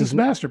don't think it's his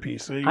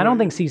masterpiece. I don't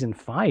think season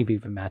 5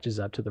 even matches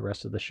up to the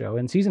rest of the show.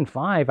 And season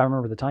 5, I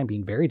remember the time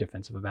being very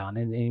defensive about,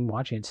 and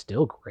watching it's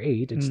still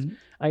great. It's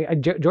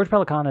George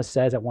Pelecanos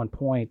says at one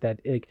point that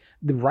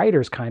the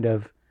writers kind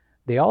of.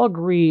 They all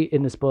agree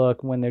in this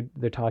book when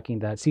they're talking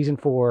that season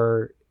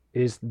 4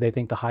 is, they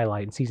think, the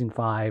highlight, and season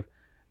 5,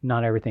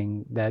 not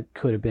everything that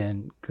could have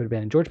been.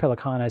 And George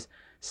Pelecanos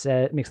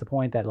makes the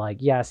point that like,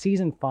 yeah,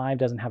 season 5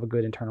 doesn't have a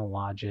good internal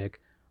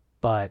logic,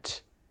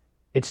 but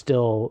it's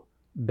still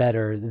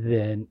better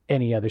than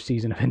any other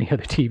season of any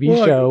other TV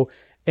show.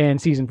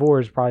 And season 4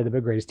 is probably the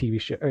greatest TV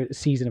show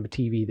season of a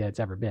TV that's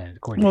ever been.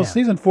 According to him.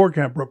 Season 4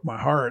 kind of broke my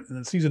heart, and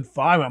then season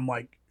 5, I'm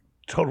like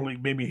totally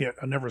maybe hit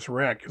a nervous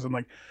wreck because I'm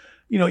like.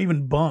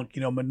 Even Bunk,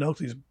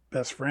 Minotti's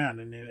best friend,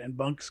 and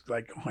Bunk's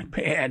like, oh,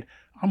 man,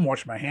 I'm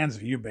washing my hands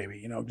of you,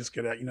 baby. Just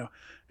get out,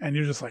 and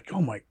you're just like,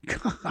 oh my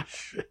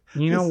gosh.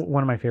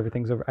 One of my favorite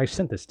things I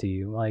sent this to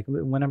you, like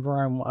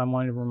whenever I'm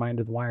wanting to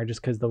remind of The Wire,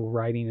 just because the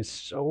writing is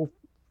so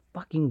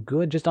fucking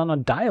good, just on a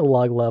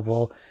dialogue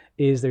level,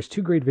 is there's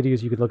 2 great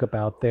videos you could look up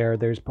out there.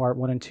 There's part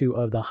 1 and 2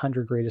 of the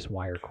 100 greatest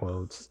Wire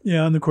quotes.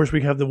 Yeah, and of course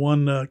we have the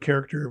one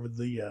character with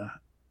the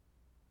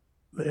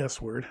S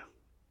word.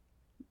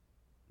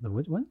 The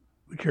what?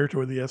 The character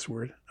with the S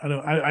word. I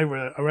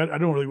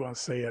don't really want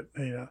to say it.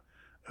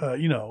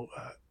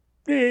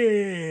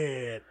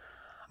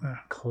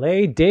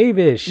 Clay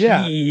Davis.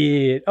 Yeah.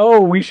 Shit.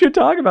 Oh, we should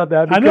talk about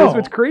that because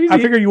it's crazy. I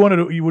figure you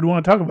would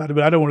want to talk about it,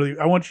 but I don't really.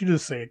 I want you to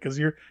say it because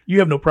you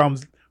have no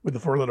problems with the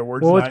 4-letter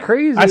words. Well, it's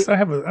crazy. I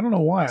don't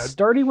know why.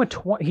 Starting with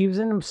he was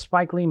in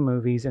Spike Lee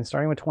movies, and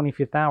starting with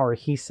 25th Hour,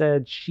 he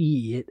said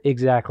 "shit"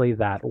 exactly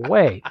that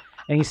way,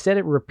 and he said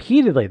it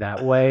repeatedly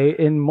that way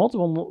in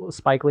multiple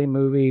Spike Lee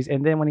movies.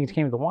 And then when he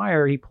came to The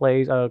Wire, he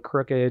plays a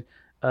crooked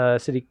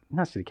not city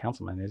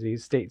councilman, is he?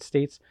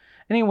 States.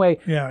 Anyway,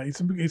 yeah,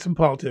 he's some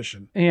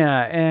politician.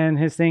 Yeah, and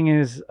his thing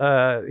is,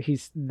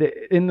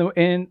 in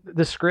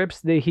the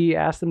scripts that he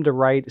asked them to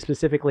write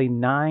specifically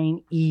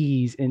 9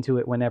 E's into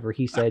it whenever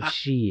he said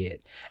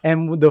shit.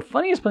 And the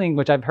funniest thing,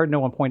 which I've heard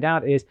no one point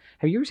out, is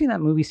have you ever seen that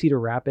movie Cedar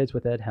Rapids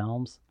with Ed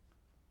Helms?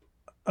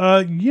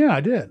 Yeah,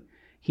 I did.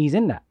 He's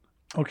in that.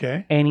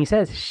 Okay. And he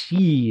says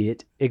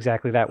shit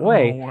exactly that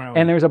way. Oh, wow.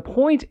 And there's a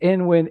point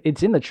when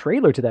it's in the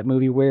trailer to that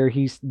movie where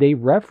they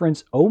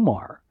reference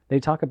Omar. They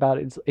talk about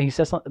it. He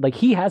says something, like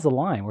he has a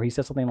line where he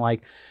says something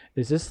like,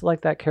 "Is this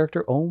like that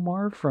character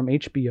Omar from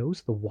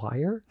HBO's The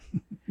Wire?"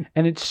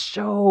 And it's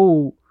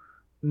so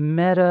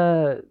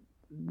meta.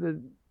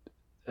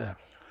 And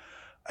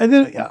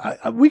then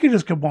we could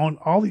just combine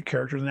all the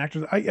characters and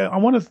actors. I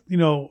want to,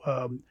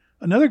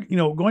 another,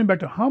 going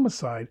back to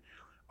Homicide,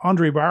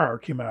 Andre Braugher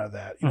came out of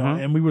that,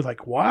 and we were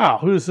like, wow,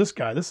 who is this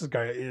guy? This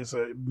guy is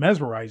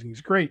mesmerizing.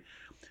 He's great.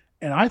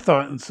 And I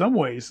thought in some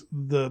ways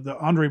the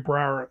Andre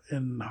Braugher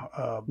in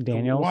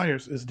Daniels? The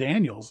Wires is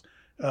Daniels.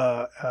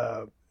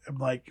 I'm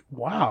like,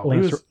 wow.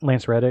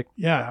 Lance Reddick.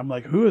 Yeah. I'm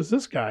like, who is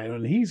this guy?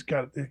 And he's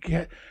got,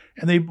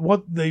 and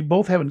what they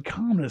both have in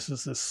common is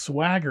this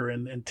swagger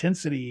and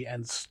intensity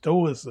and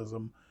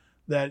stoicism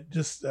that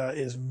just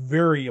is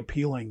very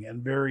appealing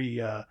and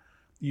very,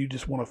 you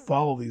just want to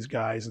follow these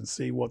guys and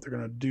see what they're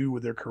going to do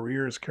with their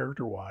careers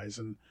character-wise.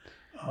 And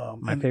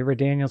my favorite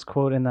Daniels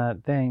quote in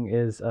that thing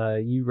is,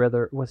 "You'd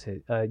rather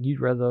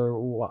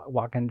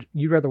walk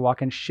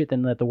in shit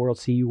than let the world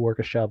see you work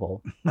a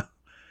shovel."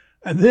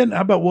 And then how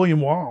about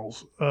William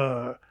Walls?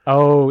 Are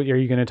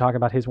you going to talk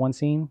about his one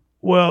scene?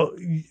 Well,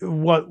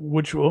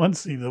 which one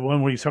scene? The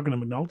one where he's talking to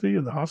McNulty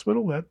in the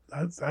hospital? That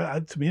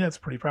to me, that's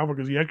pretty powerful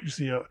because you actually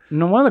see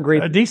one of the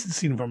great a decent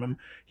scene from him.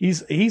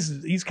 He's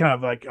kind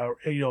of like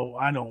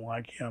I don't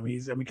like him.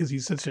 Because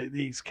he's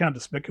kind of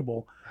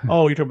despicable.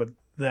 Oh, you're talking about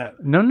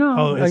that? No.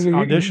 Oh, his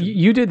audition.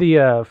 You did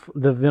the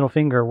middle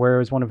finger where it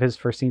was one of his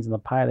first scenes in the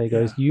pilot. He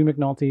goes, "You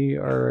McNulty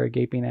are a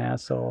gaping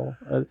asshole."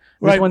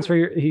 This one's for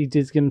your. He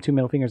just give him 2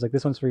 middle fingers, like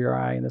this one's for your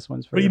eye and this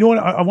one's for. But you know what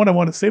I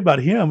want to say about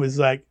him is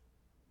like.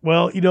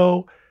 Well, they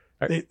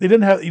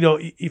didn't have,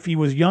 if he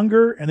was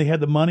younger and they had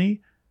the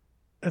money,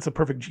 that's a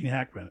perfect Gene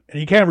Hackman. And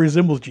he kind of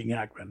resembles Gene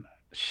Hackman.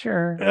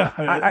 Sure. Yeah,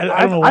 I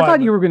don't know why. I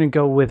thought you were going to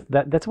go with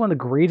that. That's one of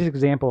the greatest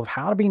examples of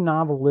how to be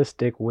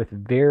novelistic with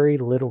very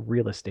little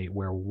real estate,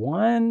 where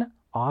one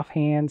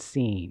offhand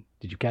scene.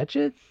 Did you catch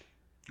it?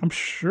 I'm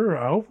sure.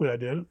 Hopefully I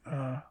did.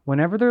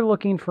 Whenever they're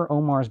looking for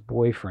Omar's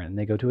boyfriend,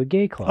 they go to a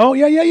gay club. Oh,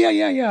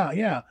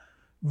 yeah.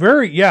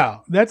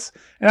 That's,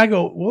 and I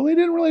go, well, they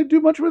didn't really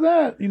do much with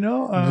that,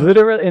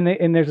 Literally,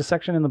 and there's a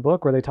section in the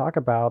book where they talk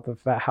about the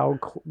fact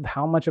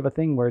how much of a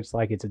thing where it's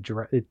like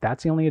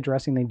that's the only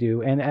addressing they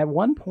do. And at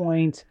one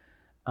point,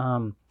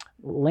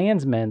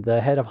 Landsman,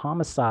 the head of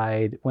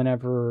Homicide,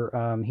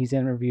 whenever he's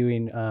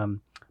interviewing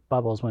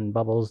Bubbles, when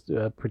Bubbles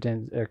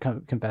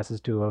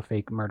confesses to a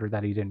fake murder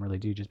that he didn't really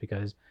do just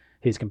because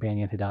his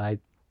companion had died,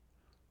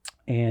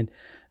 and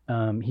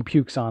he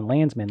pukes on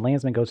Landsman.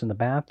 Landsman goes in the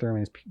bathroom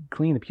and is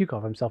cleaning the puke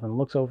off himself and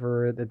looks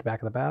over at the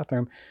back of the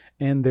bathroom,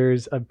 and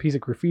there's a piece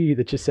of graffiti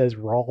that just says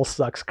 "Rawl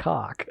sucks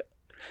cock."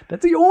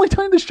 That's the only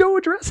time the show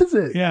addresses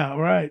it. Yeah,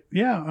 right.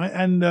 Yeah,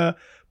 and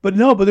but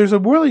there's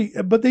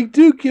but they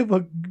do give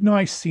a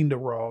nice scene to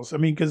Rawls. I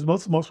mean, because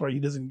most part he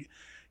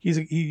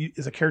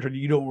is a character that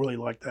you don't really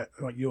like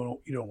you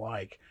don't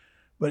like.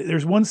 But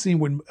there's one scene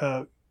when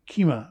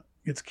Kima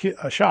gets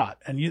shot,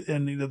 and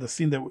the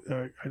scene that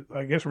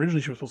I guess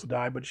originally she was supposed to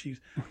die, but she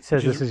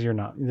says this is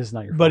not your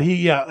fault. But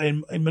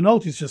and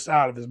Minolti's just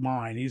out of his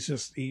mind. He's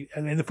just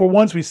and for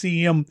once we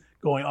see him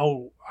going,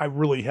 oh, I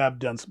really have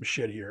done some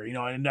shit here,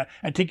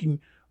 and taking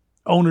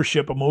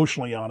ownership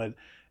emotionally on it.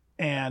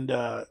 And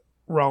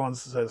Rawls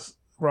says,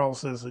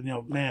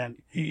 man,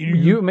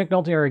 you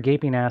McNulty are a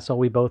gaping asshole.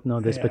 We both know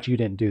this, but you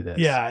didn't do this.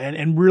 Yeah,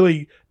 and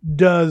really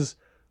does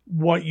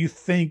what you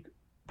think.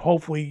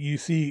 Hopefully you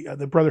see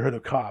the Brotherhood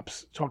of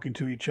Cops talking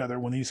to each other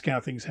when these kind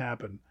of things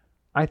happen.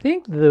 I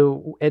think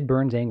the Ed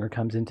Burns anger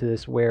comes into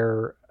this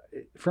where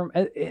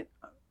I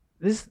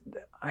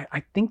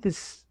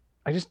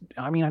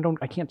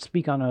can't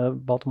speak on a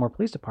Baltimore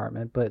Police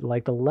Department, but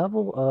like the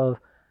level of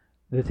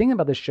the thing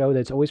about this show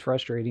that's always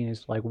frustrating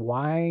is like,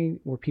 why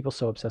were people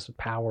so obsessed with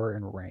power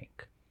and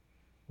rank?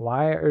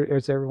 Why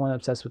is everyone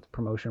obsessed with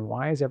promotion?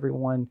 Why is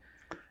everyone?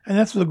 And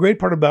that's the great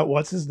part about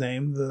what's his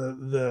name,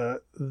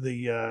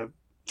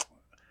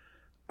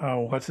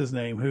 what's his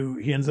name? Who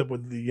he ends up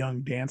with the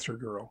young dancer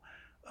girl.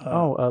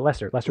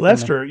 Lester.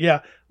 Lester, yeah.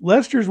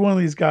 Lester's one of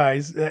these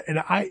guys, and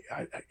I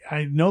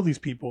know these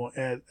people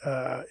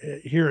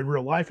here in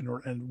real life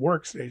and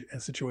works and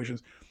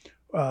situations.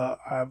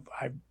 I've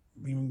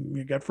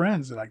got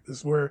friends like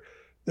this where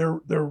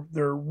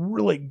they're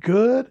really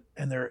good,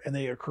 and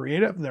they are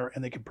creative,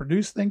 and they can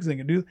produce things, they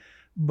can do,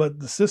 but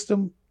the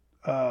system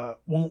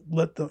won't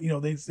let them.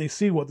 They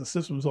see what the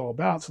system is all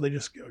about, so they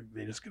just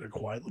get a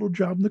quiet little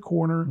job in the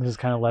corner. This is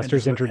kind of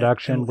Lester's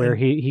introduction, where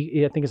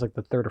he I think it's like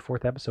the third or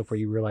fourth episode where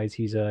you realize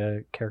he's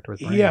a character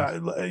with brains.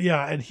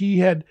 Yeah, and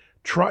he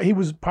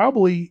was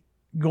probably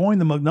going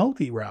the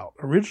McNulty route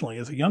originally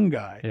as a young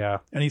guy. Yeah,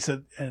 and he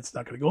said, and it's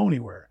not going to go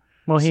anywhere.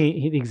 Well,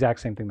 he the exact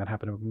same thing that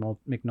happened to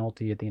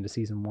McNulty at the end of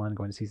season 1,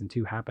 going to season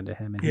 2, happened to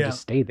him, and he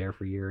just stayed there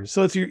for years.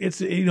 So it's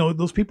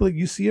those people that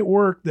you see at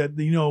work that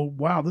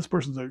wow, this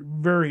person's a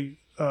very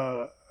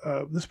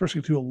this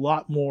person can do a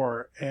lot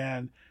more,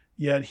 and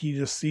yet he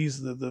just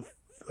sees the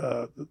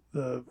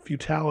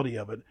futility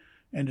of it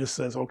and just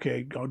says,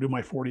 okay, I'll do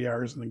my 40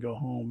 hours and then go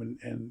home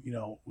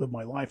and live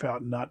my life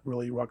out and not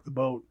really rock the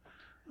boat.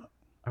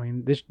 I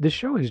mean, this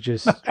show is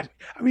just.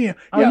 I mean,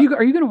 are you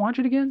going to watch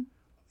it again?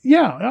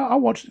 Yeah,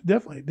 I'll watch it,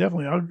 definitely.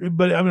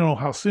 But I don't know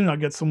how soon I'll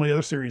get some of the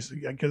other series,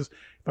 because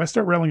if I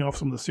start rattling off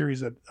some of the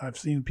series that I've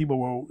seen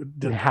people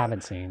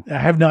haven't seen, I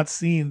have not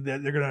seen,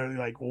 that they're gonna be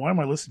like, well, why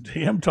am I listening to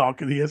him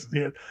talk?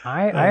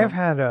 I've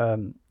had a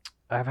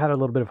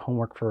little bit of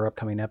homework for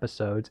upcoming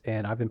episodes,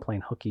 and I've been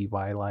playing hooky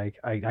by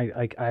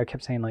I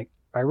kept saying, like,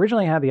 I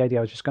originally had the idea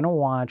I was just gonna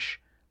watch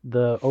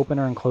the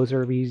opener and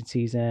closer of each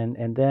season,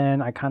 and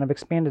then I kind of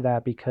expanded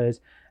that because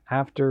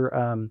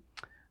after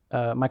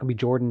Michael B.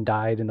 Jordan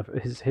died in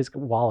his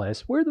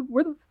Wallace. Where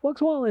the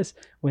fuck's Wallace?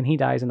 When he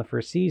dies in the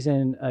first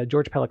season,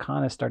 George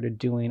Pelecanos started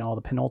doing all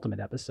the penultimate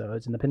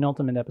episodes, and the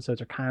penultimate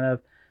episodes are kind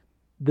of,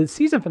 the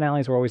season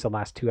finales were always the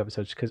last 2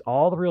 episodes because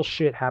all the real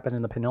shit happened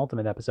in the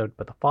penultimate episode,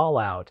 but the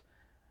fallout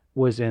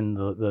was in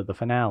the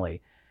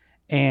finale.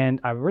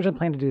 And I originally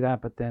planned to do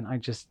that, but then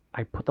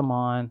I put them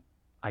on.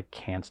 I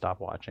can't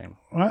stop watching.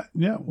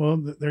 Yeah, well,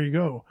 there you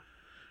go.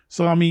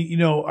 So I mean,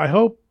 I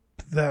hope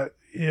that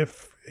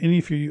if any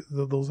of you,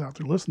 those out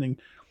there listening,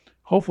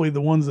 hopefully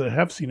the ones that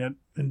have seen it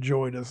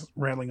enjoyed us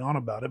rattling on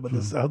about it. But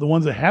the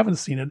ones that haven't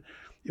seen it,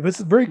 if it's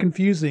very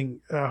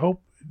confusing, I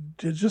hope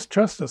to just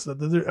trust us.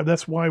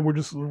 That's why we're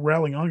just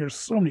rattling on. There's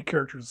so many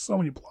characters, so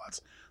many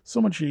plots, so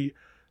much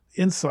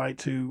insight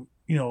to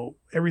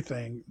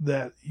everything,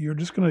 that you're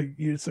just gonna.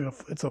 It's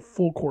a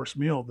full course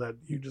meal that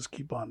you just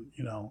keep on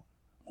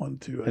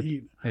to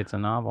eat. It's a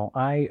novel.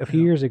 A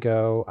few years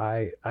ago,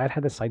 I'd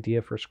had this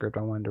idea for a script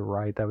I wanted to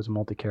write that was a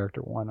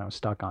multi-character one. I was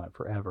stuck on it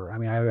forever. I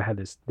mean, I had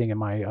this thing in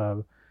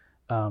my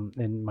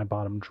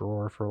bottom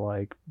drawer for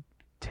like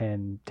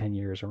 10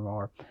 years or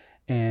more,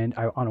 and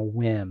on a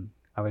whim,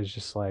 I was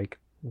just like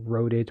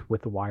wrote it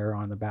with The Wire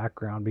on the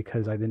background,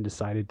 because I then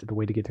decided the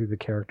way to get through the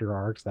character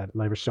arcs, that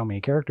there were so many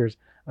characters,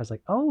 I was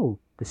like, oh,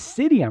 the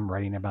city I'm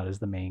writing about is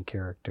the main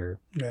character.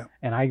 Yeah.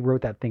 And I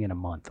wrote that thing in a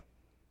month.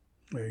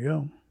 There you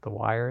go. The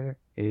Wire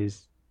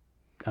is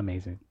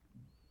amazing.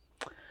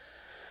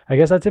 I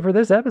guess that's it for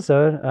this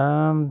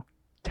episode.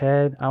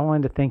 Ted, I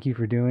wanted to thank you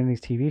for doing these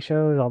TV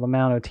shows, all the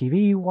amount of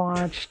TV you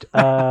watched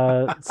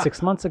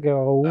 6 months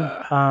ago.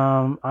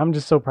 I'm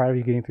just so proud of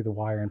you getting through The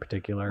Wire in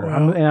particular.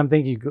 Well, I'm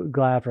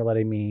glad for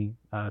letting me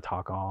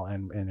talk all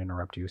and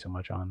interrupt you so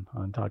much on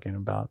talking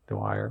about The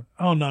Wire.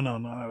 Oh, no,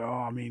 not at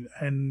all. I mean,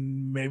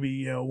 and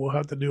maybe we'll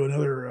have to do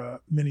another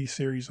mini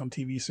series on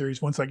TV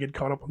series once I get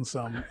caught up on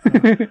some.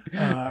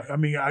 I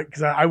mean,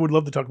 because I would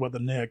love to talk about the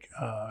Nick.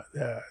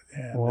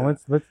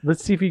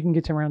 Let's see if you can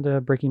get around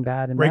to Breaking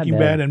Bad and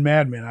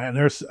Mad Men.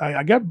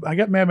 I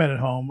got Mad Men at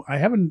home. I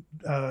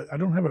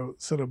don't have a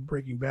set of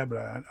Breaking Bad, but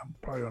I'm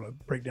probably going to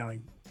break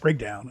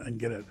down and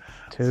get it.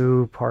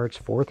 2 parts,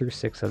 4 through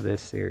 6 of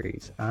this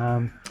series.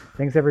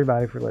 Thanks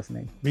everybody for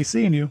listening. Be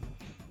seeing you.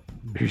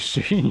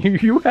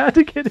 You had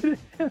to get it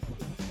in.